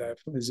world.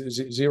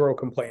 Zero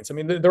complaints. I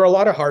mean, there are a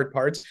lot of hard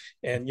parts,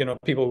 and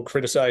people who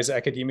criticize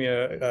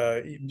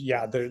academia.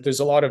 Yeah,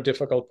 there's a lot of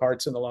difficult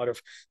parts and a lot of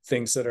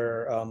things that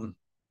are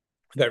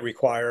that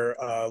require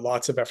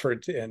lots of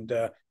effort and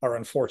are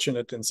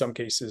unfortunate in some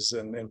cases,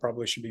 and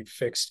probably should be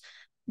fixed.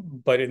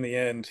 But in the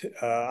end,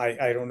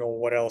 I don't know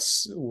what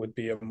else would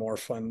be a more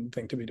fun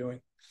thing to be doing.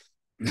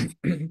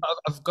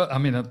 I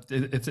mean,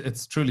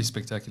 it's truly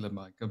spectacular,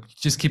 Mike.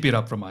 Just keep it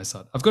up from my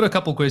side. I've got a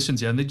couple questions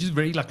here, and they're just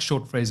very like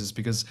short phrases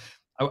because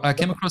I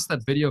came across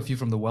that video of you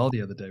from the well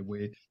the other day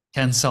where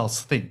can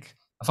cells think?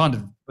 I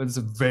found it's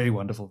a very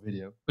wonderful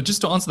video. But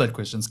just to answer that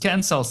question,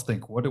 can cells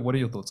think? What are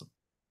your thoughts on it?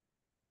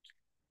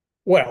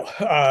 Well,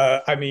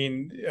 I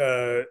mean,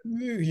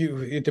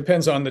 it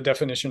depends on the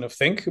definition of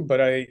think, but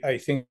I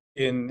think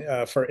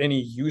for any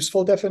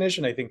useful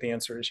definition, I think the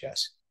answer is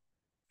yes.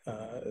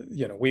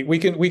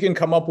 We can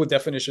come up with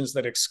definitions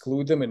that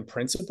exclude them in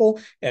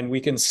principle, and we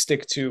can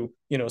stick to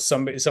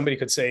somebody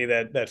could say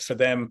that for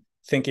them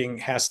thinking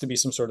has to be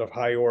some sort of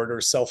high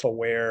order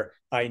self-aware.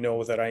 I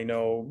know that I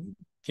know,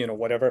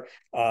 whatever.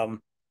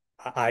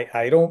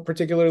 I don't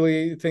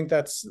particularly think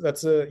that's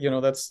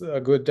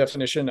a good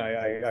definition.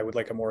 I would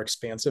like a more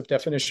expansive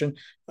definition.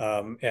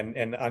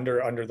 And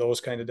under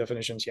those kind of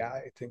definitions, yeah,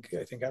 I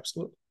think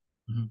absolutely.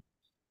 Mm-hmm.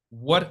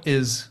 What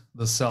is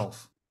the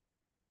self?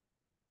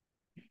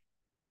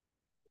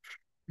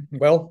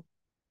 Well,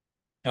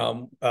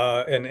 and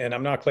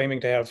I'm not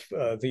claiming to have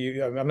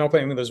I'm not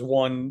claiming there's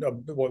one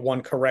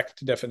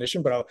correct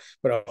definition, but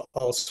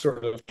I'll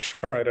sort of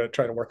try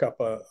to work up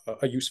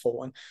a useful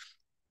one.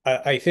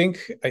 I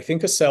think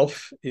a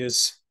self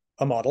is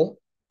a model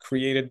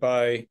created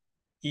by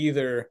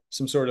either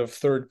some sort of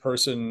third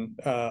person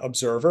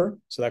observer.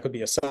 So that could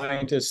be a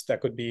scientist, that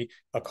could be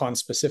a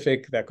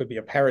conspecific, that could be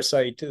a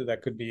parasite,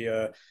 that could be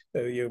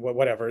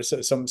whatever,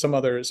 so some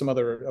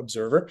other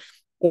observer,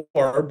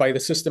 or by the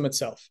system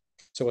itself.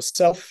 So a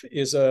self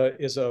is a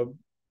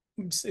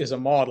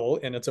model,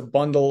 and it's a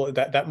bundle.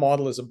 That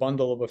model is a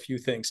bundle of a few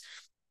things.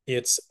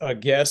 It's a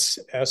guess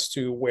as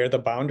to where the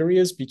boundary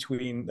is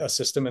between a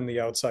system and the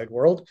outside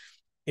world.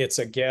 It's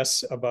a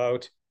guess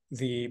about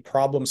the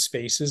problem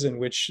spaces in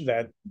which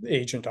that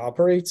agent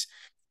operates.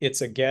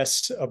 It's a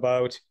guess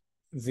about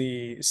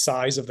the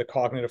size of the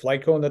cognitive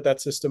light cone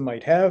that system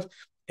might have.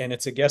 And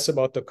it's a guess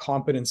about the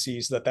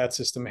competencies that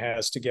system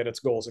has to get its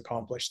goals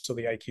accomplished. So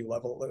the IQ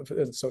level,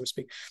 so to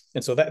speak.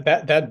 And so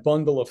that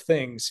bundle of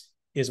things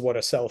is what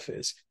a self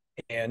is.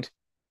 And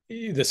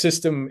the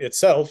system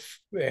itself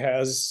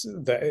has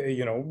that,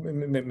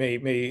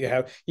 may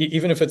have,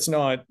 even if it's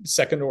not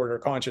second order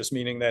conscious,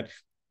 meaning that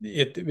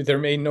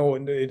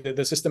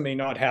the system may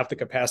not have the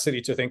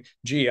capacity to think,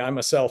 gee, I'm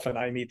a self and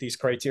I meet these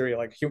criteria,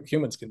 like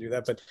humans can do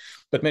that,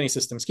 but many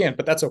systems can't.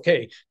 But that's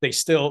okay. They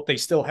still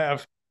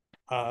have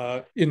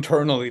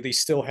internally, they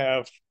still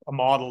have a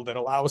model that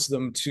allows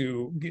them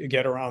to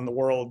get around the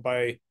world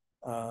by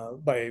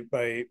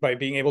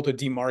being able to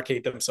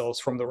demarcate themselves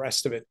from the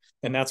rest of it,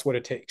 and that's what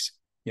it takes.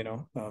 I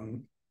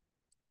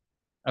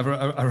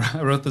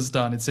wrote this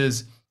down. It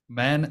says,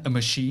 man, a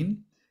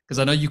machine. Because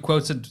I know you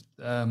quoted,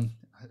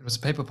 it was a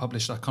paper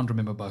published, I can't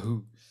remember by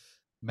who.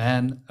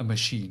 Man, a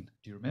machine.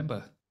 Do you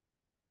remember?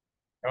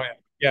 Oh,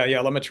 yeah.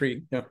 Yeah,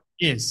 Lemaitre. Yeah.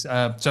 Yes.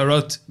 So I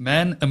wrote,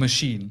 man, a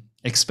machine,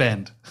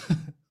 expand.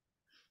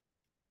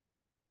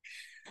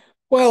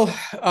 Well,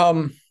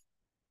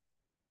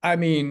 I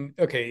mean,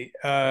 okay.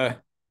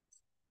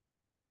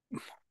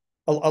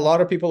 A lot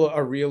of people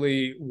are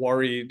really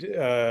worried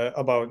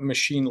about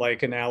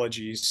machine-like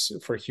analogies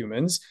for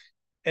humans,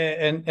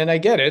 and I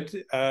get it.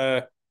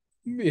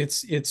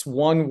 It's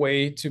one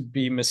way to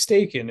be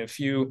mistaken. If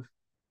you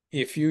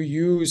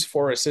use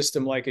for a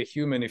system like a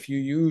human, if you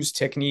use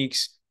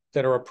techniques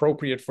that are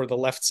appropriate for the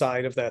left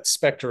side of that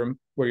spectrum,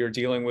 where you're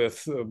dealing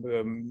with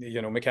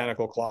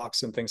mechanical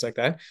clocks and things like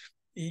that,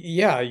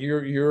 yeah,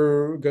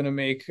 you're going to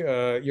make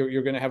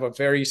you're going to have a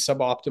very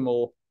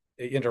suboptimal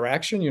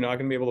interaction. You're not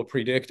going to be able to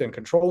predict and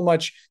control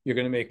much. You're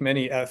going to make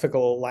many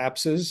ethical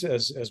lapses,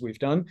 as we've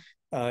done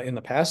in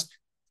the past.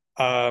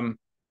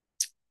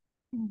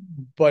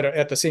 But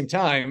at the same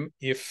time,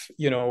 if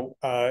you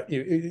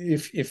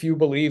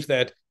believe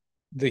that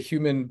the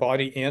human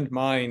body and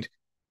mind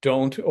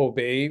don't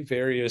obey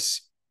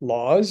various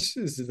laws,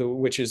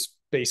 which is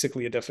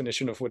basically a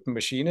definition of what the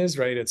machine is,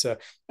 right?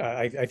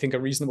 I think a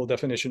reasonable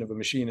definition of a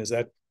machine is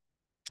that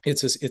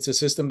it's a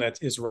system that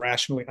is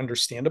rationally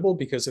understandable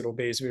because it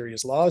obeys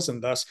various laws,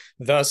 and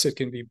thus it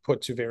can be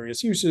put to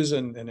various uses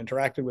and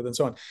interacted with and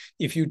so on.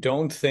 If you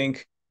don't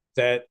think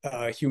that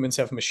humans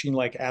have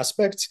machine-like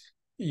aspects,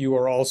 you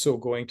are also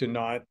going to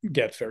not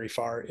get very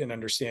far in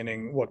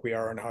understanding what we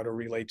are and how to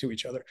relate to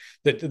each other.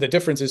 The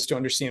difference is to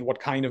understand what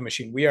kind of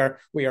machine we are.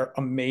 We are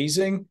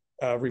amazing,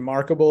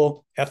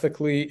 remarkable,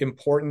 ethically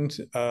important,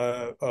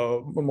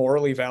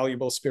 morally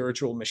valuable,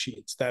 spiritual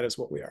machines. That is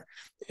what we are.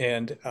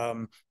 And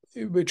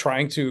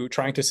trying to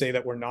say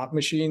that we're not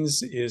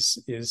machines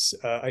is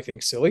I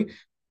think silly.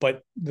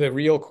 But the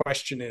real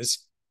question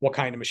is, what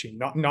kind of machine?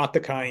 Not the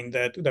kind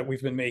that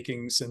we've been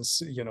making since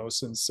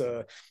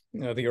the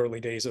early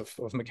days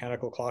of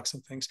mechanical clocks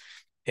and things.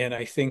 And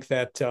I think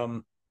that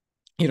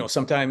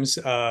sometimes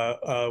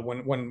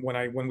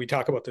when we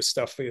talk about this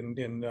stuff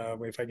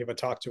if I give a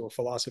talk to a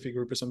philosophy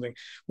group or something,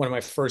 one of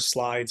my first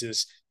slides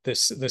is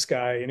this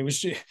guy, and he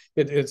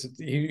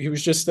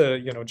was just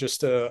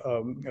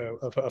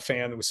a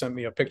fan who sent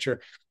me a picture,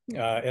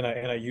 and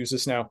I use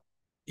this now.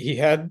 He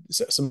had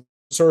some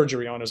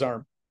surgery on his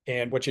arm.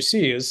 And what you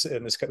see is,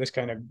 and this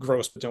kind of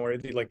gross, but don't worry,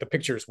 like the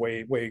picture is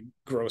way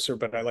grosser,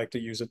 but I like to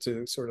use it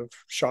to sort of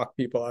shock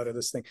people out of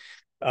this thing.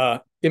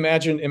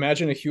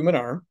 Imagine a human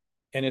arm,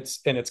 and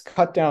it's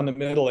cut down the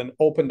middle and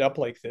opened up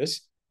like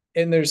this.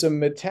 And there's a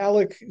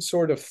metallic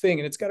sort of thing,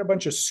 and it's got a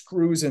bunch of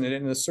screws in it,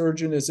 and the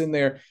surgeon is in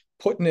there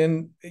putting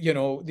in,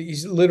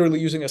 he's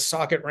literally using a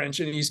socket wrench,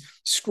 and he's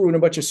screwing a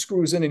bunch of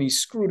screws in, and he's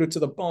screwed it to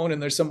the bone,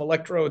 and there's some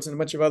electrodes and a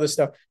bunch of other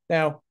stuff.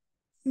 Now,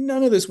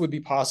 none of this would be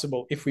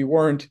possible if we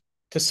weren't,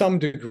 to some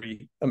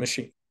degree, a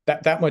machine.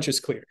 That much is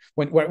clear.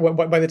 When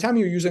by the time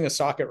you're using a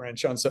socket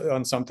wrench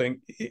on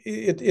something,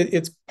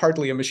 it's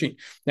partly a machine.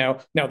 Now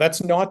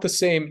that's not the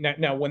same.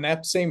 Now when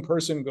that same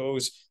person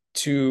goes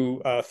to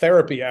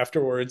therapy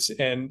afterwards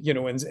and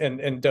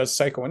does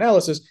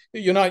psychoanalysis,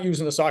 you're not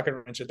using the socket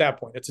wrench at that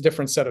point. It's a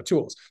different set of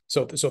tools.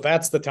 So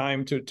that's the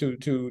time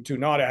to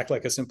not act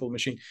like a simple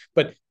machine.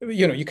 But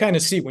you kind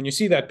of see, when you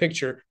see that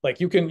picture, like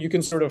you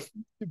can sort of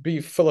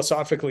be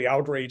philosophically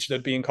outraged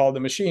at being called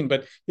a machine.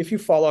 But if you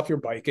fall off your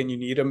bike and you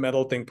need a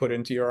metal thing put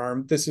into your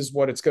arm, this is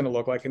what it's going to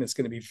look like, and it's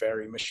going to be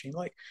very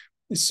machine-like.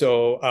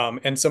 So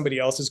and somebody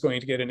else is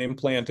going to get an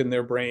implant in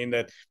their brain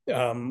that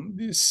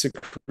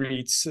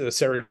secretes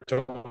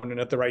serotonin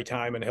at the right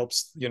time and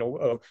helps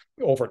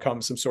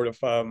overcome some sort of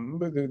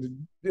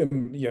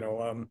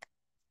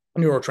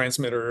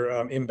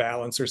neurotransmitter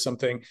imbalance or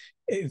something.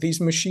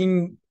 These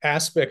machine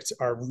aspects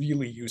are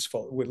really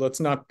useful. Let's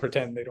not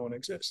pretend they don't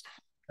exist.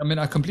 I mean,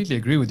 I completely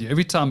agree with you.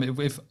 Every time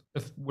if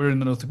we're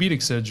in an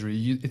orthopedic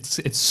surgery,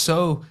 it's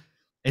so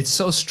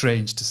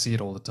strange to see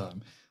it all the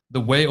time. The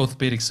way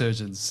orthopedic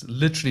surgeons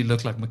literally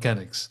look like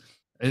mechanics.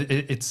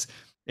 It's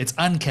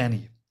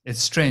uncanny.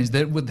 It's strange.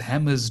 They're with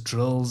hammers,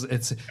 drills.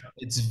 It's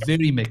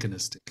very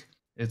mechanistic.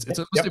 It's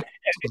almost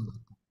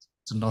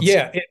not.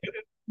 Yeah.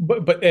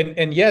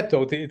 And yet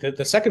though,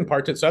 the second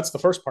part to this, that's the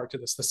first part to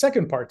this. The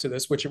second part to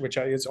this, which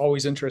is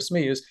always interests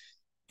me, is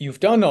you've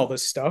done all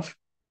this stuff,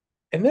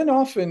 and then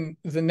often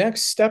the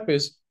next step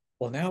is,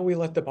 well, now we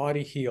let the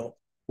body heal.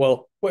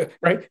 Well,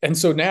 right. And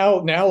so now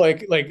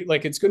like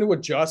it's going to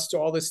adjust to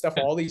all this stuff,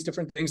 all these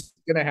different things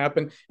are going to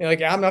happen. And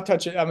like, I'm not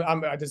touching,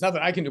 there's nothing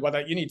I can do about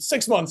that. You need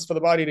 6 months for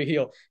the body to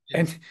heal.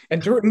 Yeah.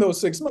 And during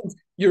those 6 months,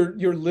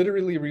 you're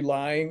literally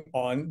relying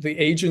on the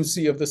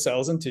agency of the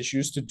cells and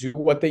tissues to do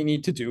what they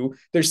need to do.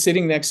 They're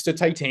sitting next to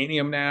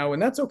titanium now,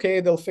 and that's okay.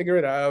 They'll figure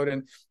it out.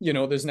 And,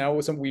 there's now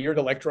some weird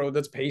electrode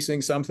that's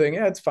pacing something.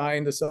 Yeah, it's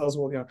fine. The cells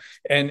will,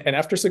 and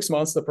after 6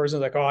 months, the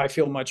person's like, oh, I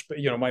feel much,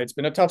 it's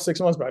been a tough 6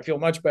 months, but I feel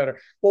much better.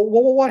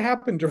 Well, what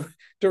happened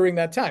during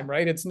that time,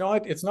 right? It's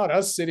not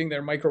us sitting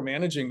there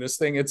micromanaging this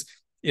thing. It's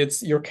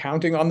you're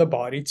counting on the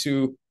body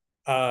to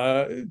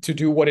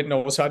do what it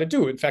knows how to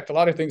do. In fact, a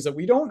lot of things that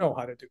we don't know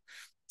how to do.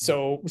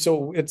 So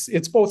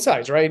it's both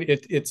sides, right?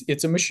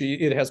 It's a machine.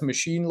 It has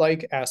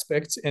machine-like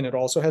aspects, and it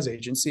also has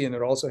agency, and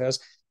it also has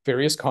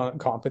various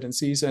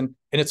competencies, and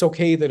it's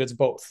okay that it's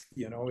both.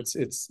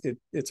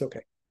 It's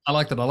okay. I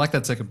like that. I like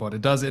that second part.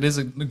 It is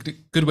a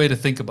good way to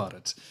think about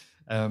it.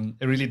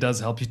 It really does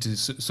help you to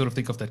sort of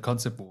think of that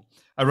concept more.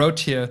 I wrote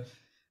here,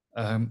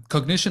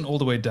 cognition all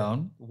the way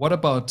down. What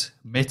about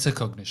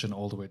metacognition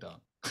all the way down?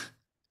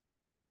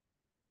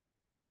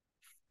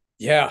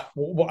 Yeah.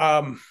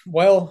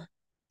 So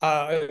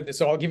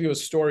I'll give you a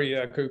story.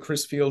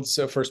 Chris Fields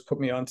first put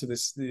me onto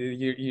this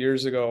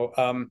years ago.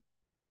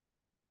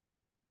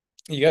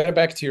 you got a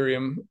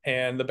bacterium,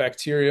 and the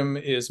bacterium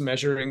is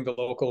measuring the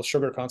local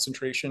sugar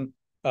concentration,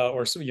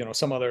 or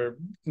some other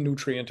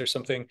nutrient or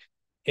something,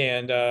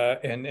 and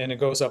it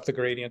goes up the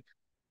gradient.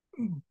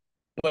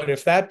 But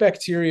if that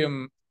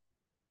bacterium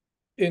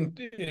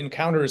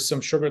encounters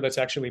some sugar that's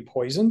actually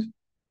poisoned,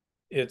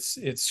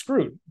 it's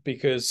screwed,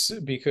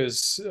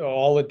 because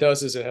all it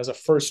does is it has a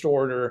first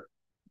order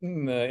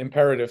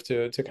imperative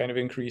to kind of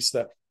increase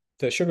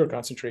the sugar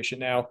concentration.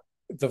 Now,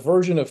 the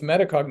version of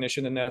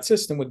metacognition in that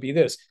system would be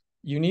this: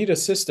 you need a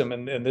system,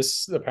 and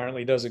this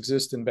apparently does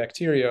exist in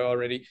bacteria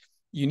already.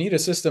 You need a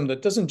system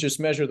that doesn't just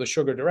measure the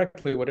sugar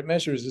directly. What it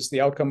measures is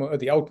the outcome of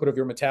the output of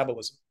your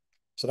metabolism.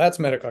 So that's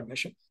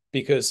metacognition,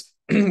 because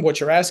what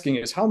you're asking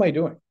is, how am I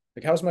doing?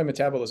 Like, how's my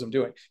metabolism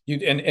doing?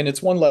 And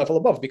it's one level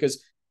above,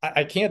 because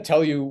I can't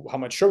tell you how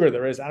much sugar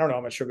there is. I don't know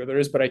how much sugar there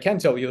is, but I can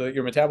tell you that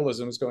your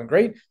metabolism is going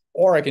great,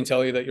 or I can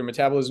tell you that your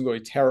metabolism is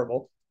going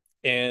terrible.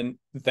 And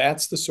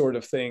that's the sort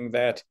of thing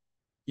that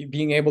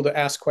being able to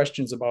ask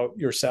questions about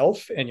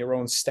yourself and your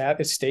own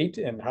state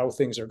and how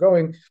things are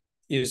going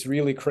is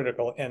really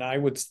critical. And I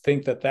would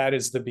think that that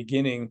is the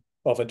beginning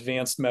of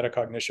advanced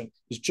metacognition,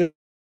 is just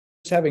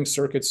having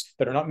circuits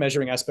that are not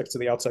measuring aspects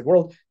of the outside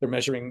world. They're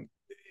measuring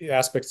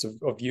aspects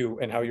of you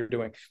and how you're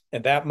doing.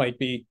 And that might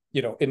be,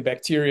 in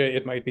bacteria,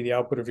 it might be the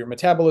output of your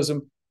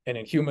metabolism. And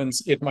in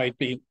humans, it might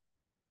be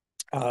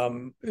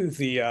how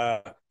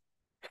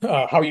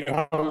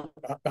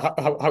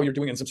you're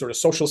doing in some sort of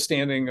social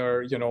standing,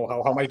 or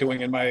how am I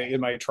doing in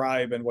my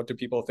tribe, and what do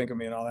people think of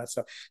me, and all that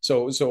stuff.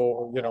 So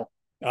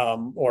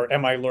or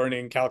am I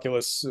learning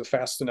calculus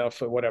fast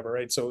enough, or whatever,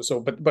 right?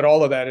 But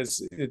all of that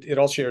it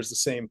all shares the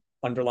same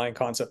underlying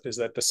concept, is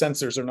that the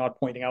sensors are not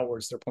pointing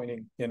outwards, they're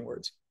pointing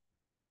inwards.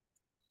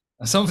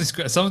 Some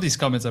of these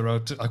comments I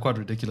wrote are quite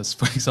ridiculous.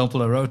 For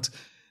example, I wrote,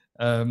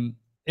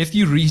 if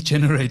you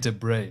regenerate a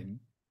brain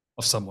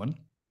of someone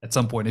at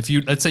some point,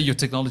 let's say your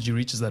technology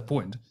reaches that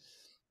point,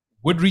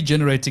 would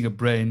regenerating a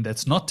brain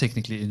that's not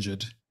technically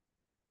injured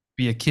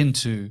be akin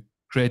to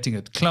creating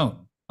a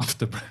clone of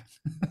the brain?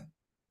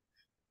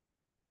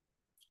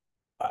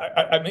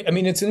 I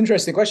mean, it's an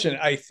interesting question.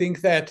 I think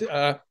that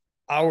the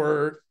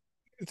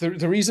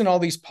reason all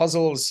these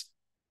puzzles,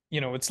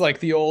 it's like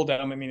the old,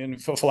 in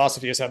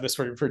philosophy has had this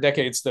for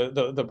decades,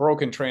 the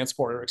broken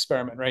transporter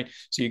experiment, right?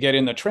 So you get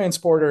in the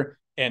transporter,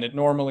 and it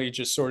normally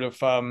just sort of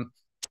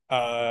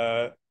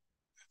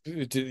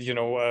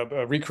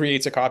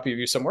recreates a copy of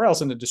you somewhere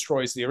else, and it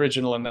destroys the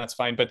original, and that's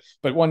fine. But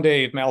one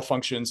day it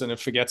malfunctions, and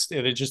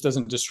it just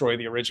doesn't destroy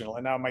the original.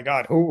 And now, my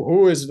God,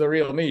 who is the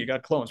real me? You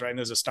got clones, right? And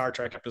there's a Star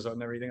Trek episode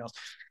and everything else.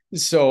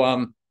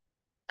 So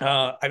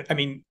I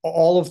mean,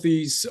 all of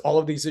these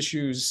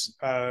issues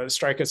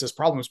strike us as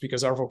problems,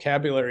 because our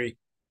vocabulary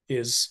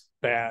is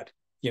bad.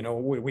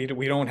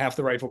 We don't have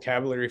the right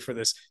vocabulary for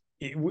this.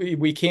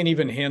 We can't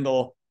even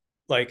handle,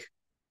 like,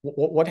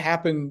 what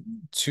happened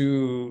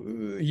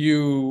to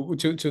you,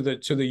 to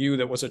the you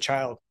that was a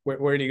child.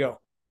 Where did he go?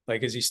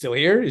 Like, is he still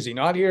here? Is he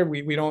not here?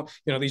 We don't,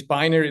 this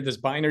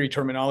binary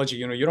terminology,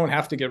 you don't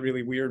have to get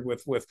really weird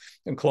with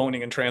and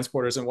cloning and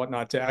transporters and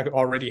whatnot to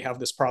already have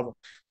this problem.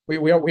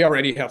 We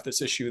already have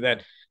this issue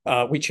that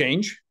we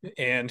change,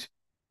 and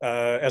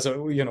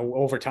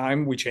over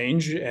time we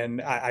change,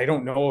 and I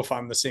don't know if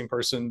I'm the same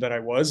person that I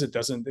was.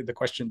 The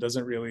question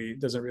doesn't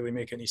really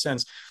make any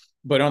sense.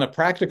 But on a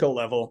practical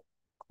level,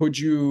 could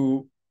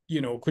you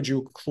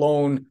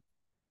clone?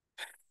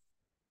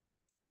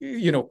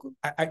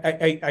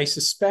 I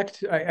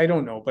suspect, I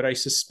don't know, but I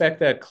suspect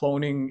that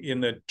cloning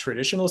in the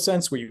traditional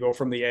sense, where you go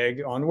from the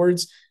egg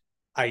onwards,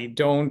 I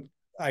don't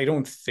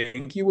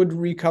think you would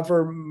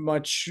recover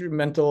much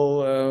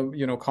mental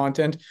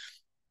content.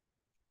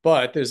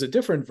 But there's a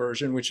different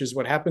version, which is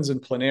what happens in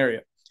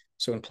planaria.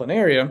 So in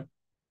planaria,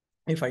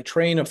 if I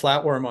train a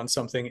flatworm on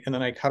something, and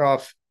then I cut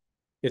off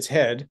its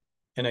head,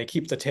 and I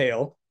keep the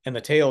tail, and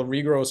the tail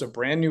regrows a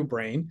brand new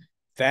brain,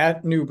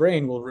 that new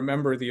brain will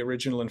remember the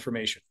original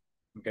information.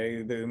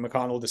 Okay, the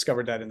McConnell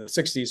discovered that in the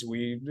 60s.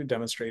 We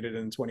demonstrated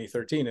in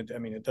 2013.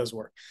 It does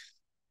work.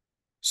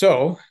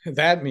 So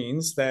that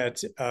means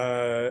that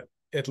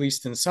at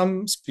least in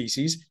some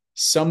species,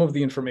 some of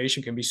the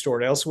information can be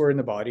stored elsewhere in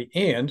the body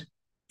and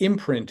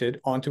imprinted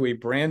onto a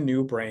brand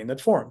new brain that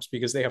forms,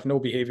 because they have no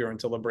behavior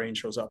until the brain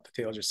shows up. The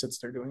tail just sits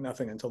there doing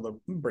nothing until the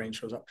brain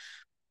shows up.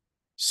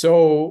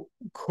 So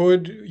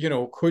could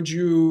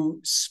you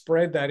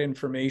spread that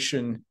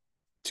information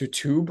to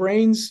two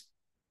brains?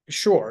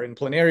 Sure. In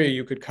planaria,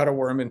 you could cut a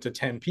worm into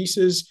 10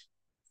 pieces.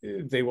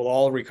 They will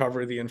all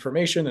recover the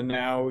information, and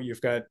now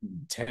you've got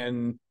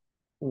 10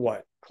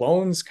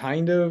 clones,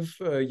 kind of.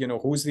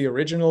 Who's the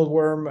original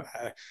worm?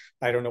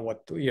 I don't know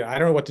what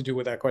to do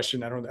with that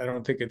question. I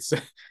don't think it's I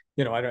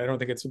don't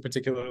think it's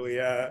particularly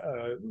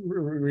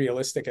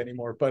realistic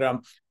anymore. But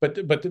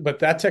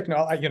that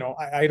technology,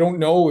 I don't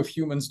know if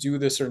humans do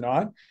this or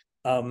not.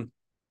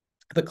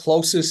 The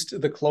closest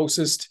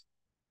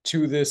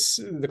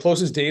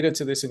data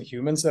to this in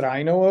humans that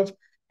I know of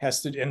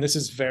has to, and this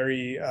is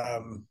very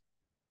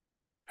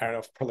I don't know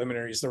if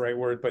preliminary is the right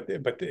word, but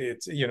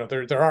it's,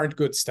 there aren't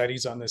good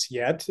studies on this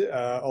yet,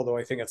 although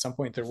I think at some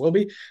point there will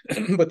be.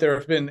 But there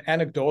have been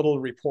anecdotal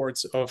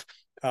reports of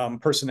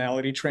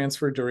personality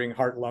transfer during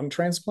heart-lung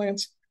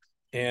transplants.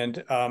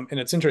 And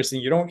it's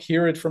interesting. You don't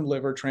hear it from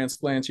liver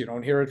transplants. You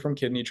don't hear it from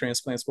kidney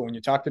transplants. But when you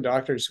talk to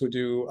doctors who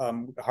do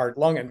heart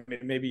lung, and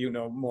maybe you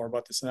know more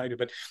about this than I do,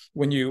 but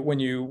when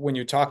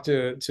you talk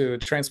to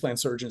transplant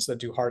surgeons that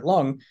do heart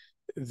lung,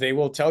 they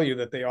will tell you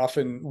that they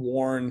often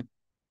warn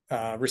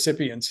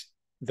recipients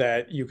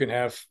that you can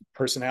have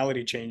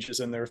personality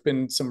changes. And there have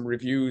been some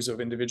reviews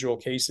of individual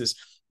cases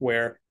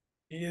where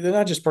they're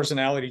not just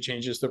personality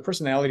changes, they're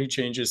personality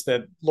changes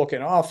that look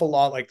an awful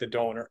lot like the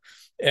donor.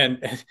 And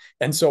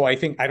so I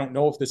don't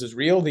know if this is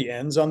real. The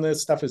ends on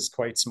this stuff is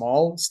quite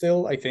small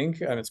still, I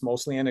think, and it's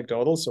mostly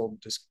anecdotal. So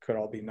this could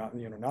all be not,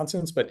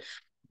 nonsense, but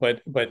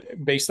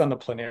based on the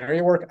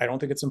planaria work, I don't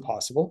think it's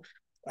impossible.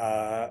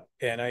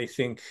 And I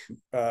think,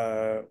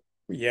 the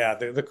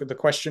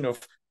question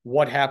of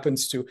what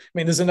happens to,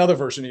 there's another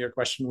version of your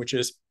question, which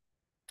is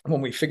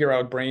when we figure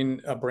out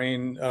brain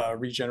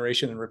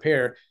regeneration and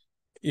repair,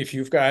 if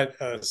you've got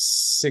a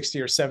 60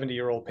 or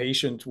 70-year-old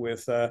patient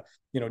with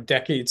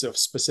decades of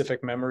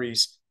specific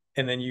memories,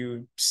 and then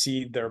you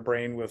seed their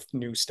brain with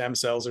new stem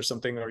cells or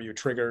something, or you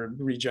trigger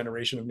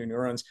regeneration of new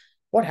neurons,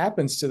 what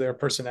happens to their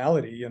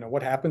personality?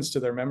 What happens to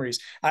their memories?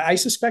 I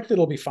suspect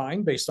it'll be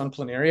fine based on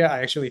planaria.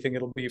 I actually think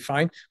it'll be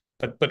fine,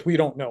 but we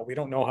don't know. We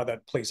don't know how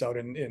that plays out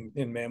in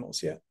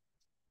mammals yet.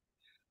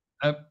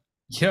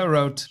 Here I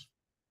wrote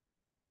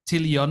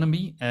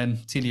teleonomy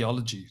and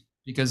teleology,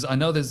 because I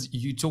know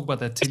you talk about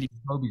that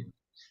telephobia,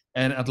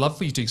 and I'd love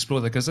for you to explore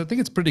that, because I think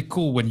it's pretty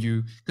cool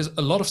because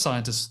a lot of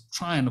scientists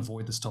try and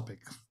avoid this topic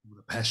with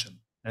a passion,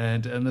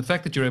 and the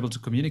fact that you're able to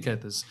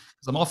communicate this,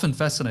 because I'm often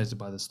fascinated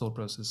by this thought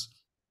process.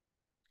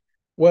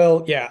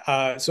 Well,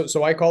 yeah.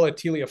 So I call it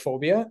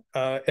teleophobia,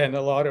 and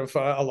a lot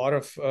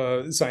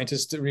of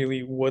scientists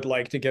really would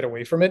like to get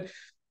away from it.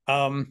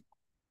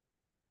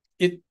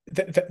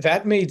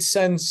 That made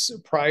sense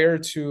prior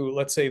to,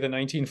 let's say, the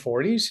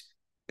 1940s,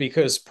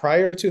 because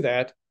prior to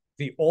that,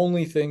 the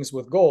only things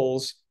with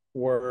goals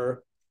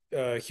were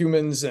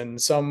humans and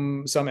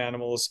some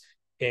animals,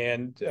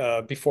 and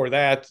before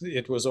that,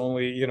 it was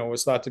only, it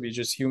was thought to be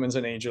just humans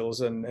and angels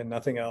and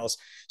nothing else.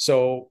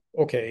 So,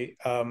 okay,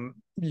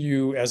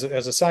 you as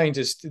a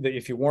scientist,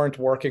 if you weren't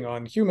working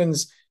on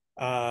humans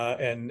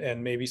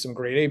and maybe some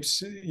great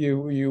apes,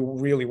 you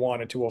really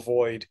wanted to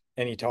avoid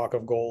any talk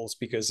of goals,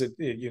 because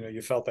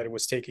you felt that it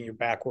was taking you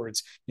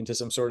backwards into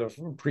some sort of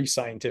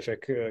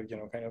pre-scientific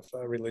kind of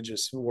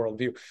religious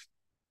worldview.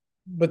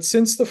 But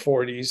since the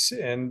 40s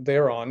and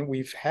thereon,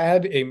 we've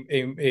had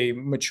a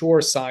mature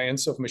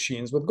science of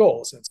machines with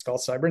goals. It's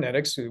called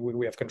cybernetics.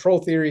 We have control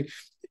theory.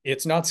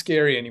 It's not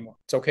scary anymore.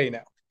 It's okay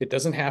now. It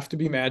doesn't have to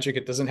be magic.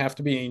 It doesn't have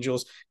to be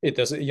angels. It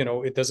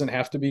doesn't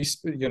have to be,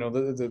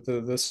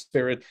 the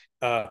spirit.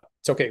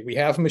 It's okay. We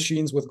have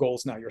machines with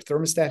goals now. Your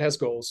thermostat has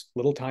goals,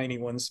 little tiny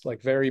ones,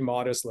 like very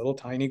modest, little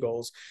tiny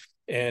goals.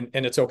 And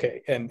it's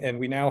okay. And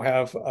we now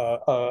have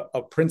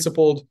a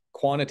principled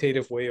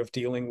quantitative way of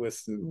dealing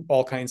with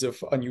all kinds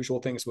of unusual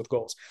things with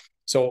goals.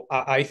 So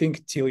I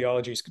think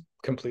teleology is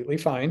completely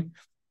fine.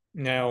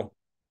 Now,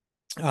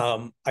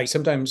 I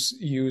sometimes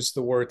use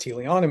the word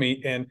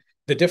teleonomy, and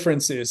the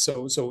difference is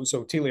so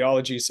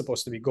teleology is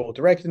supposed to be goal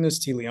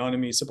directedness.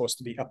 Teleonomy is supposed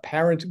to be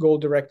apparent goal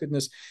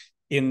directedness.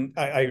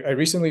 I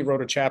recently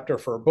wrote a chapter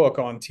for a book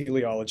on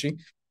teleology,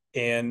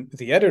 and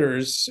the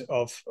editors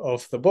of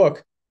the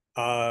book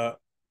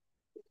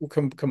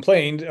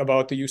complained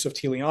about the use of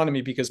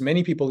teleonomy, because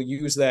many people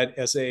use that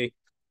as a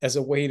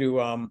way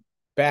to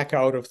back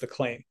out of the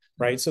claim,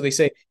 right? So they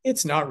say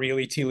it's not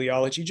really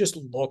teleology, just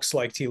looks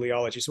like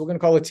teleology, so we're going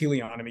to call it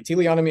teleonomy.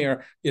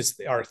 Teleonomy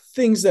are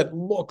things that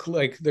look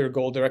like they're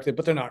goal directed,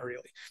 but they're not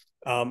really.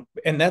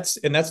 And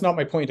that's not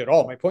my point at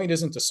all. My point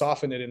isn't to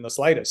soften it in the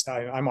slightest.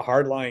 I'm a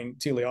hardline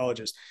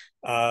teleologist.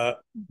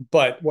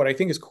 But what I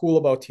think is cool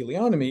about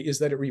teleonomy is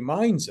that it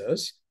reminds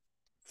us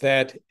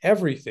that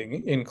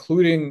everything,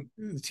 including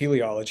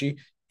teleology,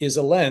 is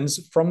a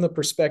lens from the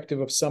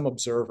perspective of some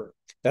observer.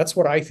 That's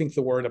what I think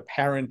the word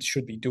apparent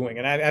should be doing.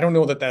 And I don't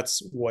know that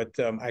that's what,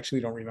 I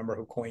actually don't remember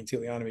who coined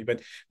teleonomy,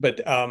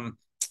 but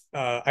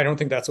I don't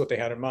think that's what they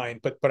had in mind,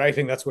 but I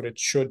think that's what it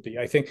should be.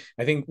 I think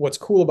what's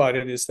cool about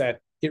it is that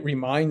it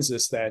reminds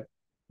us that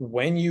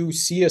when you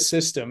see a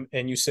system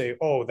and you say,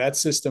 oh, that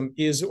system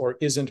is or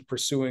isn't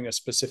pursuing a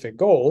specific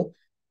goal,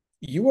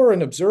 you are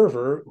an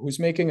observer who's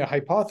making a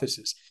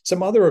hypothesis.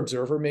 Some other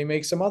observer may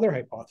make some other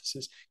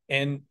hypothesis.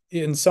 And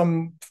in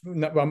some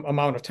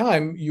amount of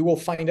time, you will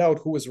find out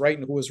who was right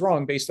and who was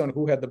wrong based on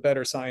who had the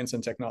better science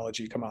and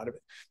technology come out of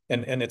it.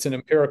 And it's an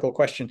empirical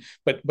question,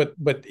 but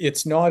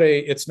it's not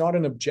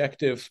an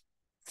objective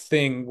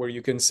thing where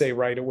you can say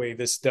right away,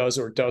 this does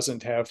or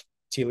doesn't have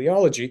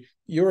teleology,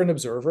 you're an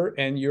observer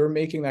and you're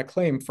making that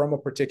claim from a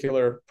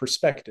particular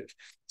perspective.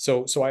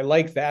 So I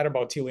like that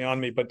about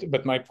teleonomy,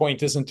 but my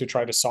point isn't to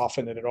try to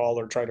soften it at all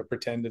or try to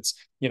pretend it's,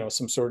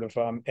 some sort of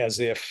as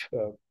if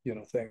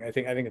thing. I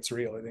think it's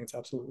real. I think it's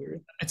absolutely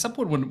real. At some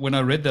point when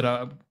I read that,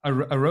 I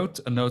wrote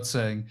a note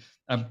saying,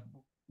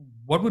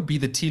 what would be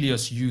the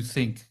teleos you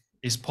think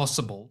is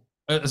possible,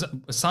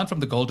 aside from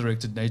the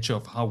goal-directed nature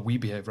of how we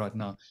behave right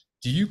now?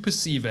 Do you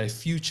perceive a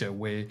future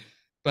where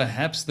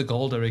perhaps the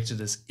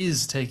goal-directedness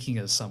is taking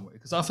us somewhere?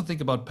 Because I often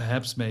think about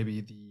perhaps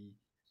maybe the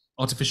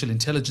artificial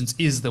intelligence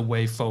is the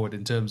way forward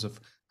in terms of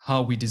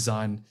how we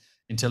design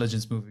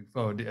intelligence moving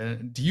forward.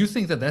 Do you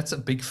think that that's a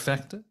big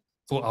factor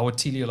for our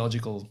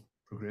teleological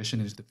progression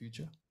into the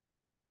future?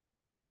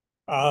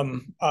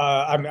 I'm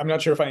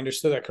not sure if I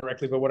understood that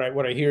correctly, but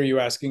what I hear you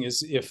asking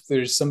is if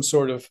there's some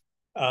sort of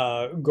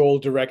goal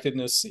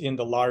directedness in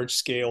the large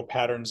scale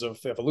patterns of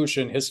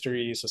evolution,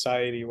 history,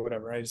 society,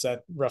 whatever, right? Is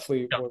that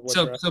roughly what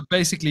so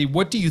basically,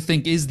 what do you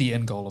think is the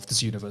end goal of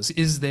this universe?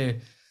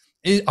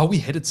 Are we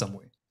headed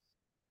somewhere?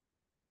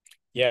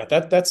 Yeah,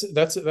 that's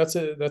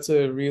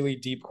a really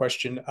deep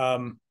question.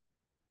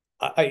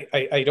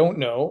 I don't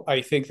know.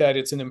 I think that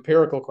it's an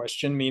empirical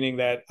question, meaning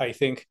that I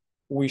think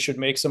we should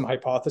make some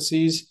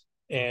hypotheses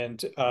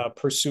and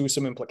pursue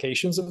some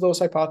implications of those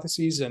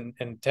hypotheses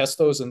and test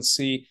those and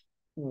see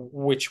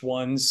which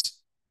ones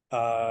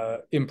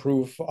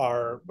improve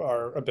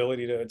our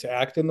ability to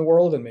act in the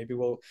world. And maybe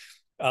we'll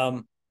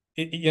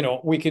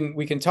we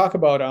can talk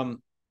about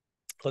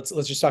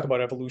let's just talk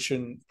about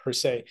evolution per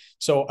se.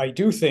 So I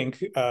do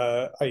think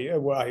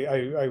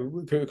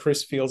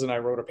Chris Fields and I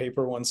wrote a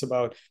paper once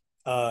about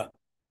the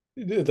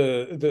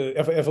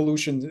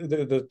evolution,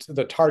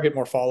 the target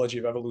morphology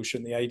of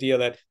evolution, the idea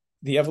that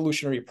the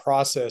evolutionary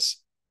process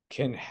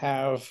can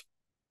have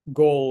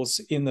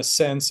goals in the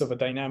sense of a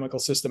dynamical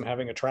system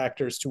having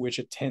attractors to which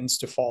it tends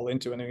to fall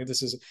into. And I mean,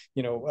 this is,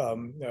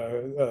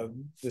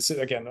 this is,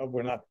 again,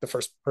 we're not the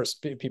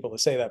first people to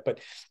say that, but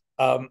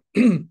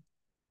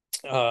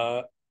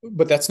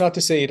that's not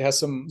to say it has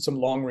some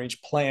long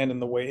range plan in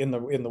the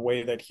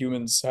way that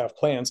humans have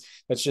plans.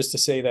 That's just to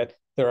say that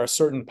there are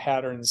certain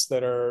patterns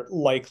that are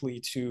likely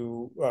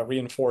to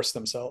reinforce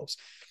themselves.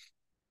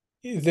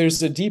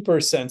 There's a deeper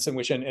sense in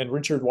which, and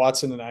Richard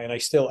Watson and I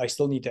still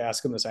need to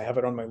ask him this. I have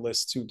it on my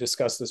list to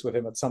discuss this with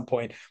him at some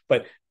point.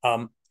 But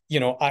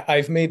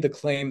I've made the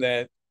claim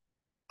that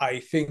I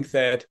think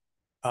that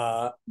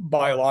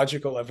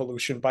biological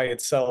evolution by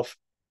itself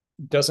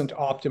doesn't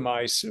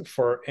optimize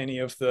for any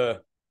of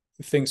the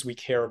things we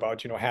care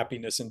about,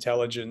 happiness,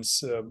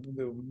 intelligence,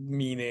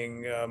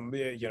 meaning,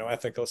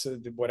 ethical,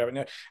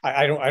 whatever.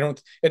 I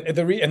don't, and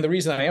the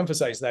reason I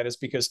emphasize that is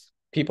because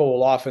people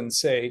will often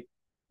say,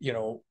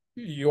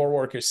 your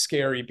work is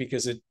scary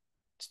because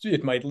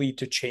it might lead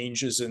to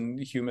changes in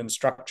human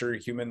structure,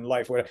 human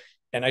life, whatever.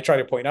 And I try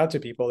to point out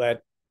to people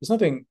that there's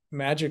nothing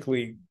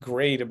magically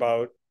great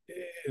about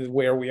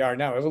where we are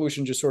now.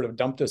 Evolution just sort of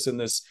dumped us in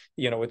this,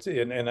 it's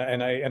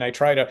and I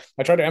try to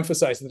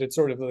emphasize that it's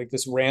sort of like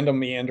this random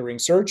meandering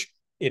search.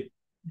 It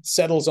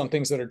settles on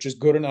things that are just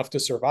good enough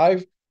to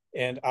survive.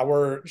 And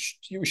our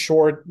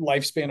short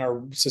lifespan,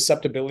 our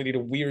susceptibility to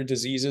weird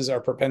diseases, our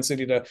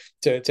propensity to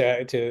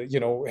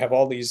have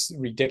all these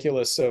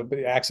ridiculous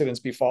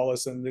accidents befall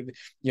us, and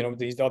all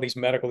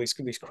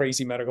these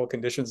crazy medical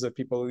conditions that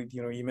people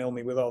email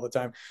me with all the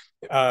time.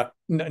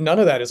 None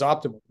of that is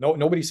optimal.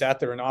 Nobody sat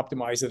there and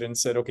optimized it and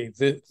said, okay,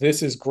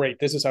 this is great.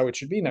 This is how it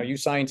should be. Now, you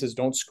scientists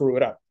don't screw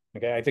it up.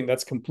 Okay, I think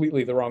that's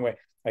completely the wrong way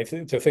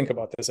to think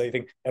about this. I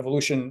think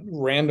evolution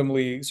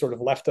randomly sort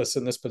of left us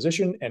in this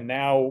position, and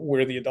now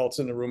we're the adults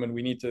in the room, and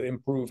we need to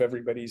improve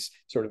everybody's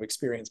sort of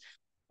experience.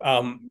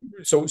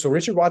 So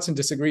Richard Watson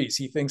disagrees.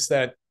 He thinks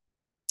that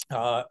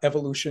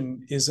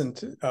evolution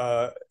isn't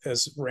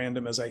as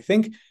random as I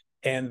think,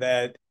 and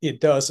that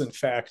it does, in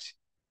fact.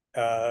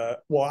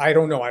 Well, I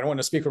don't know. I don't want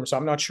to speak for him, so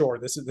I'm not sure.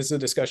 This is a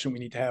discussion we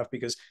need to have,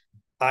 because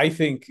I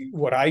think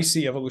what I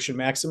see evolution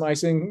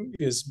maximizing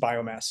is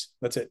biomass.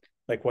 That's it.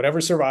 Like,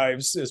 whatever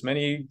survives, as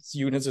many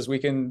units as we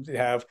can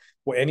have,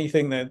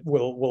 anything that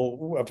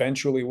will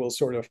eventually will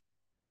sort of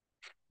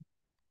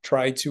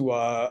try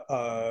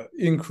to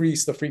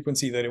increase the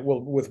frequency that it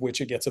will, with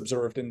which it gets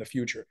observed in the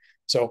future.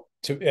 So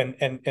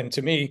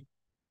to me,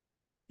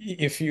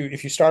 if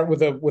you start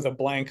with a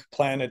blank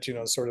planet,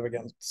 sort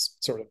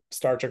of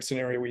Star Trek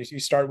scenario where you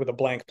start with a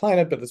blank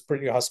planet, but it's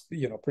pretty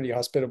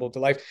hospitable to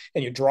life,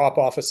 and you drop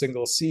off a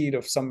single seed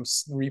of some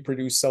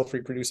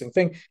self-reproducing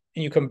thing,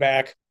 and you come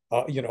back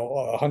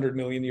 100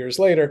 million years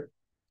later,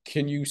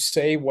 can you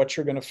say what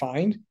you're going to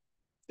find?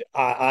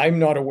 I'm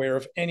not aware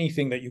of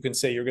anything that you can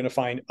say you're going to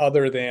find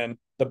other than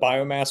the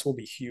biomass will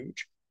be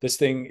huge. This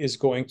thing is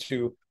going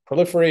to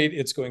proliferate.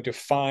 It's going to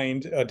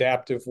find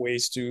adaptive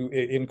ways to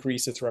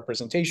increase its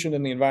representation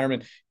in the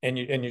environment, and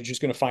you're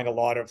just going to find a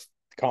lot of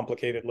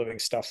complicated living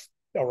stuff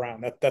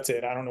around. That's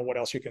it. I don't know what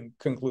else you can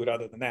conclude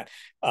other than that.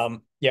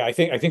 I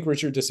think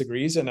Richard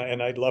disagrees, and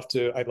I'd love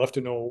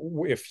to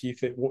know if he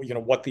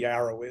what the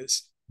arrow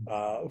is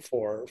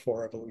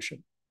for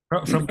evolution.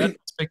 From that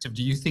perspective,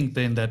 do you think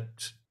then that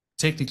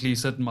technically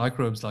certain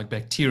microbes like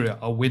bacteria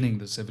are winning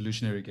this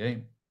evolutionary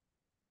game?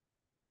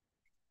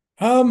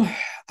 Um,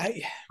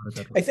 I Put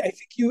it that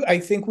way. I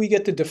think we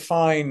get to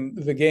define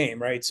the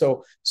game, right?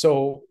 So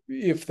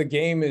if the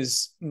game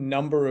is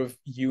number of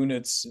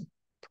units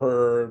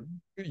per,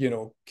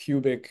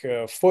 cubic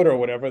foot or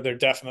whatever, they're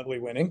definitely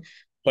winning. Mm.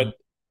 But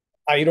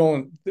I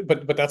don't.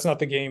 But that's not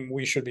the game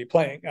we should be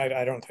playing.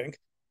 I don't think.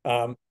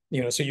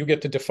 So you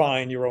get to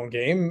define your own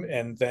game,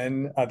 and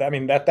then I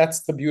mean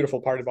that's the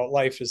beautiful part about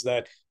life is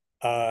that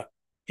uh,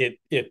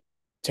 it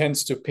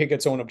tends to pick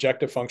its own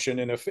objective function,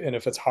 and if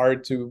it's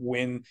hard to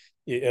win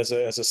as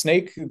a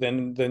snake,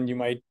 then you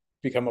might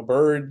become a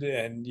bird,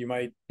 and you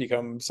might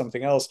become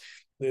something else.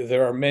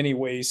 There are many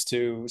ways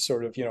to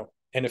sort of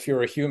and if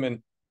you're a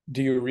human,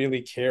 do you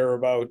really care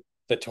about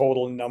the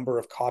total number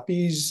of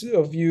copies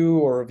of you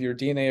or of your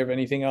DNA or of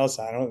anything else?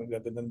 I don't.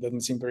 That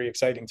doesn't seem very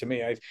exciting to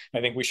me. I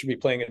think we should be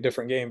playing a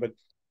different game. But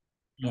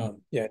Mm.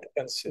 yeah, it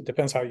depends. It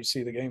depends how you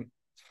see the game.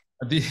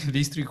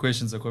 These three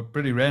questions are quite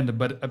pretty random,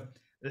 but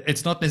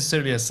it's not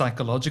necessarily a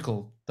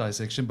psychological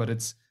dissection, but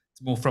it's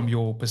more from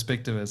your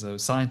perspective as a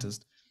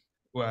scientist,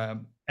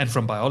 and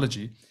from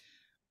biology.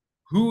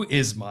 Who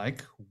is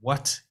Mike?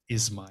 What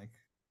is Mike?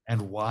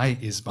 And why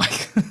is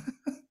Mike?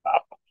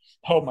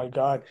 Oh my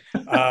God.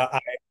 I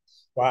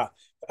Wow.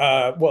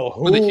 Well,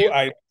 For the who human,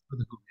 I for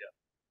the who,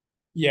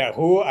 yeah,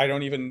 who I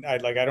don't even I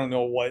don't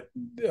know what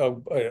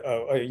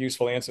a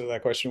useful answer to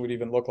that question would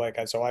even look like.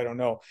 So I don't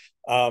know.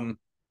 Um,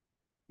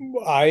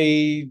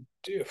 I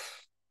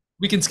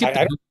we can skip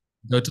the I who,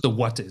 go to the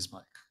what is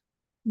Mike.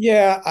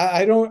 Yeah,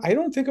 I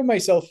don't think of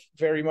myself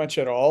very much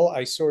at all.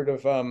 I sort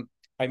of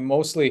I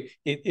mostly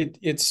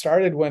it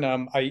started when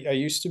I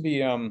used to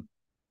be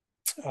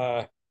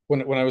uh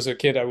when I was a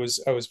kid I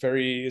was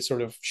very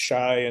sort of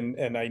shy,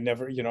 and I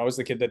never, I was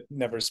the kid that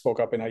never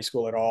spoke up in high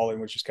school at all and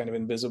was just kind of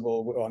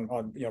invisible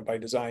on by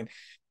design.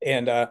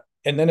 And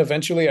then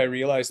eventually I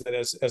realized that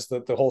as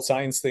the whole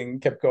science thing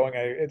kept going,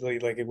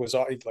 like it was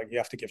like you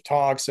have to give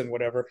talks and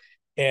whatever.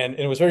 And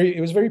it was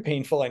very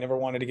painful. I never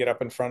wanted to get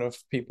up in front of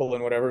people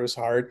and whatever. It was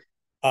hard.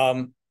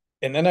 um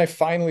and then I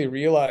finally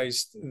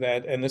realized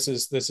that, and this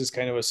is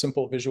kind of a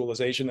simple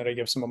visualization that I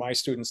give some of my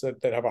students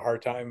that have a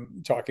hard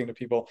time talking to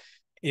people,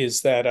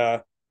 is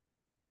that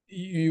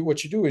you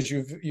what you do is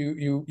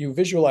you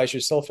visualize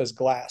yourself as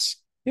glass.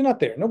 You're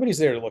not there. Nobody's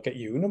there to look at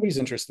you. Nobody's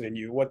interested in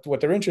you. What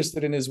they're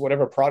interested in is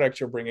whatever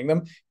product you're bringing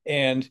them,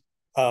 and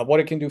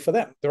what it can do for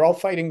them. They're all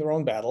fighting their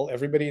own battle.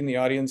 Everybody in the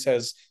audience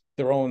has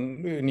their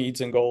own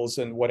needs and goals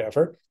and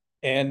whatever.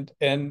 And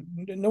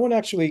no one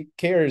actually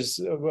cares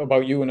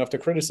about you enough to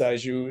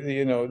criticize you.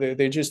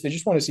 They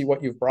just want to see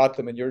what you've brought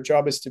them, and your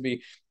job is to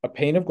be a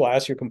pane of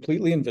glass. You're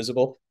completely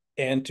invisible,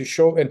 and to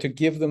show and to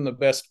give them the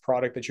best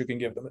product that you can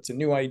give them. It's a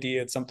new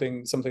idea. It's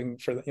something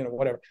for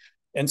whatever.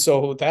 And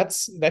so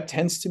that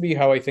tends to be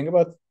how I think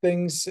about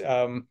things.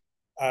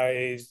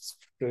 I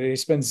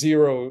spend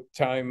zero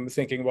time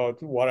thinking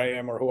about what I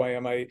am or who I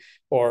am,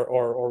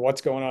 or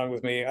what's going on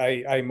with me.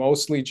 I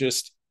mostly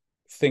just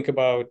think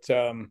about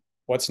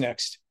what's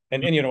next.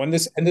 And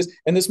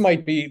this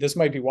might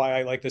be why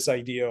I like this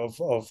idea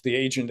of the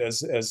agent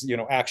as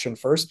action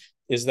first,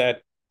 is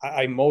that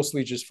I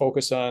mostly just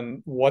focus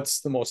on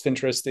what's the most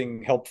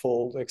interesting,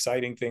 helpful,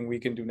 exciting thing we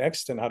can do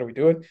next, and how do we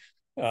do it.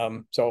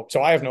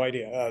 So I have no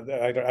idea.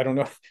 I don't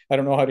know. I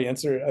don't know how to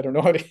answer. I don't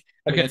know how to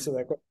Okay, answer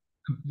that question.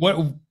 what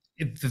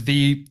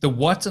the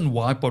what and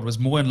why part was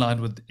more in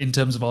line with in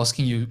terms of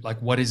asking you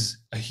like what is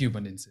a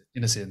human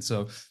in a sense.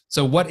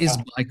 So what is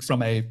Mike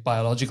from a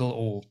biological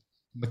or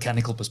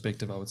mechanical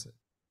perspective? I would say.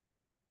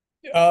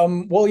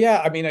 Well,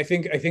 yeah. I mean, I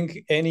think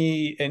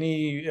any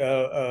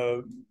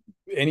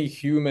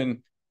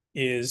human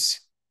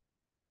is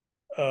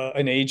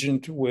an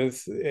agent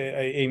with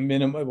a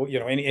minimum.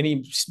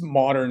 Any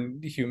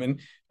modern human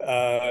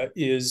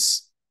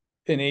is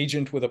an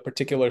agent with a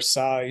particular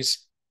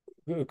size,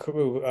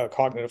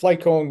 cognitive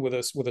light cone, with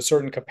a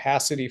certain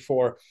capacity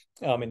for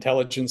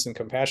intelligence and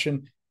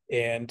compassion.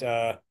 And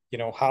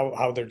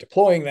how they're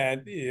deploying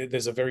that.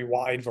 There's a very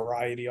wide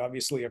variety,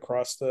 obviously,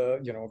 across the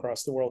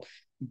world.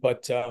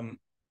 But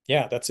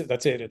yeah, that's it.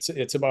 That's it.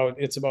 It's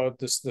about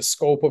this the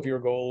scope of your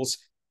goals,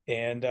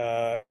 and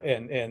the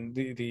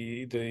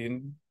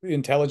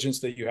intelligence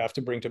that you have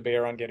to bring to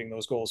bear on getting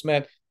those goals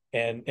met,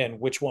 and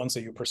which ones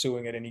are you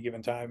pursuing at any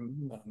given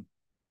time.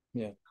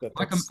 Yeah,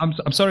 Mike, that's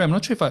I'm sorry, I'm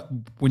not sure if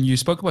when you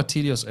spoke about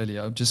Telios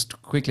earlier,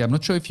 just quickly, I'm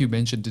not sure if you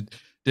mentioned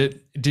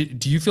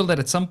do you feel that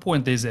at some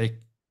point there's a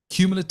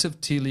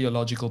cumulative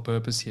teleological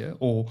purpose here,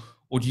 or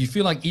do you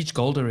feel like each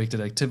goal-directed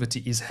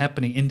activity is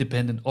happening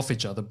independent of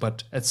each other,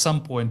 but at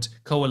some point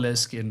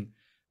coalesce in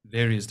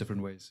various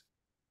different ways?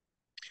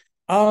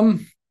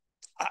 um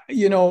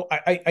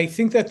I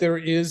think that there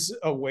is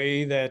a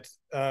way that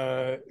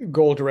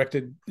goal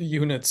directed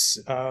units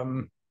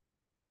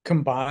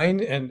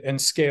combine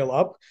and scale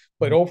up,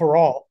 but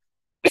overall,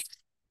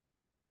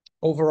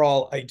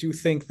 I do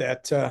think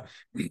that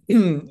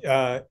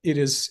it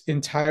is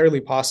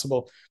entirely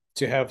possible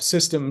to have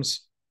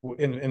systems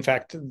in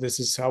fact, this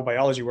is how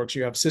biology works.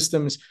 You have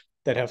systems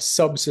that have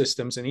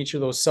subsystems, and each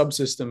of those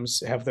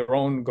subsystems have their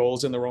own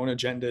goals and their own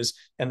agendas,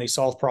 and they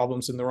solve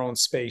problems in their own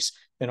space,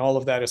 and all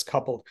of that is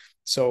coupled.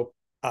 So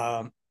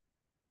I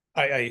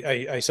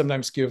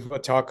sometimes give a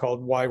talk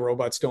called "Why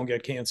Robots Don't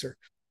Get Cancer,"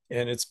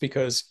 and it's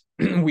because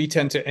we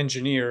tend to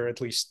engineer, at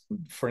least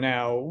for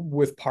now,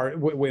 with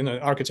in an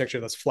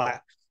architecture that's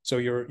flat. So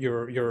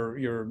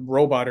your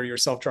robot or your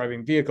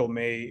self-driving vehicle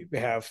may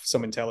have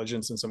some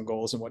intelligence and some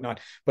goals and whatnot,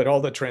 but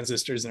all the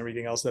transistors and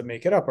everything else that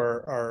make it up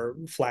are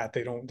flat.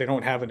 They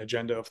don't have an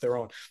agenda of their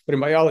own. But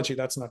in biology,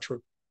 that's not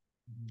true.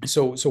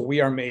 So we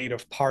are made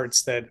of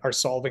parts that are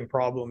solving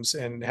problems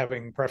and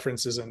having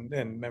preferences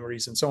and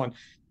memories and so on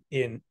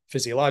in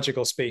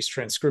physiological space,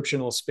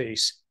 transcriptional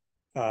space,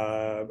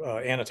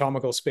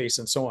 anatomical space,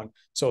 and so on.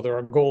 So there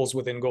are goals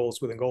within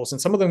goals within goals,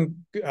 and some of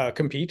them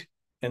compete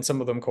and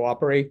some of them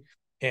cooperate.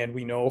 And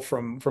we know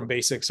from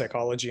basic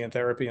psychology and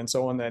therapy and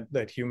so on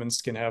that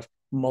humans can have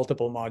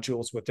multiple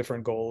modules with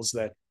different goals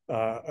that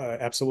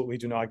absolutely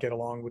do not get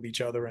along with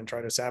each other and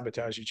try to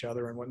sabotage each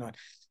other and whatnot.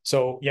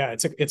 So yeah,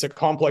 it's a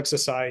complex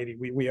society.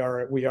 We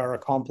are a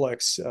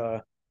complex,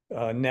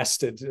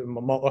 nested,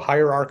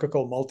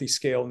 hierarchical,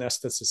 multi-scale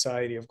nested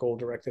society of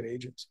goal-directed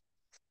agents.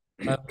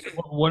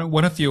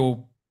 One of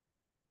your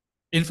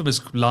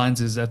infamous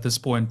lines is, at this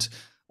point,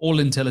 all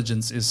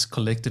intelligence is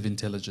collective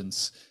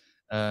intelligence.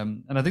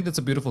 And I think that's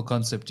a beautiful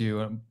concept.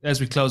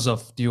 As we close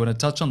off, do you want to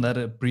touch on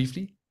that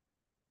briefly?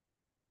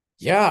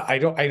 Yeah, I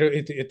don't.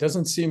 It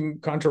doesn't seem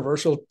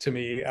controversial to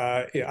me.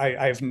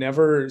 I've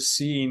never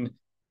seen,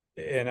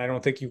 and I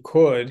don't think you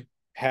could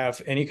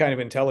have any kind of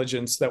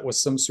intelligence that was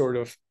some sort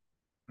of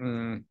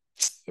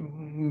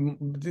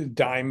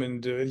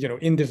diamond,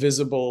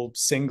 indivisible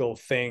single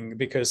thing,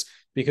 because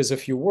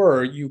if you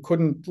were, you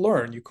couldn't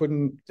learn, you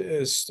couldn't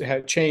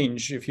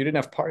change. If you didn't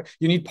have parts,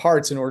 you need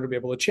parts in order to be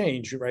able to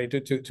change, right?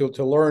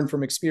 To learn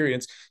from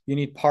experience, you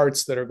need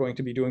parts that are going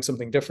to be doing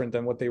something different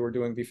than what they were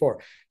doing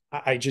before.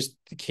 I just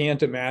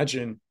can't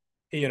imagine,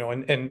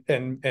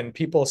 and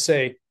people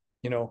say,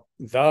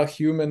 the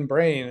human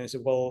brain. I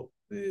said, well,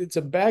 it's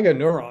a bag of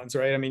neurons,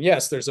 right? I mean,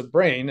 yes, there's a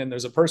brain and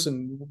there's a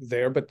person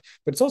there, but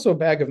it's also a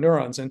bag of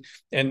neurons. And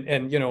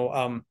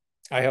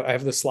I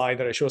have the slide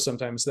that I show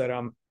sometimes that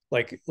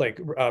like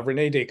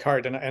Rene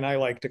Descartes, and I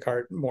like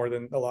Descartes more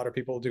than a lot of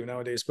people do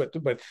nowadays, but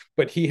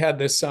he had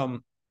this he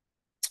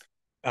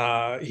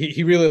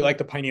really liked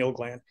the pineal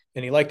gland,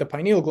 and he liked the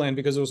pineal gland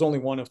because there was only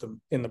one of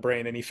them in the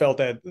brain, and he felt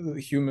that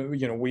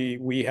human,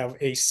 we have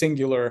a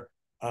singular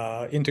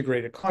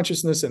integrated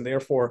consciousness, and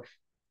therefore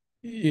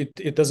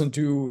it doesn't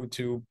do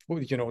to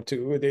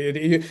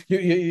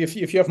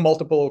if you have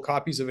multiple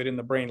copies of it in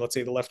the brain, let's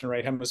say the left and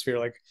right hemisphere,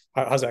 like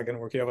how's that going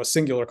to work? You have a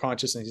singular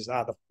consciousness. He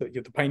says,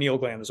 the pineal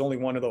gland, there's only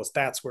one of those.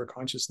 That's where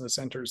consciousness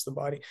enters the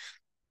body.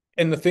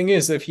 And the thing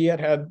is, if he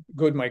had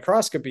good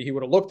microscopy, he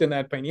would have looked in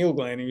that pineal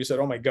gland and you said,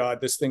 oh my God,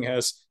 this thing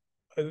has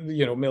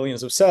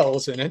millions of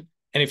cells in it.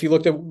 And if you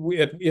looked at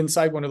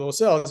inside one of those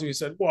cells, you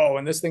said, whoa,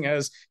 and this thing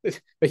has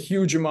a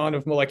huge amount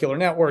of molecular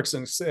networks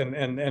and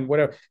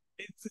whatever.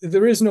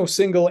 There is no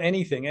single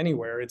anything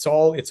anywhere. It's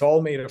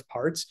all made of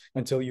parts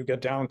until you get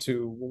down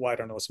to, well, I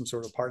don't know, some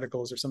sort of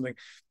particles or something.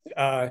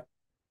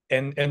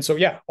 And so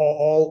yeah,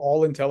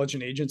 all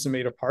intelligent agents are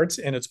made of parts,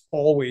 and it's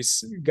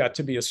always got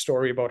to be a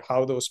story about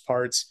how those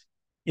parts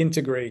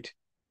integrate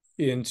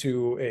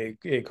into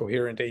a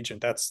coherent agent.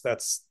 That's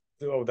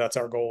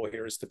our goal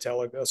here, is to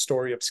tell a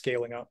story of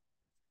scaling up.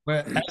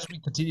 Well, as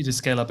we continue to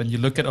scale up and you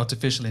look at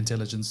artificial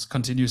intelligence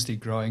continuously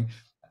growing,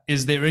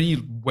 is there any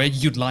way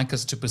you'd like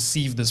us to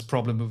perceive this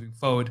problem moving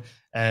forward,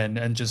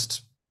 and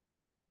just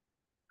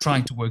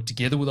trying to work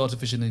together with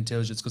artificial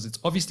intelligence? Because it's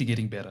obviously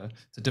getting better.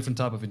 It's a different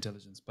type of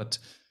intelligence. But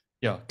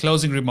yeah,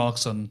 closing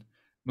remarks on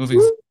moving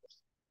forward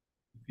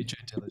with future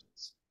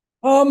intelligence.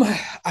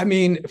 I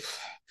mean,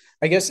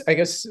 I guess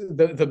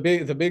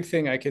the big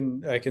thing I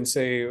can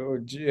say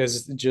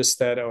is just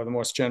that, or the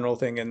most general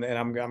thing, and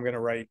I'm going to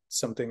write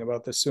something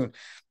about this soon,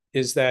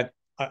 is that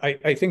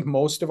I think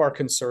most of our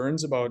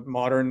concerns about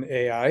modern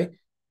AI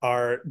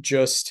are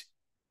just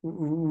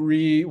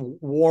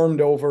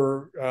warmed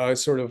over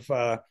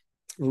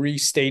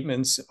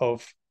restatements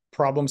of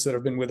problems that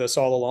have been with us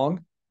all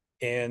along,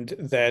 and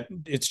that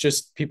it's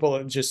just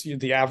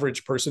the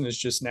average person is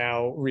just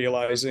now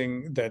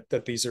realizing that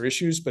these are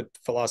issues, but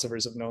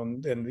philosophers have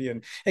known,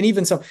 and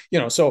even some,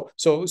 so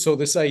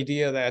this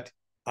idea that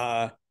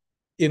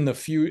in the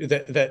future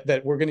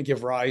that we're going to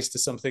give rise to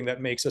something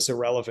that makes us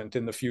irrelevant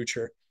in the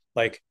future.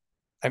 Like,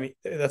 I mean,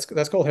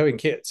 that's called having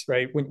kids,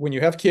 right? When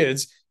you have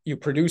kids, you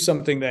produce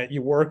something that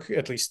you work,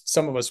 at least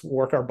some of us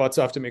work our butts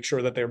off to make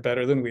sure that they're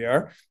better than we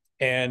are.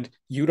 And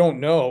you don't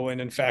know. And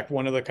in fact,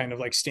 one of the kind of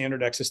like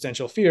standard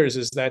existential fears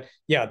is that,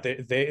 yeah,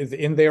 they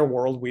in their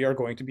world, we are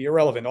going to be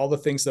irrelevant. All the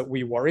things that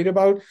we worried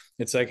about,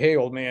 it's like, hey,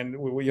 old man,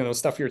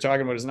 stuff you're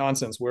talking about is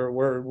nonsense.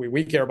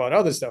 We care about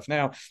other stuff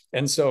now.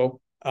 And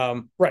so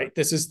Right.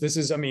 This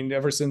is, I mean,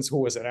 ever since, who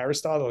was it,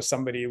 Aristotle?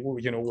 Somebody who,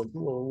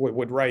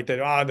 would write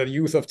that, the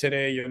youth of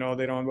today,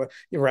 they don't,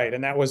 you're right.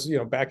 And that was,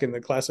 back in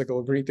the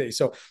classical Greek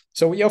days.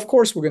 So yeah, of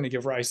course we're going to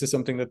give rise to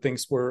something that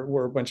thinks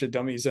we're a bunch of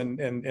dummies and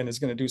is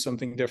going to do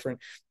something different.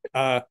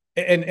 And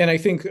I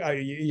think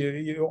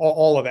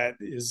all of that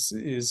is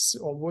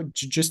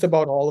just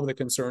about all of the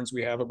concerns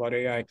we have about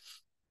AI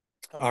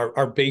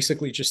are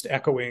basically just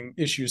echoing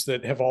issues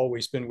that have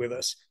always been with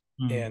us.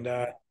 And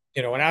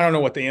and I don't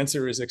know what the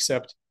answer is,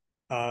 except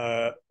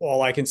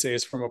all I can say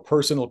is, from a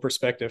personal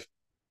perspective,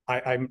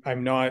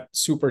 I'm not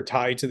super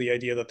tied to the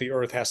idea that the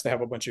Earth has to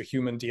have a bunch of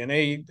human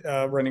DNA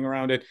running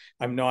around it.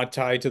 I'm not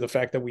tied to the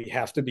fact that we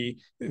have to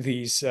be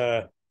these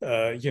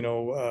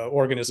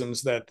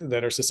organisms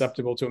that are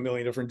susceptible to a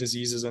million different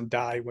diseases and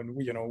die when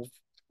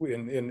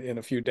in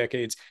a few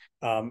decades.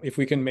 If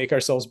we can make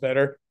ourselves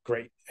better,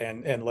 great.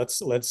 And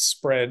let's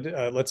spread,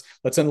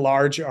 let's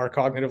enlarge our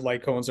cognitive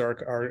light cones,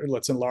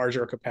 let's enlarge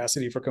our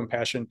capacity for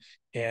compassion,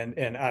 and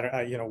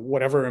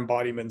whatever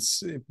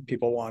embodiments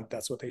people want,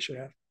 that's what they should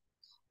have.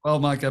 Well,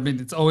 Mike, I mean,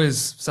 it's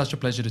always such a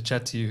pleasure to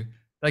chat to you.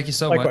 Thank you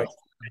so Likewise. much.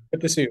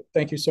 Good to see you.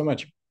 Thank you so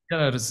much.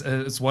 Yeah,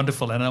 it's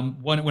wonderful.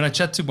 And when I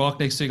chat to Mark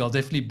next week, I'll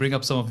definitely bring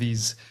up some of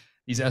these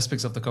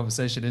aspects of the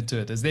conversation into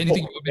it. Is there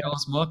anything you want me to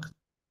ask Mark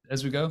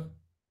as we go?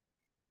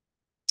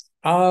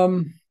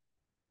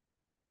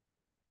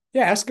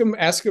 Yeah, ask him.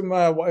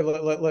 Why,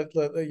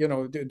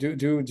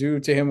 do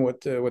to him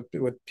what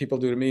people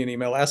do to me in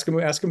email. Ask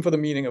him for the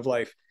meaning of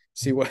life.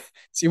 See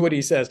what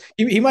he says.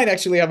 He might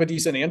actually have a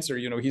decent answer.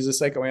 He's a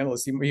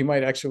psychoanalyst. He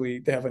might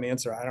actually have an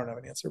answer. I don't have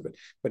an answer,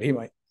 but he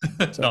might.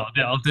 So. No,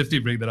 yeah, I'll definitely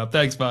bring that up.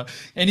 Thanks, Mark.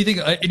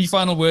 Any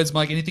final words,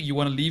 Mike? Anything you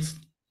want to leave?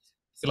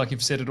 I feel like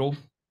you've said it all.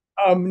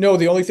 No,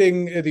 the only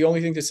thing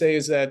to say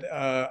is that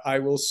I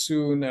will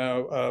soon.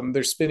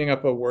 They're spinning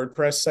up a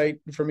WordPress site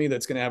for me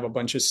that's going to have a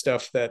bunch of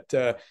stuff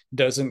that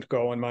doesn't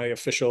go on my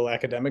official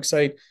academic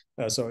site.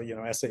 So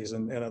essays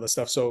and other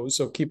stuff. So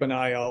keep an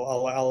eye.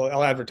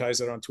 I'll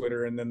advertise it on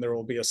Twitter, and then there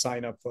will be a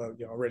sign up,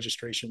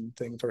 registration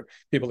thing for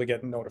people to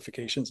get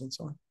notifications and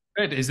so on.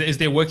 Great. Is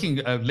there a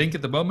working link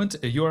at the moment,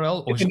 a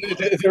URL?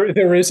 Or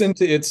there isn't.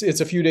 It's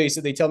a few days.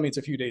 They tell me it's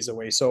a few days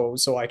away. So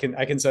I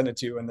can send it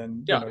to you, and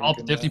then I'll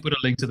definitely put a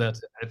link to that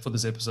for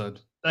this episode.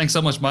 Thanks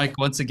so much, Mike.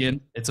 Once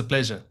again, it's a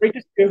pleasure.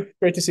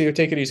 Great to see you.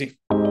 Take it easy.